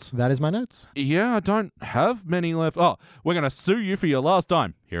was your notes? That is my notes. Yeah, I don't have many left. Oh, we're going to sue you for your last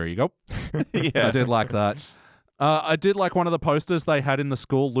time. Here you go. Yeah. I did like that. I did like one of the posters they had in the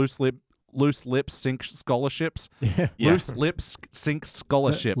school, loose lips sink scholarships. Yeah. Yeah. Loose lips sink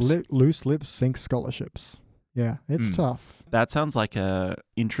scholarships. Loose lips sink scholarships. Yeah, it's tough. That sounds like a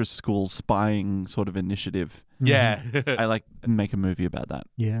intra-school spying sort of initiative. Yeah. I like make a movie about that.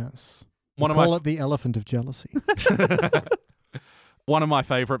 Yes. One of Call my it the elephant of jealousy. One of my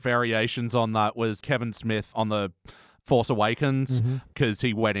favorite variations on that was Kevin Smith on the Force Awakens, because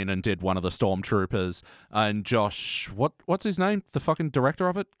he went in and did one of the stormtroopers, and Josh, what's his name? The fucking director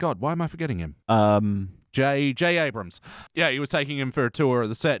of it? God, why am I forgetting him? J. Abrams. Yeah, he was taking him for a tour of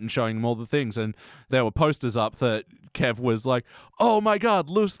the set and showing him all the things, and there were posters up that Kev was like, "Oh my god,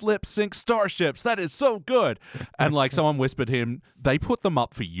 loose lips sink starships. That is so good." And like someone whispered him, "They put them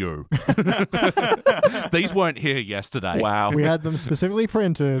up for you. These weren't here yesterday." Wow. We had them specifically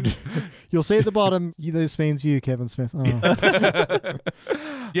printed. You'll see at the bottom, this means you, Kevin Smith. Oh.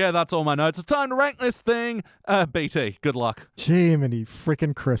 Yeah, that's all my notes. It's time to rank this thing. BT, good luck. Jiminy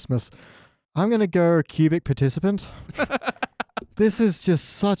frickin' Christmas. I'm going to go cubic participant. This is just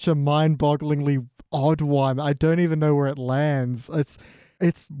such a mind-bogglingly odd one. I don't even know where it lands.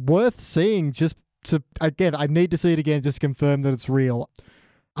 It's worth seeing just to, again, I need to see it again just to confirm that it's real.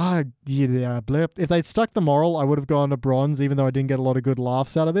 Yeah, blip. If they'd stuck the moral, I would have gone to bronze, even though I didn't get a lot of good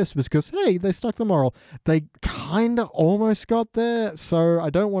laughs out of this, because, hey, they stuck the moral. They kind of almost got there, so I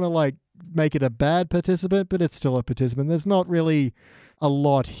don't want to, like, make it a bad participant, but it's still a participant. There's not really a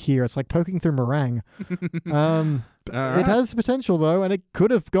lot here. It's like poking through meringue. It has potential, though, and it could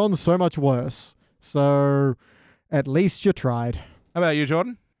have gone so much worse. So at least you tried. How about you,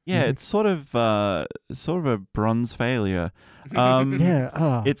 Jordan? Yeah, it's sort of a bronze failure.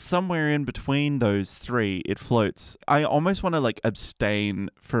 Yeah. It's somewhere in between those three. It floats. I almost want to like abstain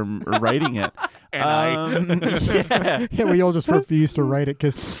from rating it. Yeah. Yeah, we all just refuse to rate it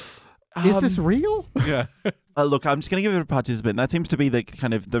because is this real? Yeah. Look, I'm just going to give it a participant. That seems to be the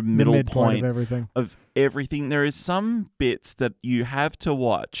kind of the middle midpoint point of everything. of everything. There is some bits that you have to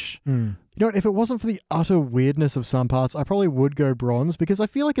watch. You know what? If it wasn't for the utter weirdness of some parts, I probably would go bronze because I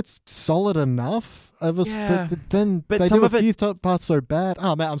feel like it's solid enough. Then But they some do of a few parts so bad.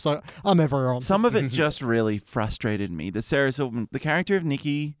 Oh man, I'm ever on. Some of it just really frustrated me. The Sarah Silverman, the character of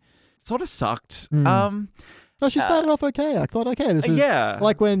Nikki, sort of sucked. No, she started off okay. I thought, okay, this is yeah.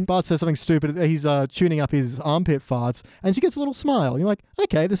 like when Bart says something stupid, he's tuning up his armpit farts, and she gets a little smile. You're like,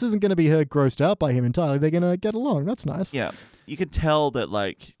 okay, this isn't going to be her grossed out by him entirely. They're going to get along. That's nice. Yeah. You could tell that,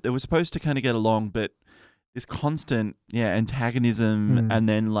 like, they were supposed to kind of get along, but this constant, antagonism and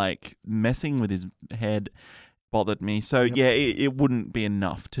then, like, messing with his head bothered me. So, it wouldn't be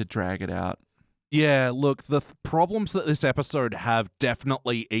enough to drag it out. Yeah, look, the problems that this episode have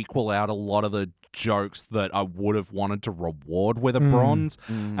definitely equal out a lot of the jokes that I would have wanted to reward with a bronze.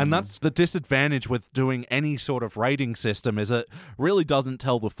 And that's the disadvantage with doing any sort of rating system, is it really doesn't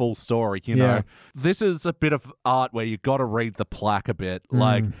tell the full story, you know? This is a bit of art where you got to read the plaque a bit.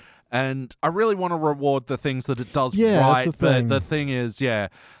 Like, And I really want to reward the things that it does Yeah, right, that's the but thing. the thing is,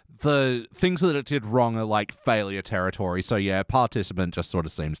 the things that it did wrong are like failure territory. So yeah, Participant just sort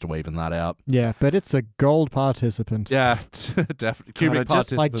of seems to even that out. Yeah, but it's a gold participant. Yeah, definitely. Cubic I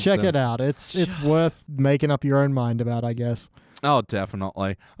just, Like, Participant check it Sims. out. It's worth making up your own mind about, I guess. Oh,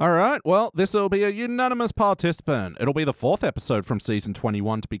 definitely. All right. Well, this will be a unanimous participant. It'll be the 4th episode from season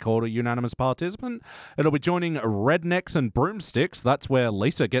 21 to be called a unanimous participant. It'll be joining Rednecks and Broomsticks. That's where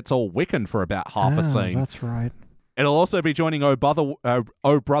Lisa gets all Wiccan for about half a scene. That's right. It'll also be joining Oh Brother,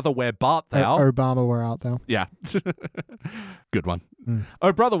 Where Bart Thou? Obama, we're out though. Yeah. Good one.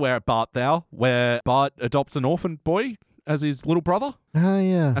 Oh Brother, Where Bart Thou? Where Bart adopts an orphan boy as his little brother. Oh,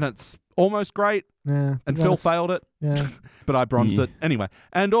 yeah. And it's almost great. Yeah. And Yeah, Phil that's- failed it. Yeah. But I bronzed Yeah. it. Anyway.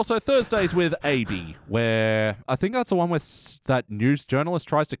 And also Thursdays with AB, where I think that's the one where that news journalist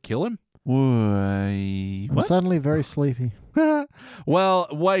tries to kill him. I'm What? suddenly very sleepy. Well,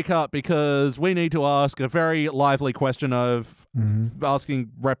 wake up, because we need to ask a very lively question of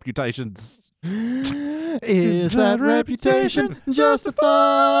asking reputations. Is that reputation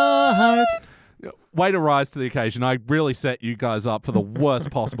justified? Way to rise to the occasion. I really set you guys up for the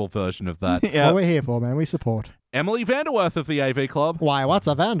worst possible version of that. What Yeah. we're here for, man. We support. Emily Vanderworth of the AV Club. Why, what's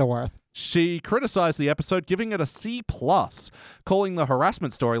a Vanderworth? She criticized the episode, giving it a C+, calling the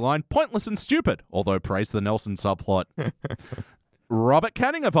harassment storyline pointless and stupid, although praised the Nelson subplot. Robert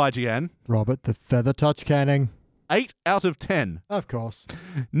Canning of IGN, Robert the Feather Touch Canning. 8 out of 10. Of course.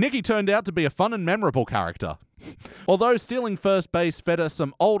 Nikki turned out to be a fun and memorable character. Although stealing first base fed us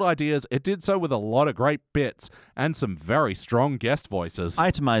some old ideas, it did so with a lot of great bits and some very strong guest voices.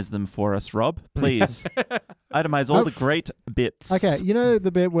 Itemize them for us, Rob, please. Itemize all the great bits. Okay, you know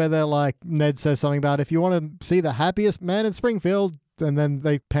the bit where they're like, Ned says something about if you want to see the happiest man in Springfield, and then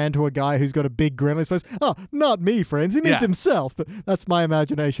they pan to a guy who's got a big grin on his face. Oh, not me, friends. He means Yeah. himself. But that's my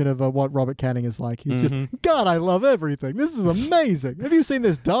imagination of what Robert Canning is like. He's just, God, I love everything. This is amazing. Have you seen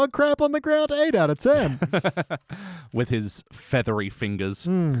this dog crap on the ground? 8 out of 10. With his feathery fingers.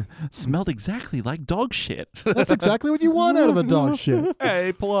 Smelled exactly like dog shit. That's exactly what you want out of a dog shit.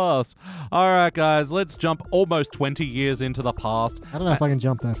 A+. All right, guys, let's jump almost 20 years into the past. I don't know if I can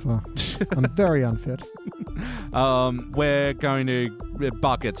jump that far. I'm very unfit. We're going to...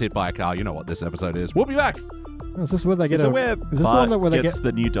 Bart gets hit by a car. You know what this episode is. We'll be back. Oh, is this where they get Is it where Is this the Bart one where they gets get...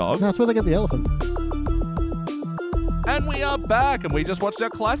 the new dog? No, it's where they get the elephant. And we are back, and we just watched our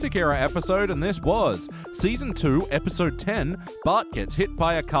classic era episode, and this was Season 2, Episode 10, Bart Gets Hit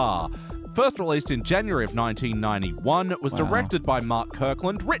by a Car. First released in January of 1991, it was Wow. directed by Mark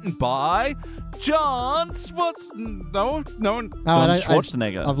Kirkland, written by John No, Oh,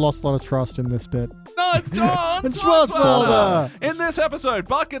 Schwarzenegger. I've lost a lot of trust in this bit. no, it's John It's Swartzwelder. Swartzwelder. In this episode,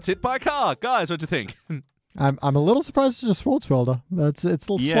 Bart gets hit by a car. Guys, what do you think? I'm a little surprised it's just Swartzwelder. It's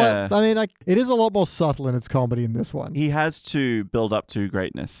Yeah. I mean, it is a lot more subtle in its comedy in this one. He has to build up to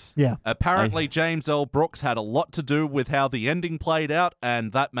greatness. Yeah. Apparently, James L. Brooks had a lot to do with how the ending played out,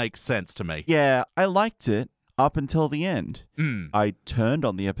 and that makes sense to me. Yeah, I liked it up until the end. Mm. I turned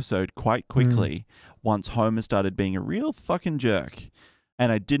on the episode quite quickly once Homer started being a real fucking jerk. And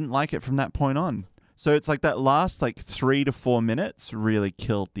I didn't like it from that point on. So it's like that last 3 to 4 minutes really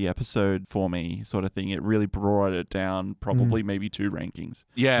killed the episode for me, sort of thing. It really brought it down, probably maybe 2 rankings.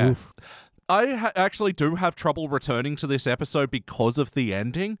 Yeah. Oof. I actually do have trouble returning to this episode because of the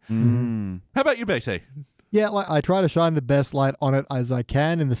ending. How about you, BT? Yeah, I try to shine the best light on it as I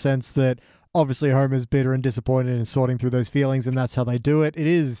can in the sense that obviously Homer's bitter and disappointed and sorting through those feelings, and that's how they do it. It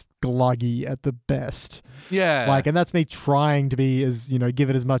is gluggy at the best. Yeah. And that's me trying to be give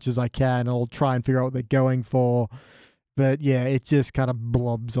it as much as I can. I'll try and figure out what they're going for. But yeah, it just kind of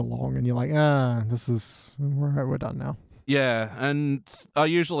blobs along and you're like, we're done now. Yeah, and I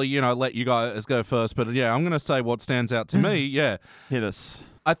usually, let you guys go first, but yeah, I'm going to say what stands out to me. Yeah. Hit us.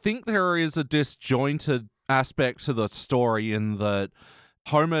 I think there is a disjointed aspect to the story in that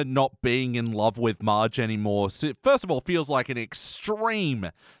Homer not being in love with Marge anymore, first of all, feels like an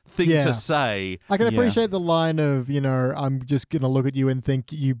extreme thing to say. I can Yeah. appreciate the line of, I'm just going to look at you and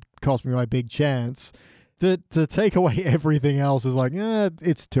think you cost me my big chance. To take away everything else is like,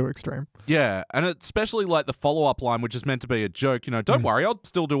 it's too extreme. Yeah, and especially the follow-up line, which is meant to be a joke, don't worry, I'll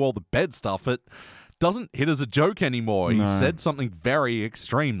still do all the bed stuff. It doesn't hit as a joke anymore. No. He said something very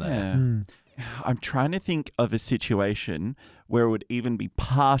extreme there. Yeah. I'm trying to think of a situation where it would even be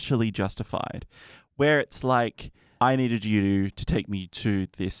partially justified, where it's like, I needed you to take me to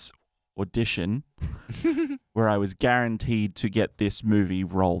this audition where I was guaranteed to get this movie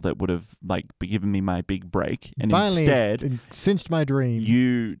role that would have given me my big break, and Finally, instead it cinched my dream.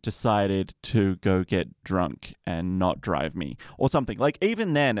 you decided to go get drunk and not drive me or something. Like,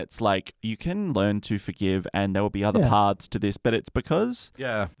 even then, it's like you can learn to forgive, and there will be other paths to this, but it's because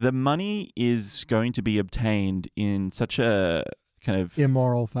the money is going to be obtained in such a kind of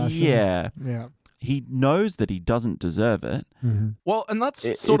immoral fashion. Yeah. He knows that he doesn't deserve it. Mm-hmm. Well, and that's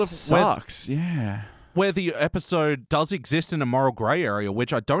It sucks. Where the episode does exist in a moral grey area,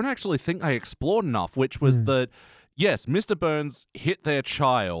 which I don't actually think they explored enough, which was that, yes, Mr. Burns hit their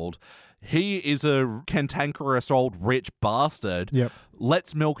child. He is a cantankerous old rich bastard. Yep.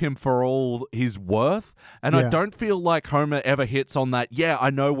 Let's milk him for all he's worth. And I don't feel like Homer ever hits on that, I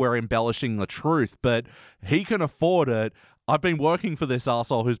know we're embellishing the truth, but he can afford it. I've been working for this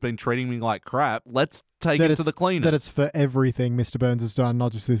arsehole who's been treating me like crap. Let's take him to the cleaners. That it's for everything Mr. Burns has done,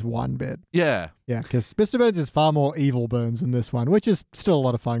 not just this one bit. Yeah. Yeah, because Mr. Burns is far more evil Burns in this one, which is still a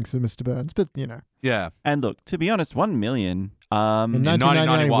lot of fun because of Mr. Burns, but Yeah. And look, to be honest, $1 million in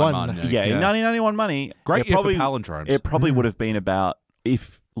 1991 money. in 1991 money. Great year for palindromes. It probably would have been about,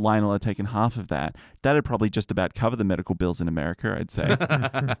 if Lionel had taken half of that, that'd probably just about cover the medical bills in America, I'd say.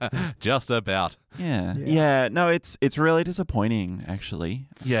 Just about. Yeah. No, it's really disappointing, actually.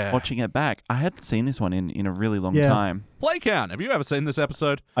 Yeah. Watching it back. I hadn't seen this one in a really long time. Play count. Have you ever seen this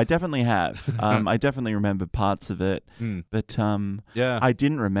episode? I definitely have. I definitely remember parts of it, but I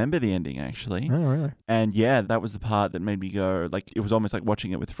didn't remember the ending, actually. Oh, really? And that was the part that made me go, like, it was almost like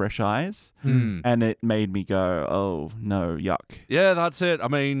watching it with fresh eyes, and it made me go, oh, no, yuck. Yeah, that's it. I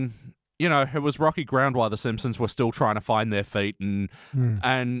mean, it was rocky ground while the Simpsons were still trying to find their feet.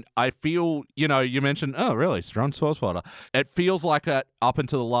 And I feel, you mentioned, oh, really, strong source fodder. It feels like it up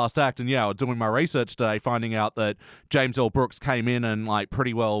until the last act. And doing my research today, finding out that James L. Brooks came in and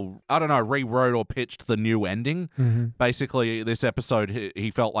pretty well, I don't know, rewrote or pitched the new ending. Basically, this episode,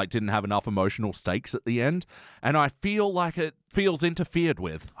 he felt like didn't have enough emotional stakes at the end. And I feel like it feels interfered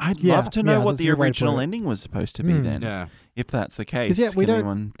with. I'd love to know what the original ending was supposed to be then. Yeah. If that's the case, we can don't,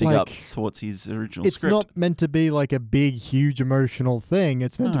 anyone dig up Swartzy's original it's script? It's not meant to be like a big, huge emotional thing.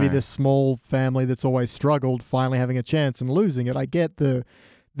 It's meant to be this small family that's always struggled, finally having a chance and losing it. I get the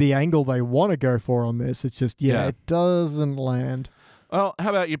angle they want to go for on this. It's just, it doesn't land. Well, how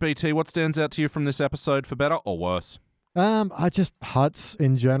about you, BT? What stands out to you from this episode for better or worse? I just Hutz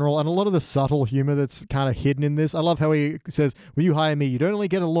in general, and a lot of the subtle humor that's kind of hidden in this. I love how he says, "Will you hire me? You don't only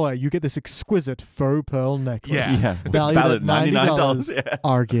get a lawyer, you get this exquisite faux pearl necklace, valued at $99.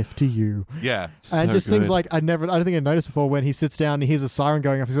 Our gift to you." Yeah, and just things like I don't think I noticed before when he sits down and he hears a siren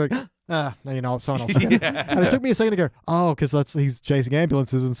going off. He's like, no, someone else will get it. And it took me a second to go, because he's chasing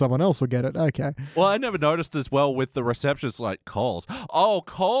ambulances and someone else will get it. Okay. Well, I never noticed as well with the receptionist, like, calls. Oh,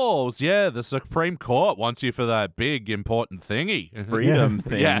 calls. Yeah, the Supreme Court wants you for that big, important thingy. Freedom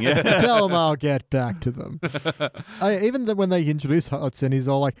thing. Yeah. Tell them I'll get back to them. Even when they introduce Hudson, he's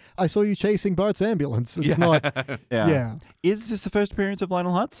all like, I saw you chasing Bart's ambulance. It's not... Yeah. Is this the first appearance of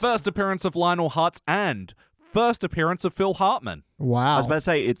Lionel Hutz? First appearance of Lionel Hutz and first appearance of Phil Hartman. Wow. I was about to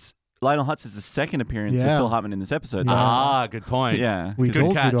say, Lionel Hutz is the second appearance of Phil Hartman in this episode. Yeah. Good point. Yeah. We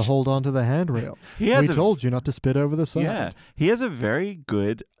told you to hold on to the handrail. We told you not to spit over the side. Yeah. He has a very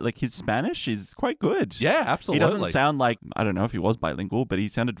good, his Spanish is quite good. Yeah, absolutely. He doesn't sound like, I don't know if he was bilingual, but he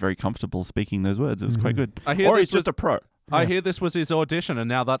sounded very comfortable speaking those words. It was quite good. Or he's just a pro. I hear this was his audition, and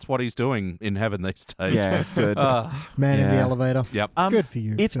now that's what he's doing in heaven these days. Yeah, good. Man in the elevator. Yep. Good for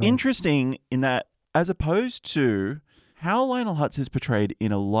you. It's interesting in that, as opposed to how Lionel Hutz is portrayed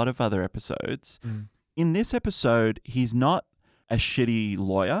in a lot of other episodes, in this episode, he's not a shitty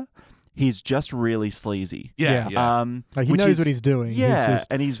lawyer. He's just really sleazy. Yeah. He knows what he's doing. Yeah,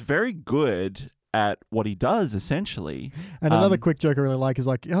 and he's very good at what he does, essentially. And another quick joke I really like is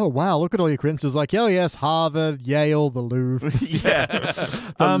like, oh, wow, look at all your credentials. Like, oh, yes, Harvard, Yale, the Louvre.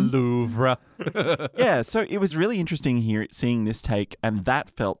 The Louvre. Yeah, so it was really interesting seeing this take, and that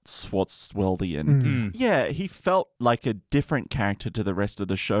felt Swartzweldian. Yeah, he felt like a different character to the rest of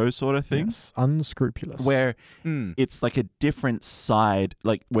the show sort of thing. Yes, unscrupulous. Where it's like a different side,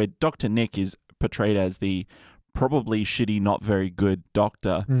 like where Dr. Nick is portrayed as the probably shitty, not very good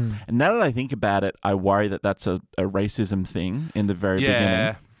doctor. And now that I think about it, I worry that that's a racism thing in the very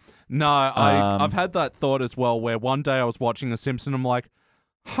beginning. No, I've had that thought as well, where one day I was watching The Simpsons, I'm like,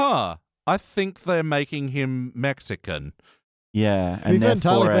 I think they're making him Mexican. Yeah, and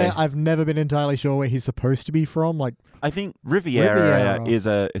therefore, I've never been entirely sure where he's supposed to be from. Like, I think Riviera is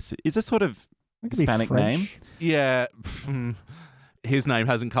a sort of Hispanic name. Yeah. His name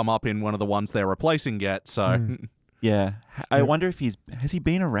hasn't come up in one of the ones they're replacing yet, so... Yeah. I wonder if has he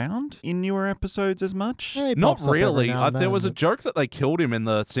been around in newer episodes as much? Yeah, he Not pops up every really. now and There then, was a but- joke that they killed him in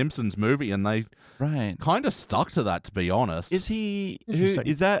the Simpsons movie, and they Right. kind of stuck to that, to be honest. Is he? Who Interesting.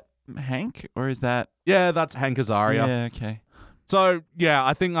 is that? Hank or is that? Yeah, that's Hank Azaria. Yeah. Okay. So, yeah,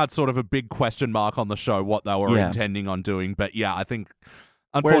 I think that's sort of a big question mark on the show, what they were Yeah. intending on doing. But yeah, I think,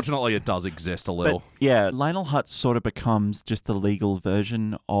 unfortunately, it does exist a little. But yeah, Lionel Hutz sort of becomes just the legal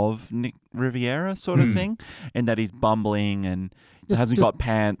version of Nick Riviera sort of thing, in that he's bumbling and hasn't got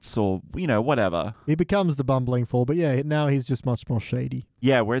pants or, whatever. He becomes the bumbling fool, but yeah, now he's just much more shady.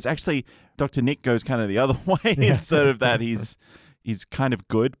 Yeah, whereas actually Dr. Nick goes kind of the other way instead of that. He's kind of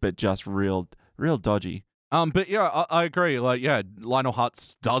good, but just real dodgy. But yeah, I agree. Like, yeah, Lionel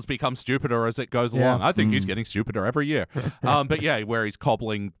Hutz does become stupider as it goes Yeah. along. I think he's getting stupider every year. But yeah, where he's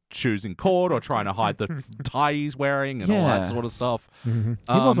cobbling shoes in court or trying to hide the tie he's wearing and all that Yeah. sort of stuff. He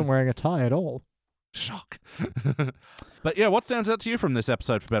wasn't wearing a tie at all. Shock. But yeah, what stands out to you from this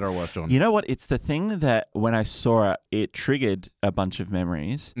episode, for better or worse, John? You know what? It's the thing that when I saw it, it triggered a bunch of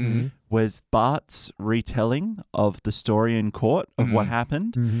memories. Was Bart's retelling of the story in court of what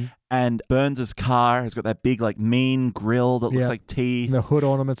happened. And Burns' car has got that big, like, mean grill that looks Yeah. like teeth. And the hood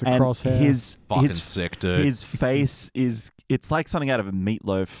ornaments And across hair. Fucking sick, dude. His face it's like something out of a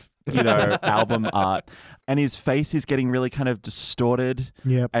Meatloaf, album art. And his face is getting really kind of distorted.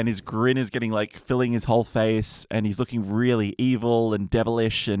 Yep. And his grin is getting, like, filling his whole face. And he's looking really evil and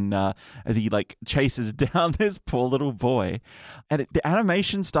devilish. And as he, like, chases down this poor little boy. And the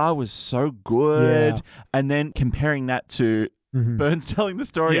animation style was so good. Yeah. And then comparing that to Burns telling the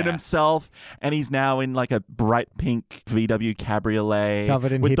story in himself, and he's now in like a bright pink VW cabriolet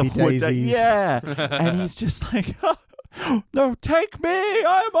Covered in with the hippie hood daisies. yeah, and he's just like, no, take me,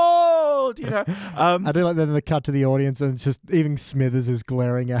 I'm old. I do like then the cut to the audience and it's just even Smithers is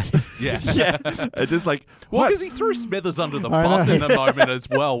glaring at him. Yeah. yeah, just like Well, what? because he threw Smithers under the I bus know. in a moment as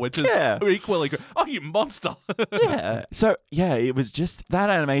well, which is Yeah. equally good. Oh, you monster. Yeah. So yeah, it was just that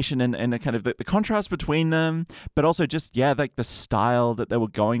animation and the kind of the contrast between them, but also just like the style that they were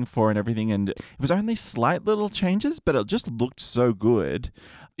going for and everything. And it was only slight little changes, but it just looked so good.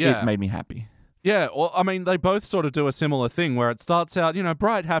 Yeah. It made me happy. Yeah, well, I mean, they both sort of do a similar thing where it starts out,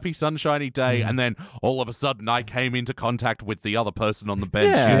 bright, happy, sunshiny day, and then all of a sudden I came into contact with the other person on the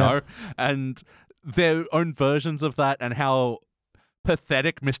bench, Yeah. and their own versions of that and how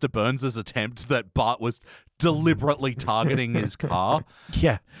pathetic Mr. Burns' attempt that Bart was deliberately targeting his car.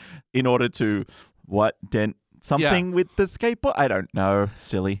 Yeah. In order to dent something with the skateboard? I don't know.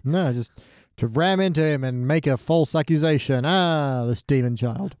 Silly. No, just to ram into him and make a false accusation. This demon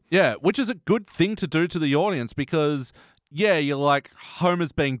child. Yeah, which is a good thing to do to the audience because, you're like,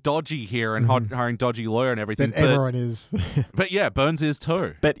 Homer's being dodgy here and hiring dodgy lawyer and everything. Then everyone is. But yeah, Burns is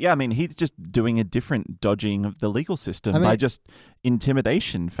too. But yeah, I mean, he's just doing a different dodging of the legal system by just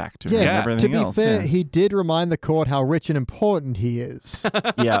intimidation factor and Yeah, everything to be else. fair, he did remind the court how rich and important he is.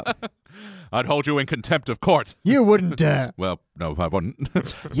 Yeah. I'd hold you in contempt of court. You wouldn't dare. Well, no, I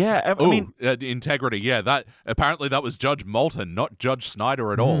wouldn't. Yeah. I mean, integrity. Yeah, that apparently that was Judge Moulton, not Judge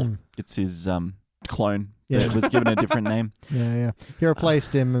Snyder at all. it's his clone Yeah. that was given a different name. Yeah. He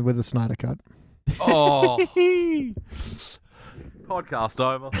replaced him with a Snyder cut. Oh, podcast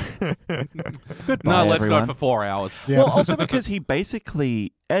over. Goodbye, No, let's everyone. go for 4 hours. Yeah. Well, also because he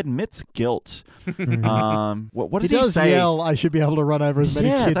basically admits guilt. What he does he does say? yell, I should be able to run over as many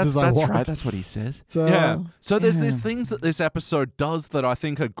kids that's as I want. right. That's what he says. So, Yeah. So there's these things that this episode does that I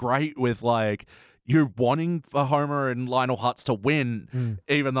think are great with like you wanting for Homer and Lionel Hutz to win,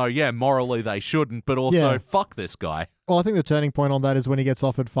 even though, morally they shouldn't, but also fuck this guy. Well, I think the turning point on that is when he gets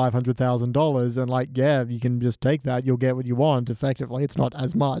offered $500,000 and you can just take that. You'll get what you want effectively. It's not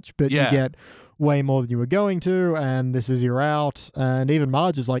as much, but you get way more than you were going to, and this is your out. And even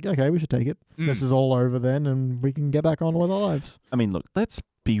Marge is like, okay, we should take it. This is all over then, and we can get back on with our lives. I mean, look, let's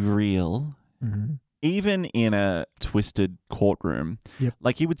be real. Even in a twisted courtroom,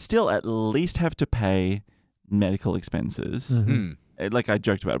 like he would still at least have to pay medical expenses. Like I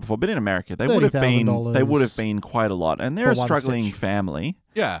joked about it before, but in America, they would have been quite a lot, and they're a for one struggling stitch. family.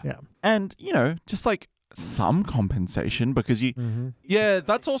 Yeah. And just like some compensation because you. Yeah,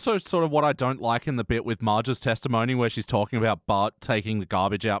 that's also sort of what I don't like in the bit with Marge's testimony where she's talking about Bart taking the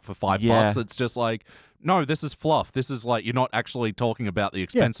garbage out for $5. It's just like, no, this is fluff. This is like, you're not actually talking about the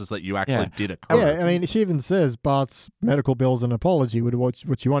expenses that you actually did occur. Yeah, I mean, she even says Bart's medical bills and apology would what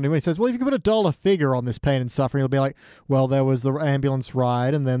you want. And when he says, well, if you could put a dollar figure on this pain and suffering, it'll be like, well, there was the ambulance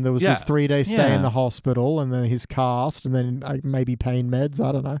ride, and then there was his 3-day stay in the hospital, and then his cast, and then maybe pain meds.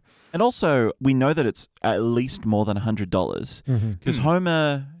 I don't know. And also, we know that it's at least more than $100 because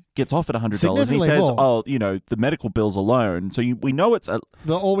Homer gets offered $100 and he Significantly says, more. "Oh, the medical bills alone." So we know it's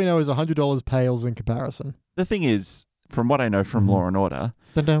All we know is $100 pales in comparison. the thing is, from what I know from Law and Order,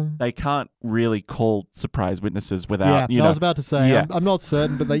 Dun-dun. they can't really call surprise witnesses Yeah, without I was about to say, Yeah. I'm not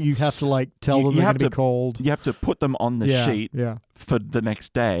certain, but that you have to like tell You- them you they're have going to be to- called. you have to put them on the Yeah, sheet yeah. for the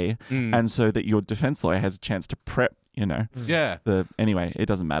next day, and so that your defense lawyer has a chance to prep. Yeah. Anyway, it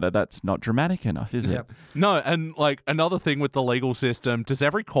doesn't matter. That's not dramatic enough, is it? Yep. No, and like another thing with the legal system, does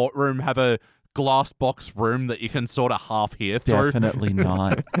every courtroom have a glass box room that you can sort of half hear through? Definitely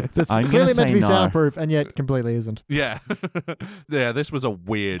not. That's I'm clearly gonna meant to say be no. soundproof, and yet completely isn't. Yeah. Yeah, this was a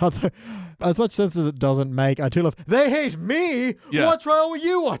weird. As much sense as it doesn't make, I do love, they hate me! Yeah. What trial were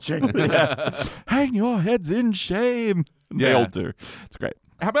you watching? Hang your heads in shame. They Yeah. all do. It's great.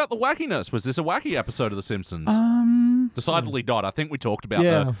 How about the wackiness? Was this a wacky episode of The Simpsons? Decidedly not. I think we talked about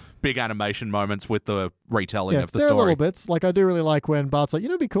Yeah. the big animation moments with the retelling Yeah, of the there are story. little bits. Like, I do really like when Bart's like,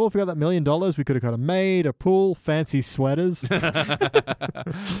 it'd be cool if we got that $1 million. We could have got a maid, a pool, fancy sweaters.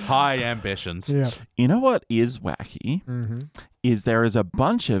 High ambitions. Yeah. You know what is wacky? Is there is a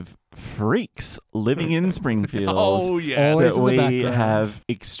bunch of freaks living in Springfield. Oh, yeah. Always that in the we background. have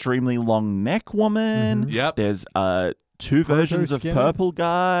extremely long neck woman. Yep. There's two versions of Skinner. purple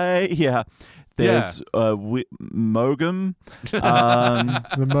guy. Yeah. There's Mogum.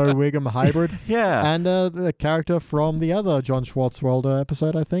 The Mo Wiggum hybrid. Yeah. And the character from the other John Swartzwelder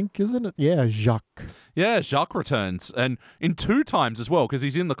episode, I think, isn't it? Yeah, Jacques. Yeah, Jacques returns, and in 2 times as well, because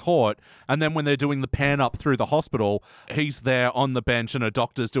he's in the court, and then when they're doing the pan up through the hospital, he's there on the bench, and a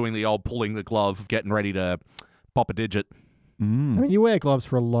doctor's doing the old pulling the glove, getting ready to pop a digit. I mean, you wear gloves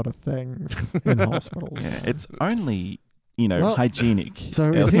for a lot of things in hospitals. Yeah, it's only, Well, hygienic.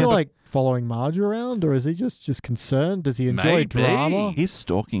 So is he like following Marge around, or is he just concerned? Does he enjoy Maybe. drama? He's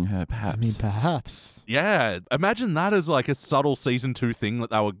stalking her, I perhaps. mean, perhaps. Yeah, imagine that as like a subtle season 2 thing that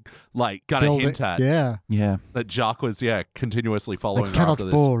they were like gonna Build hint it. at. Yeah. Yeah. That Jacques was continuously I following her cannot after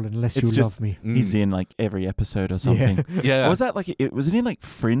this. ball unless It's you just- love me. He's in like every episode or something. Yeah. Or was that like was it in like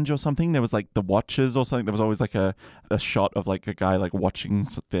Fringe or something? There was like the Watchers or something. There was always like a shot of like a guy like watching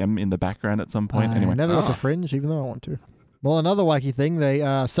them in the background at some point. I Anyway, never got the Fringe, even though I want to. Well, another wacky thing,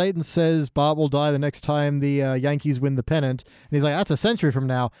 Satan says Bart will die the next time the Yankees win the pennant. And he's like, that's a century from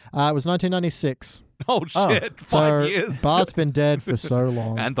now. It was 1996. Oh shit! 5 So years. Bart's been dead for so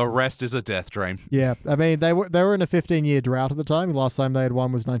long. And the rest is a death dream. Yeah, I mean, they were in a 15-year drought at the time. The last time they had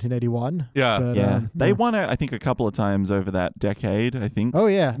won was 1981. Yeah. But, yeah, they yeah. won it. I think a couple of times over that decade. I think. Oh,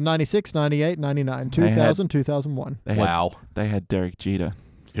 yeah. 96, 98, 99, They had- 2000, 2001. They had, Wow. They had Derek Jeter.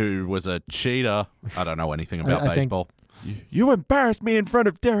 Who was a cheater. I don't know anything about I think- baseball. You embarrassed me in front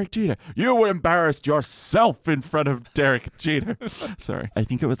of Derek Jeter. You embarrassed yourself in front of Derek Jeter. Sorry. I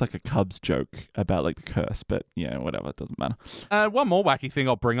think it was like a Cubs joke about like the curse, but yeah, whatever. It doesn't matter. One more wacky thing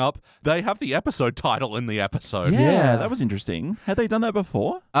I'll bring up. They have the episode title in the episode. Yeah, that was interesting. Had they done that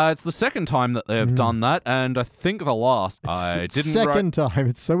before? It's the second time that they've done that, and I think the last. I didn't Second time.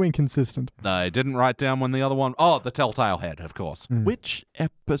 It's so inconsistent. I didn't write down when the other one. Oh, the Telltale Head, of course. Which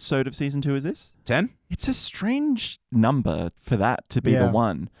episode of season 2 is this? 10? It's a strange number for that to be the Yeah.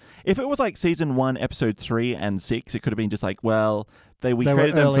 one. If it was like season 1, episode 3 and 6, it could have been just like, well, we They were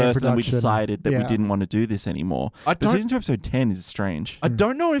created them early in first and then we production. decided that we Yeah. didn't want to do this anymore. I But don't- season 2, episode 10 is strange. I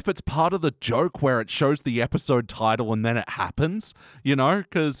don't know if it's part of the joke where it shows the episode title and then it happens,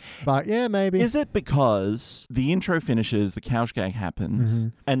 because But yeah, maybe. Is it because the intro finishes, the couch gag happens,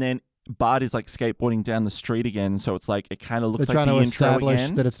 and then Bart is like skateboarding down the street again, so it's like it kind of looks They're like trying the to intro establish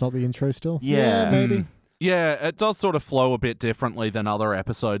again? that it's not the intro still. Yeah. Maybe. yeah, it does sort of flow a bit differently than other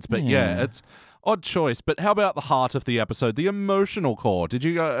episodes, but yeah, Yeah. it's odd choice. But how about the heart of the episode, the emotional core? Did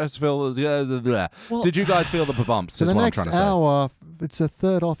you guys feel Did you guys feel the bumps? So Is the what I'm next trying to say. hour, it's a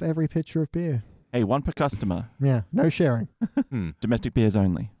third off every pitcher of beer. Hey, one per customer. Yeah, no sharing. Domestic beers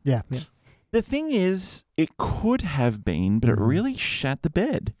only. Yeah. The thing is, it could have been, but it really shat the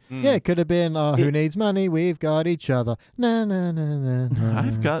bed. Yeah, it could have been, who needs money? We've got each other. Na, na, na, na, na.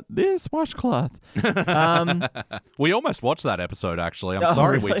 I've got this washcloth. We almost watched that episode, actually. I'm Oh,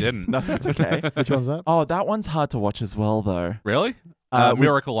 sorry we really? didn't. No, it's okay. Which one's that? Oh, that one's hard to watch as well, though. Really? With-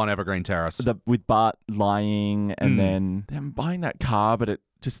 Miracle on Evergreen Terrace. With Bart lying and then them buying that car, but it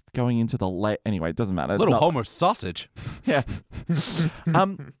just going into the late. Anyway, it doesn't matter. It's Little not- homo sausage. Yeah.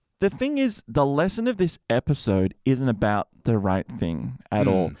 The thing is, the lesson of this episode isn't about the right thing at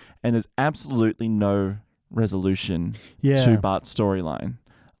all, and there's absolutely no resolution Yeah. to Bart's storyline.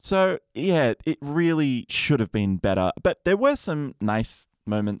 So yeah, it really should have been better, but there were some nice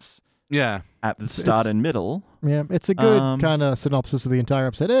moments Yeah. at the start it's- and middle. Yeah, it's a good Um, kind of synopsis of the entire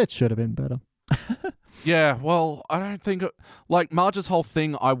episode. It should have been better. Yeah, well, I don't think... Like, Marge's whole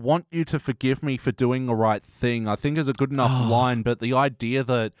thing, I want you to forgive me for doing the right thing, I think is a good enough line, but the idea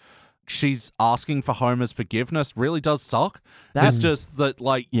that she's asking for Homer's forgiveness really does suck. It's just that,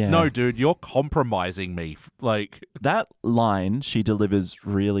 like, no, dude, you're compromising me. Like... That line she delivers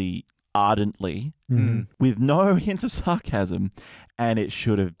really ardently with no hint of sarcasm, and it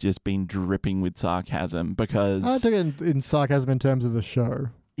should have just been dripping with sarcasm because... I took it in sarcasm in terms of the show.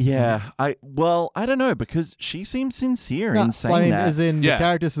 Yeah, I don't know, because she seems sincere in saying that. As in, the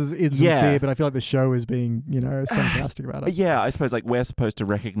character is sincere, but I feel like the show is being, sarcastic about it. Yeah, I suppose like we're supposed to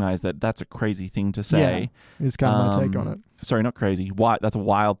recognize that that's a crazy thing to say. Yeah, it's kind of my take on it. Sorry, not crazy. That's a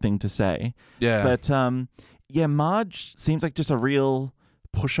wild thing to say. Yeah. But Marge seems like just a real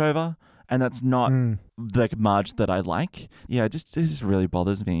pushover, and that's not the Marge that I like. Yeah, it just really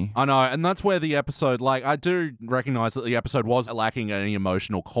bothers me. I know, and that's where the episode, like, I do recognize that the episode was lacking any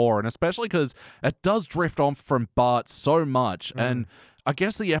emotional core, and especially because it does drift on from Bart so much, and I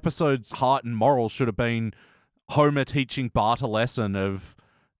guess the episode's heart and moral should have been Homer teaching Bart a lesson of,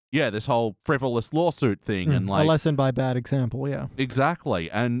 this whole frivolous lawsuit thing. And like a lesson by bad example, yeah. Exactly,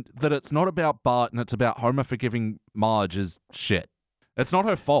 and that it's not about Bart and it's about Homer forgiving Marge is shit. It's not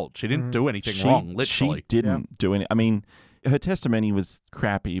her fault. She didn't do anything wrong, literally. She didn't do anything. I mean, her testimony was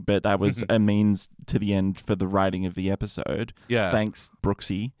crappy, but that was a means to the end for the writing of the episode. Yeah. Thanks,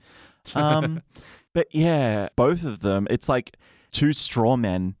 Brooksy. But yeah, both of them, it's like two straw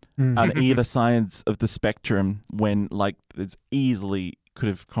men on either sides of the spectrum when, like, it's easily could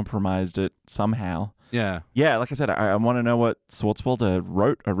have compromised it somehow. Yeah. Yeah, like I said, I want to know what Swartzwelder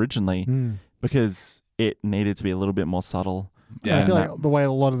wrote originally because it needed to be a little bit more subtle. Yeah, I feel like the way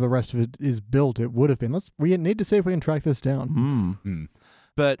a lot of the rest of it is built, it would have been. We need to see if we can track this down.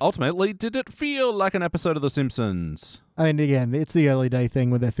 But ultimately, did it feel like an episode of The Simpsons? I mean, again, it's the early day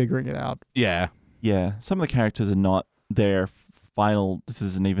thing where they're figuring it out. Yeah. Yeah, some of the characters are not their final... This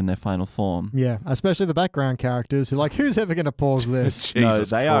isn't even their final form. Yeah, especially the background characters who who's ever going to pause this? No,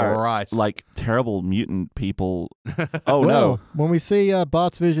 they Christ. are like terrible mutant people. No. When we see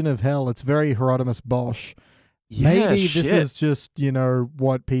Bart's vision of hell, it's very Hieronymus Bosch. Maybe this is just,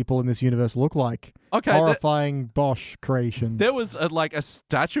 what people in this universe look like. Okay. Horrifying Bosch creations. There was a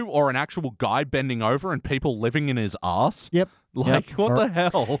statue or an actual guy bending over and people living in his ass? Yep. What the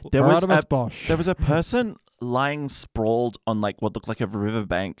hell? Hieronymus Bosch. There was a person lying sprawled on like what looked like a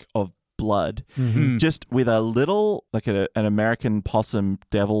riverbank of blood, just with a little, like an American possum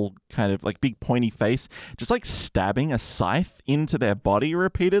devil kind of like big pointy face, just like stabbing a scythe into their body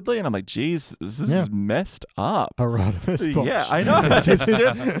repeatedly. And I'm like, geez, this is messed up. Hieronymus Bosch. Yeah, I know. It's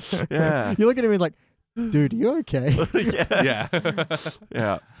just, yeah. You look at him and like, dude, are you okay? Yeah.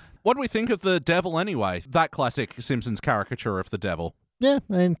 Yeah. What do we think of the devil anyway? That classic Simpsons caricature of the devil. Yeah,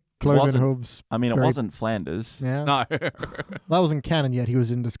 and cloven hooves. I mean, it wasn't Flanders. Yeah. No. That wasn't canon yet. He was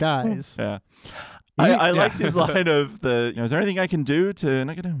in disguise. Yeah. I liked his line of is there anything I can do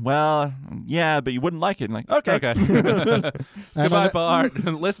to... Well, yeah, but you wouldn't like it. And like, okay. Goodbye, Bart.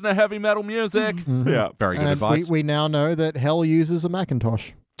 Listen to heavy metal music. Yeah. Very good advice. We now know that hell uses a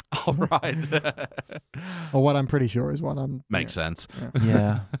Macintosh. All right. Or what I'm pretty sure is what I'm... Makes sense.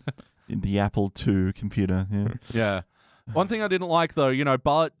 Yeah. The Apple II computer. Yeah. Yeah. One thing I didn't like, though,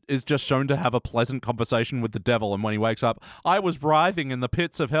 Bart is just shown to have a pleasant conversation with the devil, and when he wakes up, I was writhing in the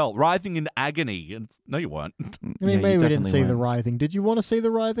pits of hell, writhing in agony. And no, you weren't. I mean, maybe we didn't see the writhing. Did you want to see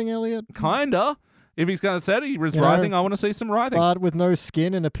the writhing, Elliot? Kinda. If he's going to say he was writhing, I want to see some writhing. Bart with no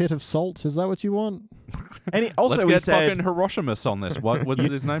skin in a pit of salt. Is that what you want? And he also Let's get said, fucking Hieronymus on this. What was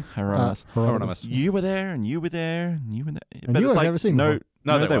his name? Hieronymus. You were there, and you were there, and you were there. And you have never seen no,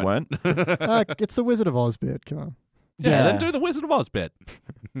 they weren't. It's the Wizard of Oz bit. Come on. Yeah, then do the Wizard of Oz bit.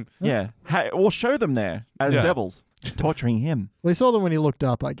 Yeah. Or show them there as devils, torturing him. Well, he saw them when he looked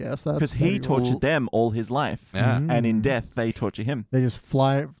up, I guess. Because he tortured them all his life. Yeah. And in death, they torture him. They just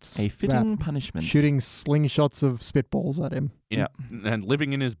fly... A fitting punishment. Shooting slingshots of spitballs at him. Yeah. And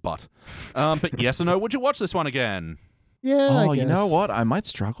living in his butt. But yes or no, would you watch this one again? Yeah, I guess. You know what? I might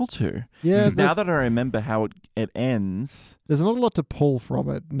struggle to. Yeah, because now that I remember how it ends... There's not a lot to pull from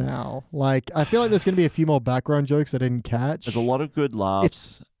it now. Like, I feel like there's going to be a few more background jokes I didn't catch. There's a lot of good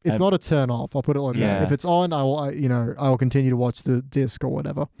laughs. It's not a turn off. I'll put it like that. If it's on, I will continue to watch the disc or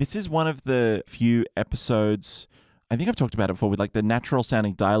whatever. This is one of the few episodes... I think I've talked about it before with like the natural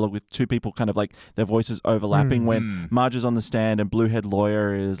sounding dialogue with two people kind of like their voices overlapping when Marge is on the stand and Bluehead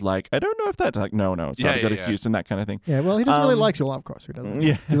Lawyer is like, I don't know if that's like, no, it's not a good excuse and that kind of thing. Yeah, well, he doesn't really like your love, of course. He doesn't.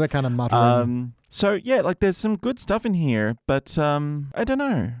 Yeah. He's that kind of muttering. So yeah, like there's some good stuff in here, but I don't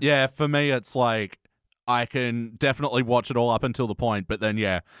know. Yeah, for me, it's like, I can definitely watch it all up until the point, but then,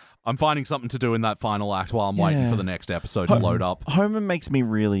 yeah, I'm finding something to do in that final act while I'm waiting for the next episode to load up. Homer makes me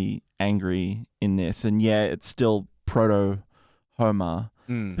really angry in this, and yeah, it's still proto-Homer.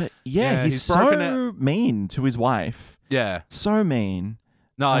 But yeah, he's so mean to his wife. Yeah. So mean.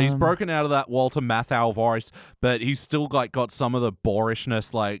 No, he's broken out of that Walter Matthau voice, but he's still got some of the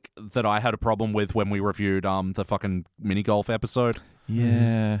boorishness that I had a problem with when we reviewed the fucking mini golf episode.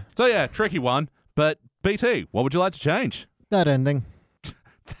 Yeah. So yeah, tricky one. But BT, what would you like to change? That ending.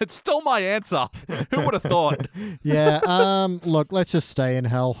 That's still my answer. Who would have thought? Yeah. Look, let's just stay in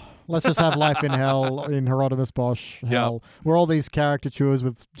hell. Let's just have life in hell, in Hieronymus Bosch hell, where all these caricatures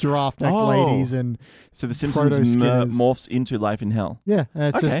with giraffe neck ladies and so the Simpsons morphs into life in hell. Yeah,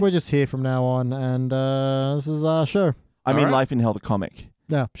 we're just here from now on, and this is our show. I mean, Life in Hell, the comic.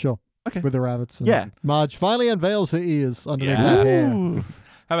 Yeah, sure. Okay. With the rabbits. And Marge finally unveils her ears underneath that hair.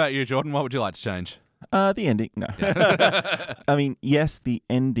 How about you, Jordan? What would you like to change? The ending. No. I mean, yes, the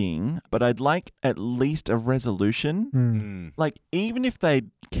ending, but I'd like at least a resolution. Like, even if they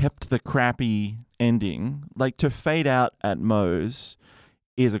kept the crappy ending, like to fade out at Moe's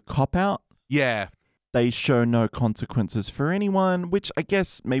is a cop-out. Yeah. They show no consequences for anyone, which I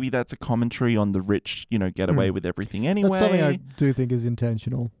guess maybe that's a commentary on the rich, get away with everything anyway. That's something I do think is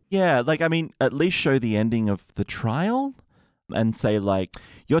intentional. Yeah, I mean, at least show the ending of the trial. And say,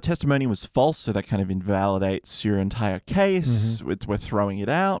 your testimony was false, so that kind of invalidates your entire case. We're throwing it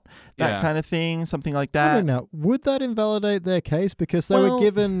out, that kind of thing, something like that. I don't know. Would that invalidate their case? Because they were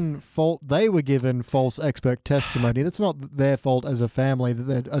given false expert testimony. That's not their fault as a family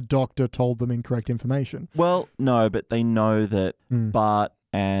that a doctor told them incorrect information. Well, no, but they know that Bart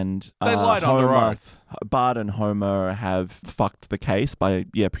and they lied on their oath. Bart and Homer have fucked the case by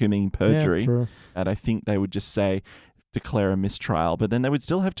committing perjury. Yeah, true. And I think they would just declare a mistrial, but then they would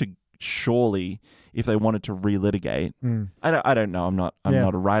still have to surely, if they wanted to relitigate. I don't know. I'm not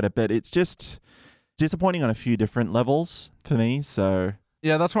a writer, but it's just disappointing on a few different levels for me. So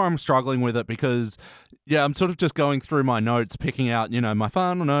yeah, that's why I'm struggling with it because I'm sort of just going through my notes, picking out my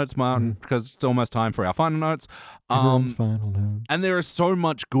final notes, because it's almost time for our final notes. Everyone's final notes. And there is so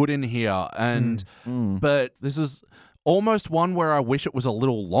much good in here, and but this is almost one where I wish it was a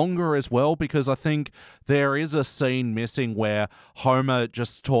little longer as well, because I think there is a scene missing where Homer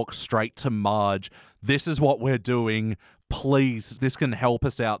just talks straight to Marge. This is what we're doing. Please, this can help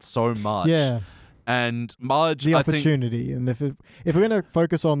us out so much. Yeah. And Marge, the opportunity. And if we're going to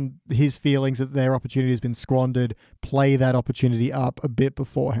focus on his feelings that their opportunity has been squandered, play that opportunity up a bit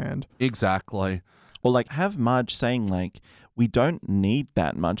beforehand. Exactly. Or have Marge saying we don't need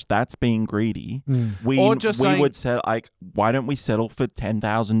that much. That's being greedy. We would say why don't we settle for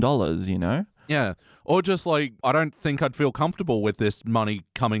 $10,000? Yeah. Or just I don't think I'd feel comfortable with this money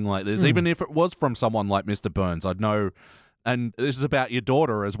coming like this, even if it was from someone like Mr. Burns. I'd know. And this is about your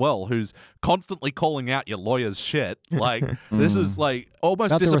daughter as well, who's constantly calling out your lawyer's shit. This is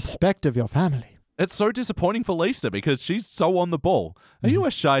almost the respect of your family. It's so disappointing for Lisa because she's so on the ball. Are you a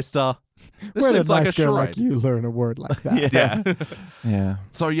shyster? This Where seems did like nice a girl charade. like you learn a word like that? Yeah. Yeah.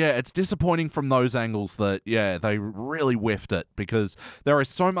 So it's disappointing from those angles that, they really whiffed it because there is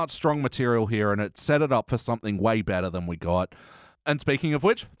so much strong material here and it set it up for something way better than we got. And speaking of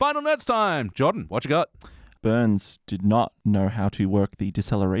which, final notes time. Jordan, what you got? Burns did not know how to work the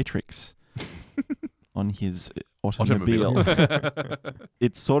deceleratrix on his automobile.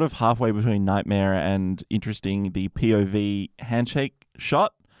 It's sort of halfway between Nightmare and interesting, the POV handshake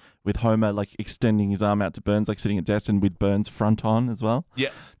shot with Homer extending his arm out to Burns, sitting at desk, and with Burns front on as well. Yeah,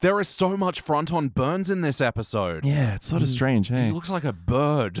 there is so much front on Burns in this episode. Yeah, it's sort of strange, hey? He looks like a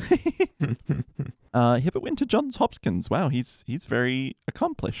bird. Hibbert went to Johns Hopkins. Wow, he's very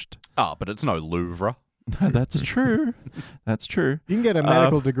accomplished. But it's no Louvre. That's true. That's true. You can get a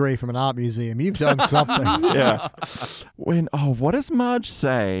medical degree from an art museum. You've done something. Yeah. What does Marge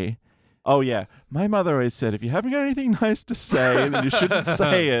say? Oh, yeah. My mother always said, if you haven't got anything nice to say, then you shouldn't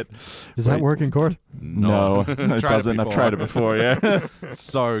say it. Does that work in court? No, it doesn't. I've tried it before, yeah.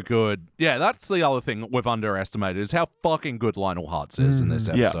 So good. Yeah, that's the other thing we've underestimated is how fucking good Lionel Hutz is in this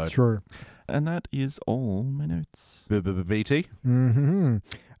episode. Yeah, true. And that is all my notes. BT? Mm-hmm.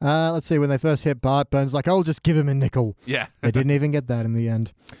 Let's see. When they first hit Bart, Burns I'll just give him a nickel. Yeah. They didn't even get that in the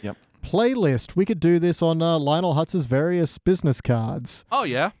end. Yep. Playlist. We could do this on Lionel Hutz's various business cards. Oh,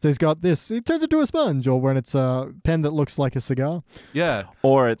 yeah. So he's got this. He turns into a sponge, or when it's a pen that looks like a cigar. Yeah.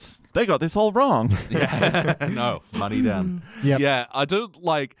 Or it's, they got this all wrong. Yeah. No, money down. Yep. Yeah, I do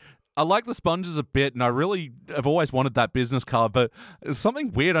I like the sponges a bit, and I really have always wanted that business card, but it's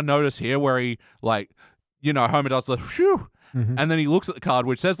something weird I noticed here where he, Homer does the whew, And then he looks at the card,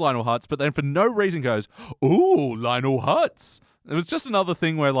 which says Lionel Hutz, but then for no reason goes, ooh, Lionel Hutz. It was just another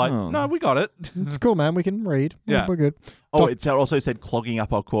thing where no, we got it. It's cool, man. We can read. Yeah. We're good. Oh, it also said clogging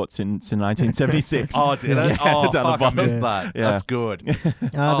up our courts since 1976. Oh, did it? Yeah, Oh, down the fuck, I bottom. missed that. Yeah. That's good.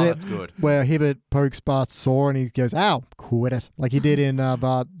 That's good. Where Hibbert pokes Bart's sore and he goes, ow, quit it. Like he did in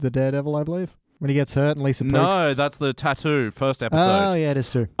Bart the Daredevil, I believe. When he gets hurt and Lisa pokes. No, that's the tattoo, first episode. Oh, yeah, it is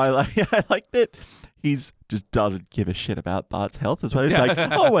too. I like that he's just doesn't give a shit about Bart's health as well. He's like,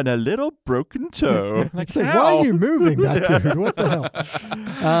 oh, and a little broken toe. Like, It's like, why are you moving that dude? What the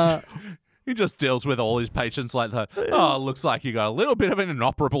hell? He just deals with all his patients like that. Oh, looks like you got a little bit of an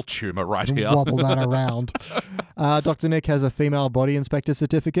inoperable tumor right here. Wobble that around. Dr. Nick has a female body inspector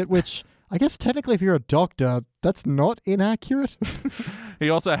certificate, which I guess technically if you're a doctor, that's not inaccurate. He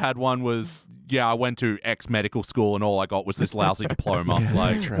also had one was, I went to X medical school and all I got was this lousy diploma.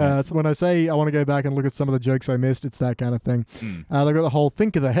 That's right. So when I say I want to go back and look at some of the jokes I missed, it's that kind of thing. They've got the whole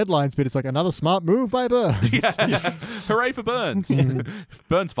think of the headlines bit. It's like another smart move by Burns. Hooray for Burns.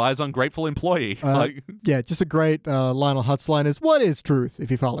 Burns fires ungrateful employee. Yeah, just a great Lionel Hutz line is, what is truth, if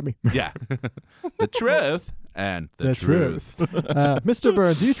you follow me? Yeah. The truth and the truth. Mr.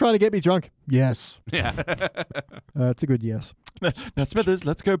 Burns, are you trying to get me drunk? Yes. Yeah. It's a good yes. Now, Smithers,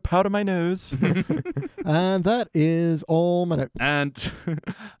 let's go powder my nose. And that is all my notes. And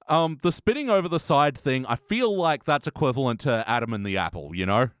the spinning over the side thing, I feel like that's equivalent to Adam and the Apple, you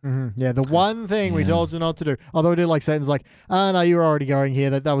know? Yeah, the one thing we told you not to do. Although I did like Satan's like, no, you were already going here.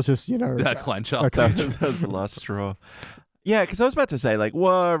 That was just, That clench up. Okay. That was the last straw. Yeah, because I was about to say, like,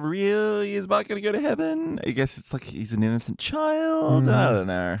 well, really? Is Bart going to go to heaven? I guess it's like he's an innocent child. I don't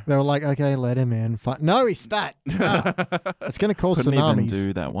know. They were like, okay, let him in. No, he spat. It's going to cause Couldn't tsunamis. even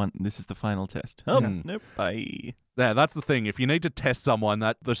do that one. This is the final test. Oh, nope. Bye. Yeah, that's the thing. If you need to test someone,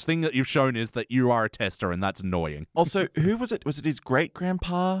 that the thing that you've shown is that you are a tester, and that's annoying. Also, who was it? Was it his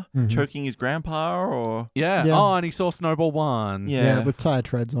great-grandpa choking his grandpa, or? Yeah. Yeah. Oh, and he saw Snowball 1. Yeah, with tire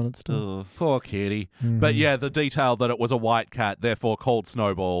treads on it still. Ugh. Poor kitty. But yeah, the detail that it was a white cat, therefore called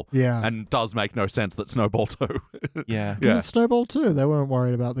Snowball. Yeah. And does make no sense that Snowball 2. Yeah. Yeah. It's Snowball too. They weren't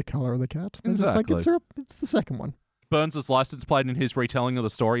worried about the color of the cat. They're just like, Exactly. it's the second one. Burns' license plate in his retelling of the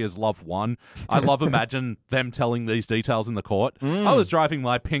story is Love 1. I love imagine them telling these details in the court. I was driving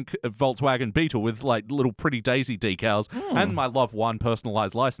my pink Volkswagen Beetle with like little pretty daisy decals and my Love 1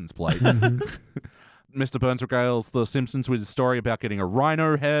 personalized license plate. Mr. Burns regales the Simpsons with his story about getting a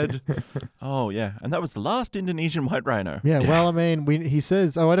rhino head. Oh, yeah. And that was the last Indonesian white rhino. Yeah, well, I mean, he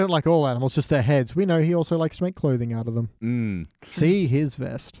says, I don't like all animals, just their heads. We know he also likes to make clothing out of them. See his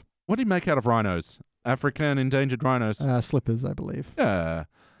vest. What do you make out of rhinos? African endangered rhinos. Slippers, I believe. Yeah.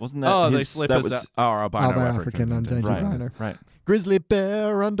 Wasn't that they his... slippers That was... albino African endangered rhino. Right. Grizzly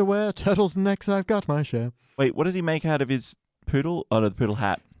bear underwear, turtles necks, I've got my share. Wait, what does he make out of his poodle? Oh, no, the poodle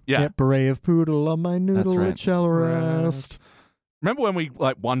hat. Yeah. Yep, beret of poodle on my noodle, right. it shall rest. Remember when we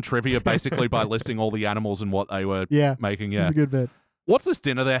won trivia basically by listing all the animals and what they were Yeah, making? it's Yeah. a good bit. What's this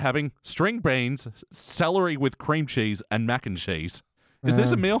dinner they're having? String beans, celery with cream cheese, and mac and cheese. Is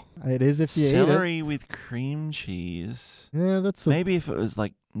this a meal? It is if you eat it. Celery with cream cheese. Yeah, that's Maybe if it was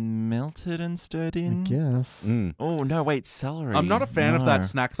like melted and stirred I in. guess. Oh, no, wait, celery. I'm not a fan of No. that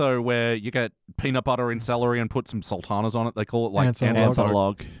snack though, where you get peanut butter and celery and put some sultanas on it. They call it like Ants on Ants on a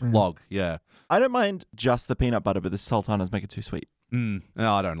log. log. Log, yeah. I don't mind just the peanut butter, but the sultanas make it too sweet. No,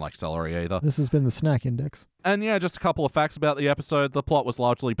 I don't like celery either. This has been the snack index. And yeah, just a couple of facts about the episode. The plot was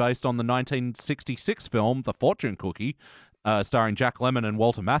largely based on the 1966 film The Fortune Cookie, starring Jack Lemmon and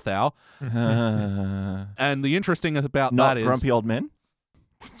Walter Matthau. And the interesting about Not that is... Grumpy Old Men?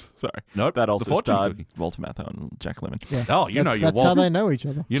 Sorry. Nope. That The also Fortune starred Cookie. Walter Matthau and Jack Lemmon. Yeah. Oh, you know your That's how Walter. they know each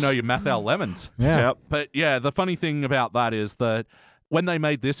other. You know your Matthau Lemons. Yeah. Yep. But yeah, the funny thing about that is that when they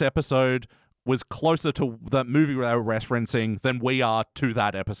made this episode was closer to the movie they were referencing than we are to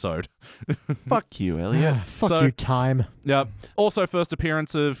that episode. Fuck you, Elliot. Fuck So- you, time. Yep. Also, first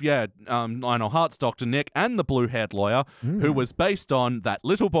appearance of, Lionel Hart's Dr. Nick and the blue-haired lawyer, who was based on that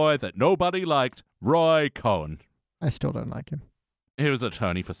little boy that nobody liked, Roy Cohn. I still don't like him. He was an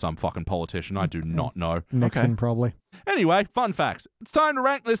attorney for some fucking politician. I do not know. Nixon, probably. Anyway, fun facts. It's time to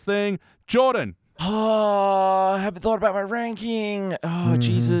rank this thing. Jordan. Oh, I haven't thought about my ranking. Oh,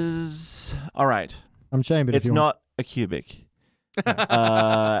 Jesus. All right. I'm chambered if It's you want. not a cubic.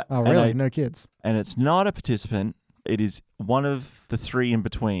 Oh, really? No kids. And it's not a participant It is one of the three in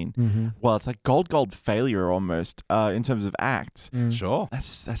between. Mm-hmm. Well, it's like gold failure almost in terms of acts. Sure.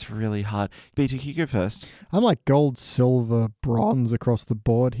 That's really hard. BT, can you go first? I'm like gold, silver, bronze across the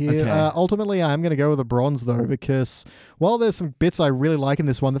board here. Okay. Ultimately, I'm going to go with a bronze, though, because while there's some bits I really like in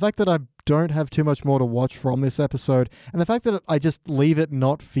this one, the fact that I don't have too much more to watch from this episode, and the fact that I just leave it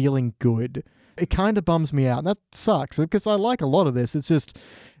not feeling good, it kind of bums me out. And that sucks, because I like a lot of this. It's just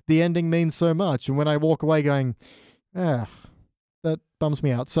the ending means so much. And when I walk away going, that bums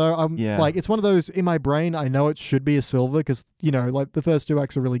me out. So I'm like, it's one of those in my brain. I know it should be a silver because, like the first two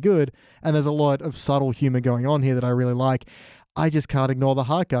acts are really good. And there's a lot of subtle humor going on here that I really like. I just can't ignore the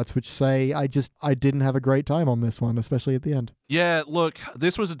hard cuts, which say I didn't have a great time on this one, especially at the end. Yeah, look,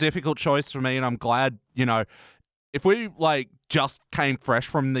 this was a difficult choice for me, and I'm glad, if we just came fresh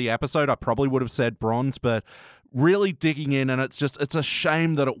from the episode, I probably would have said bronze, but really digging in, and it's a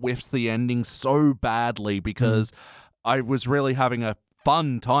shame that it whiffs the ending so badly because I was really having a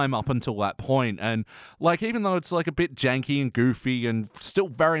fun time up until that point. And even though it's a bit janky and goofy and still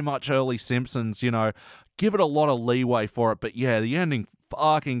very much early Simpsons, give it a lot of leeway for it. But yeah, the ending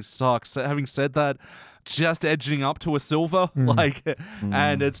fucking sucks. Having said that, just edging up to a silver,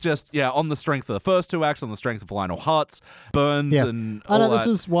 and it's just, on the strength of the first two acts, on the strength of Lionel Hutz, Burns, and all I know that. this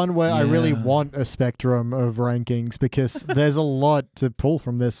is one where I really want a spectrum of rankings because there's a lot to pull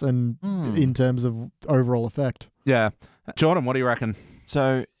from this and in terms of overall effect. Yeah. Jordan, what do you reckon?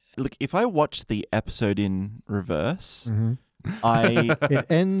 So, look, if I watch the episode in reverse,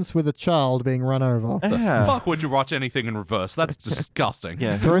 It ends with a child being run over. Fuck would you watch anything in reverse? That's disgusting.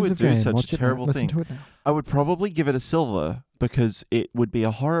 Yeah, who Thrones would of do Game. such Watch a it now. terrible Listen thing? to it now. I would probably give it a silver because it would be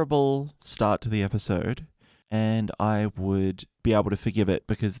a horrible start to the episode, and I would be able to forgive it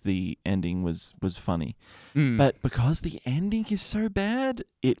because the ending was funny. But because the ending is so bad,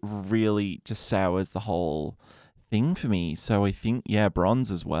 it really just sours the whole thing for me. So I think,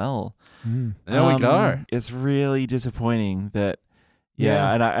 bronze as well. There we go. It's really disappointing that,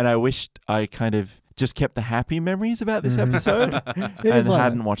 and I wished I kind of just kept the happy memories about this episode and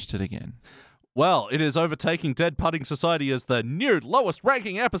hadn't watched it again. Well, it is overtaking Dead Putting Society as the new lowest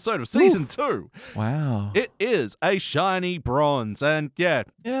ranking episode of Season 2. Wow. It is a shiny bronze. And yeah,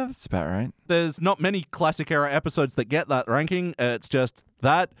 that's about right. There's not many classic era episodes that get that ranking. It's just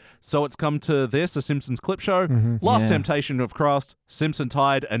that. So it's come to this, a Simpsons clip show. Last Temptation of Christ, Simpson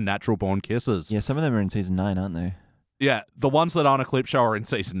Tide, and Natural Born Kisses. Yeah, some of them are in Season 9, aren't they? Yeah, the ones that aren't a clip show are in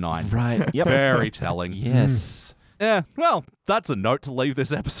Season 9. Right. Yep. Very telling. Yes. Yeah, well, that's a note to leave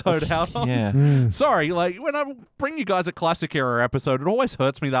this episode out on. Yeah. Sorry, when I bring you guys a classic era episode, it always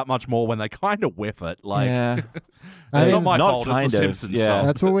hurts me that much more when they kind of whiff it. Yeah. It's not my not fault, kind it's the of, Simpsons. yeah. So.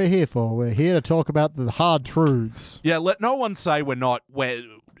 That's what we're here for. We're here to talk about the hard truths. Yeah, let no one say we're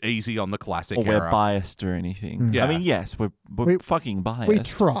easy on the classic Or era. we're biased or anything. Yeah. I mean, yes, we're fucking biased. We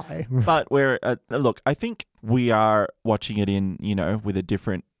try. But we're, look, I think we are watching it in, with a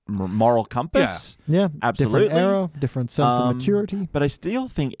different moral compass. Yeah, absolutely. Different era, different sense of maturity. But I still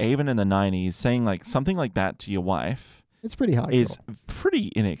think even in the 90s, saying something like that to your wife It's pretty hard. is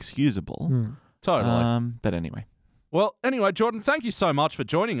pretty inexcusable. Totally. But anyway. Well, anyway, Jordan, thank you so much for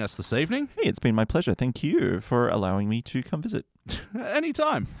joining us this evening. Hey, it's been my pleasure. Thank you for allowing me to come visit.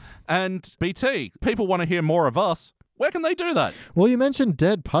 Anytime. And BT, people want to hear more of us. Where can they do that? Well, you mentioned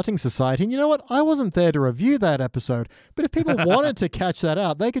Dead Putting Society, and you know what? I wasn't there to review that episode, but if people wanted to catch that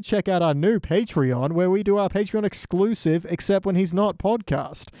out, they could check out our new Patreon, where we do our Patreon exclusive, except when he's not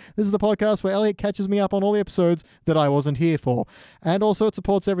podcast. This is the podcast where Elliot catches me up on all the episodes that I wasn't here for. And also it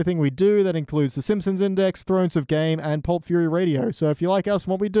supports everything we do. That includes The Simpsons Index, Thrones of Game, and Pulp Fury Radio. So if you like us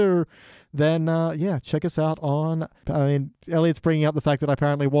and what we do, then check us out on... I mean, Elliot's bringing up the fact that I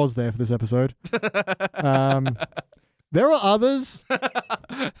apparently was there for this episode. There are others.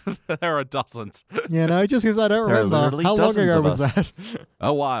 There are dozens. Just because I don't There are remember. literally How long dozens ago of was us. that?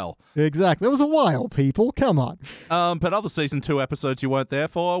 A while. Exactly. It was a while, people. Come on. But other Season 2 episodes you weren't there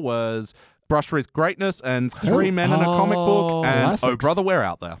for was Brush with Greatness and Three Men in a Comic Book and classics. Oh Brother, We're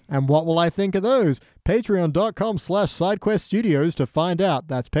Out There. And what will I think of those? Patreon.com/SideQuest Studios to find out.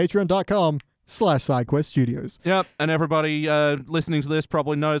 That's Patreon.com/SideQuest Studios. Yep, and everybody listening to this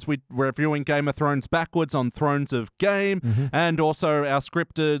probably knows we're reviewing Game of Thrones backwards on Thrones of Game, and also our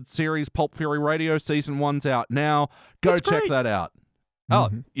scripted series Pulp Fury Radio Season 1's out now. Go That's check great. that out. Oh,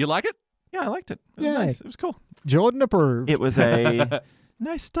 you like it? Yeah, I liked it. It was Yay. nice. It was cool. Jordan approved. It was a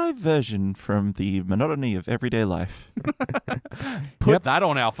nice diversion from the monotony of everyday life. Put that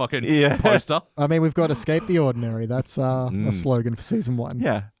on our fucking Yeah. poster. I mean, we've got Escape the Ordinary. That's a slogan for Season 1.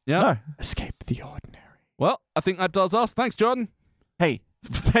 Yeah. Yeah. No. Escape the Ordinary. Well, I think that does us. Thanks, Jordan. Hey,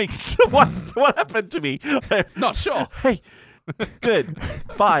 Thanks. What happened to me? Not sure. Hey, good.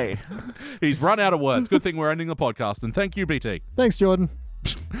 Bye. He's run out of words. Good thing we're ending the podcast. And thank you, BT. Thanks, Jordan.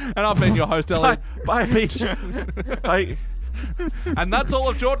 And I've been your host, Elliot. Bye, Peach. Bye. And that's all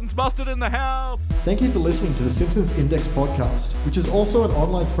of Jordan's Mustard in the house. Thank you for listening to the Simpsons Index podcast, which is also an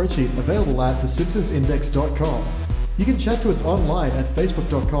online spreadsheet available at thesimpsonsindex.com. You can chat to us online at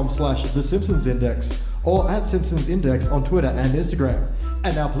facebook.com/thesimpsonsindex or at Simpsons Index on Twitter and Instagram.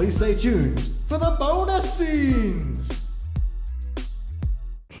 And now please stay tuned for the bonus scenes!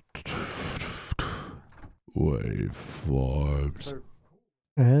 Waveforms.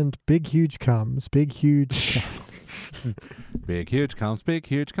 And big huge comes, big huge Big huge comes, big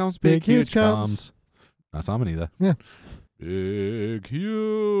huge comes, Big big huge huge comes. comes. Nice harmony there. Yeah. Big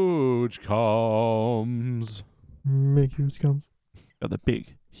huge comes. Big huge comes. Got the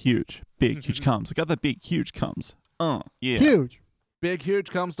big, huge comes. I got the big, huge comes. Yeah. Huge. Big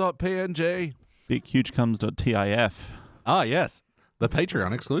huge comes.png. Big, huge comes.tif. Ah, yes. The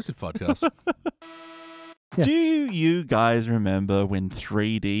Patreon exclusive podcast. Yeah. Do you guys remember when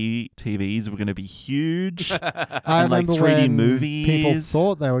 3D TVs were going to be huge? I like remember 3D when movies. people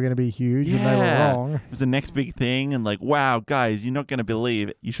thought they were going to be huge and they were wrong. It was the next big thing, and like, wow, guys, you're not going to believe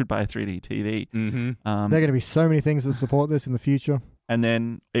it. You should buy a 3D TV. Mm-hmm. There are going to be so many things that support this in the future. And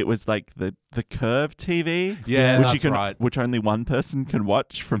then it was like the curved TV, Yeah, which that's right. which only one person can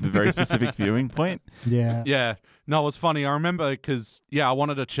watch from a very specific viewing point. Yeah. Yeah. No, it was funny. I remember because, I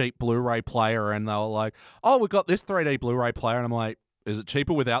wanted a cheap Blu-ray player, and they were like, oh, we got this 3D Blu-ray player. And I'm like, is it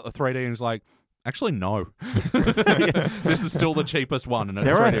cheaper without the 3D? And he's like, actually, no. This is still the cheapest one. And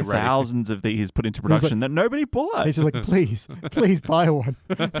it's There are 3D ready. thousands of these put into production that nobody bought. He's just like, please buy one.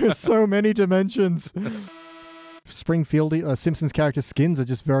 There's so many dimensions. Springfield Simpsons character skins are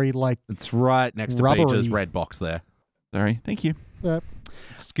just very like It's right next to rubbery. Peach's red box there. Sorry, thank you.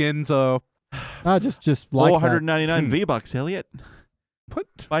 Skins are... just like 499 V-Bucks, Elliot. What?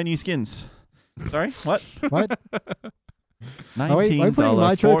 Buy new skins. Sorry, what? that. What? Are $19 we putting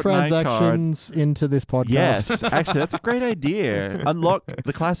Fortnite card. microtransactions into this podcast? Yes, actually, that's a great idea. Unlock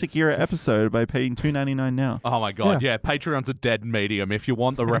the classic era episode by paying $2.99 now. Oh my god, yeah. Patreon's a dead medium. If you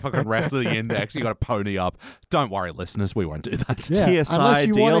want the fucking rest of the index, you got to pony up. Don't worry, listeners, we won't do that. Yeah, TSI unless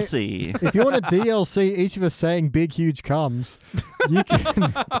you want DLC. If you want a DLC, each of us saying big huge comes, you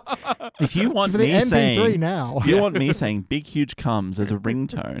can If you want for the me MP3 saying, now. if you want me saying big huge comes as a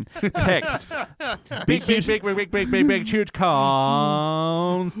ringtone, text Big huge comes. Big huge comes. Big huge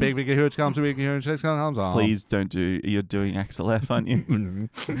comes. Oh. Please don't do. You're doing Axel F, aren't you?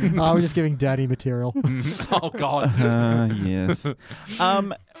 We're just giving daddy material. Oh god. Yes.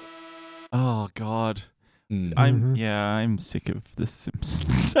 Oh God. Mm. I'm sick of The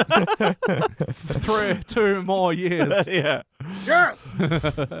Simpsons. 2 more years. Yeah. Yes!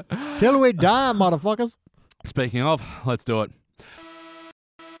 Till we die, motherfuckers. Speaking of, let's do it.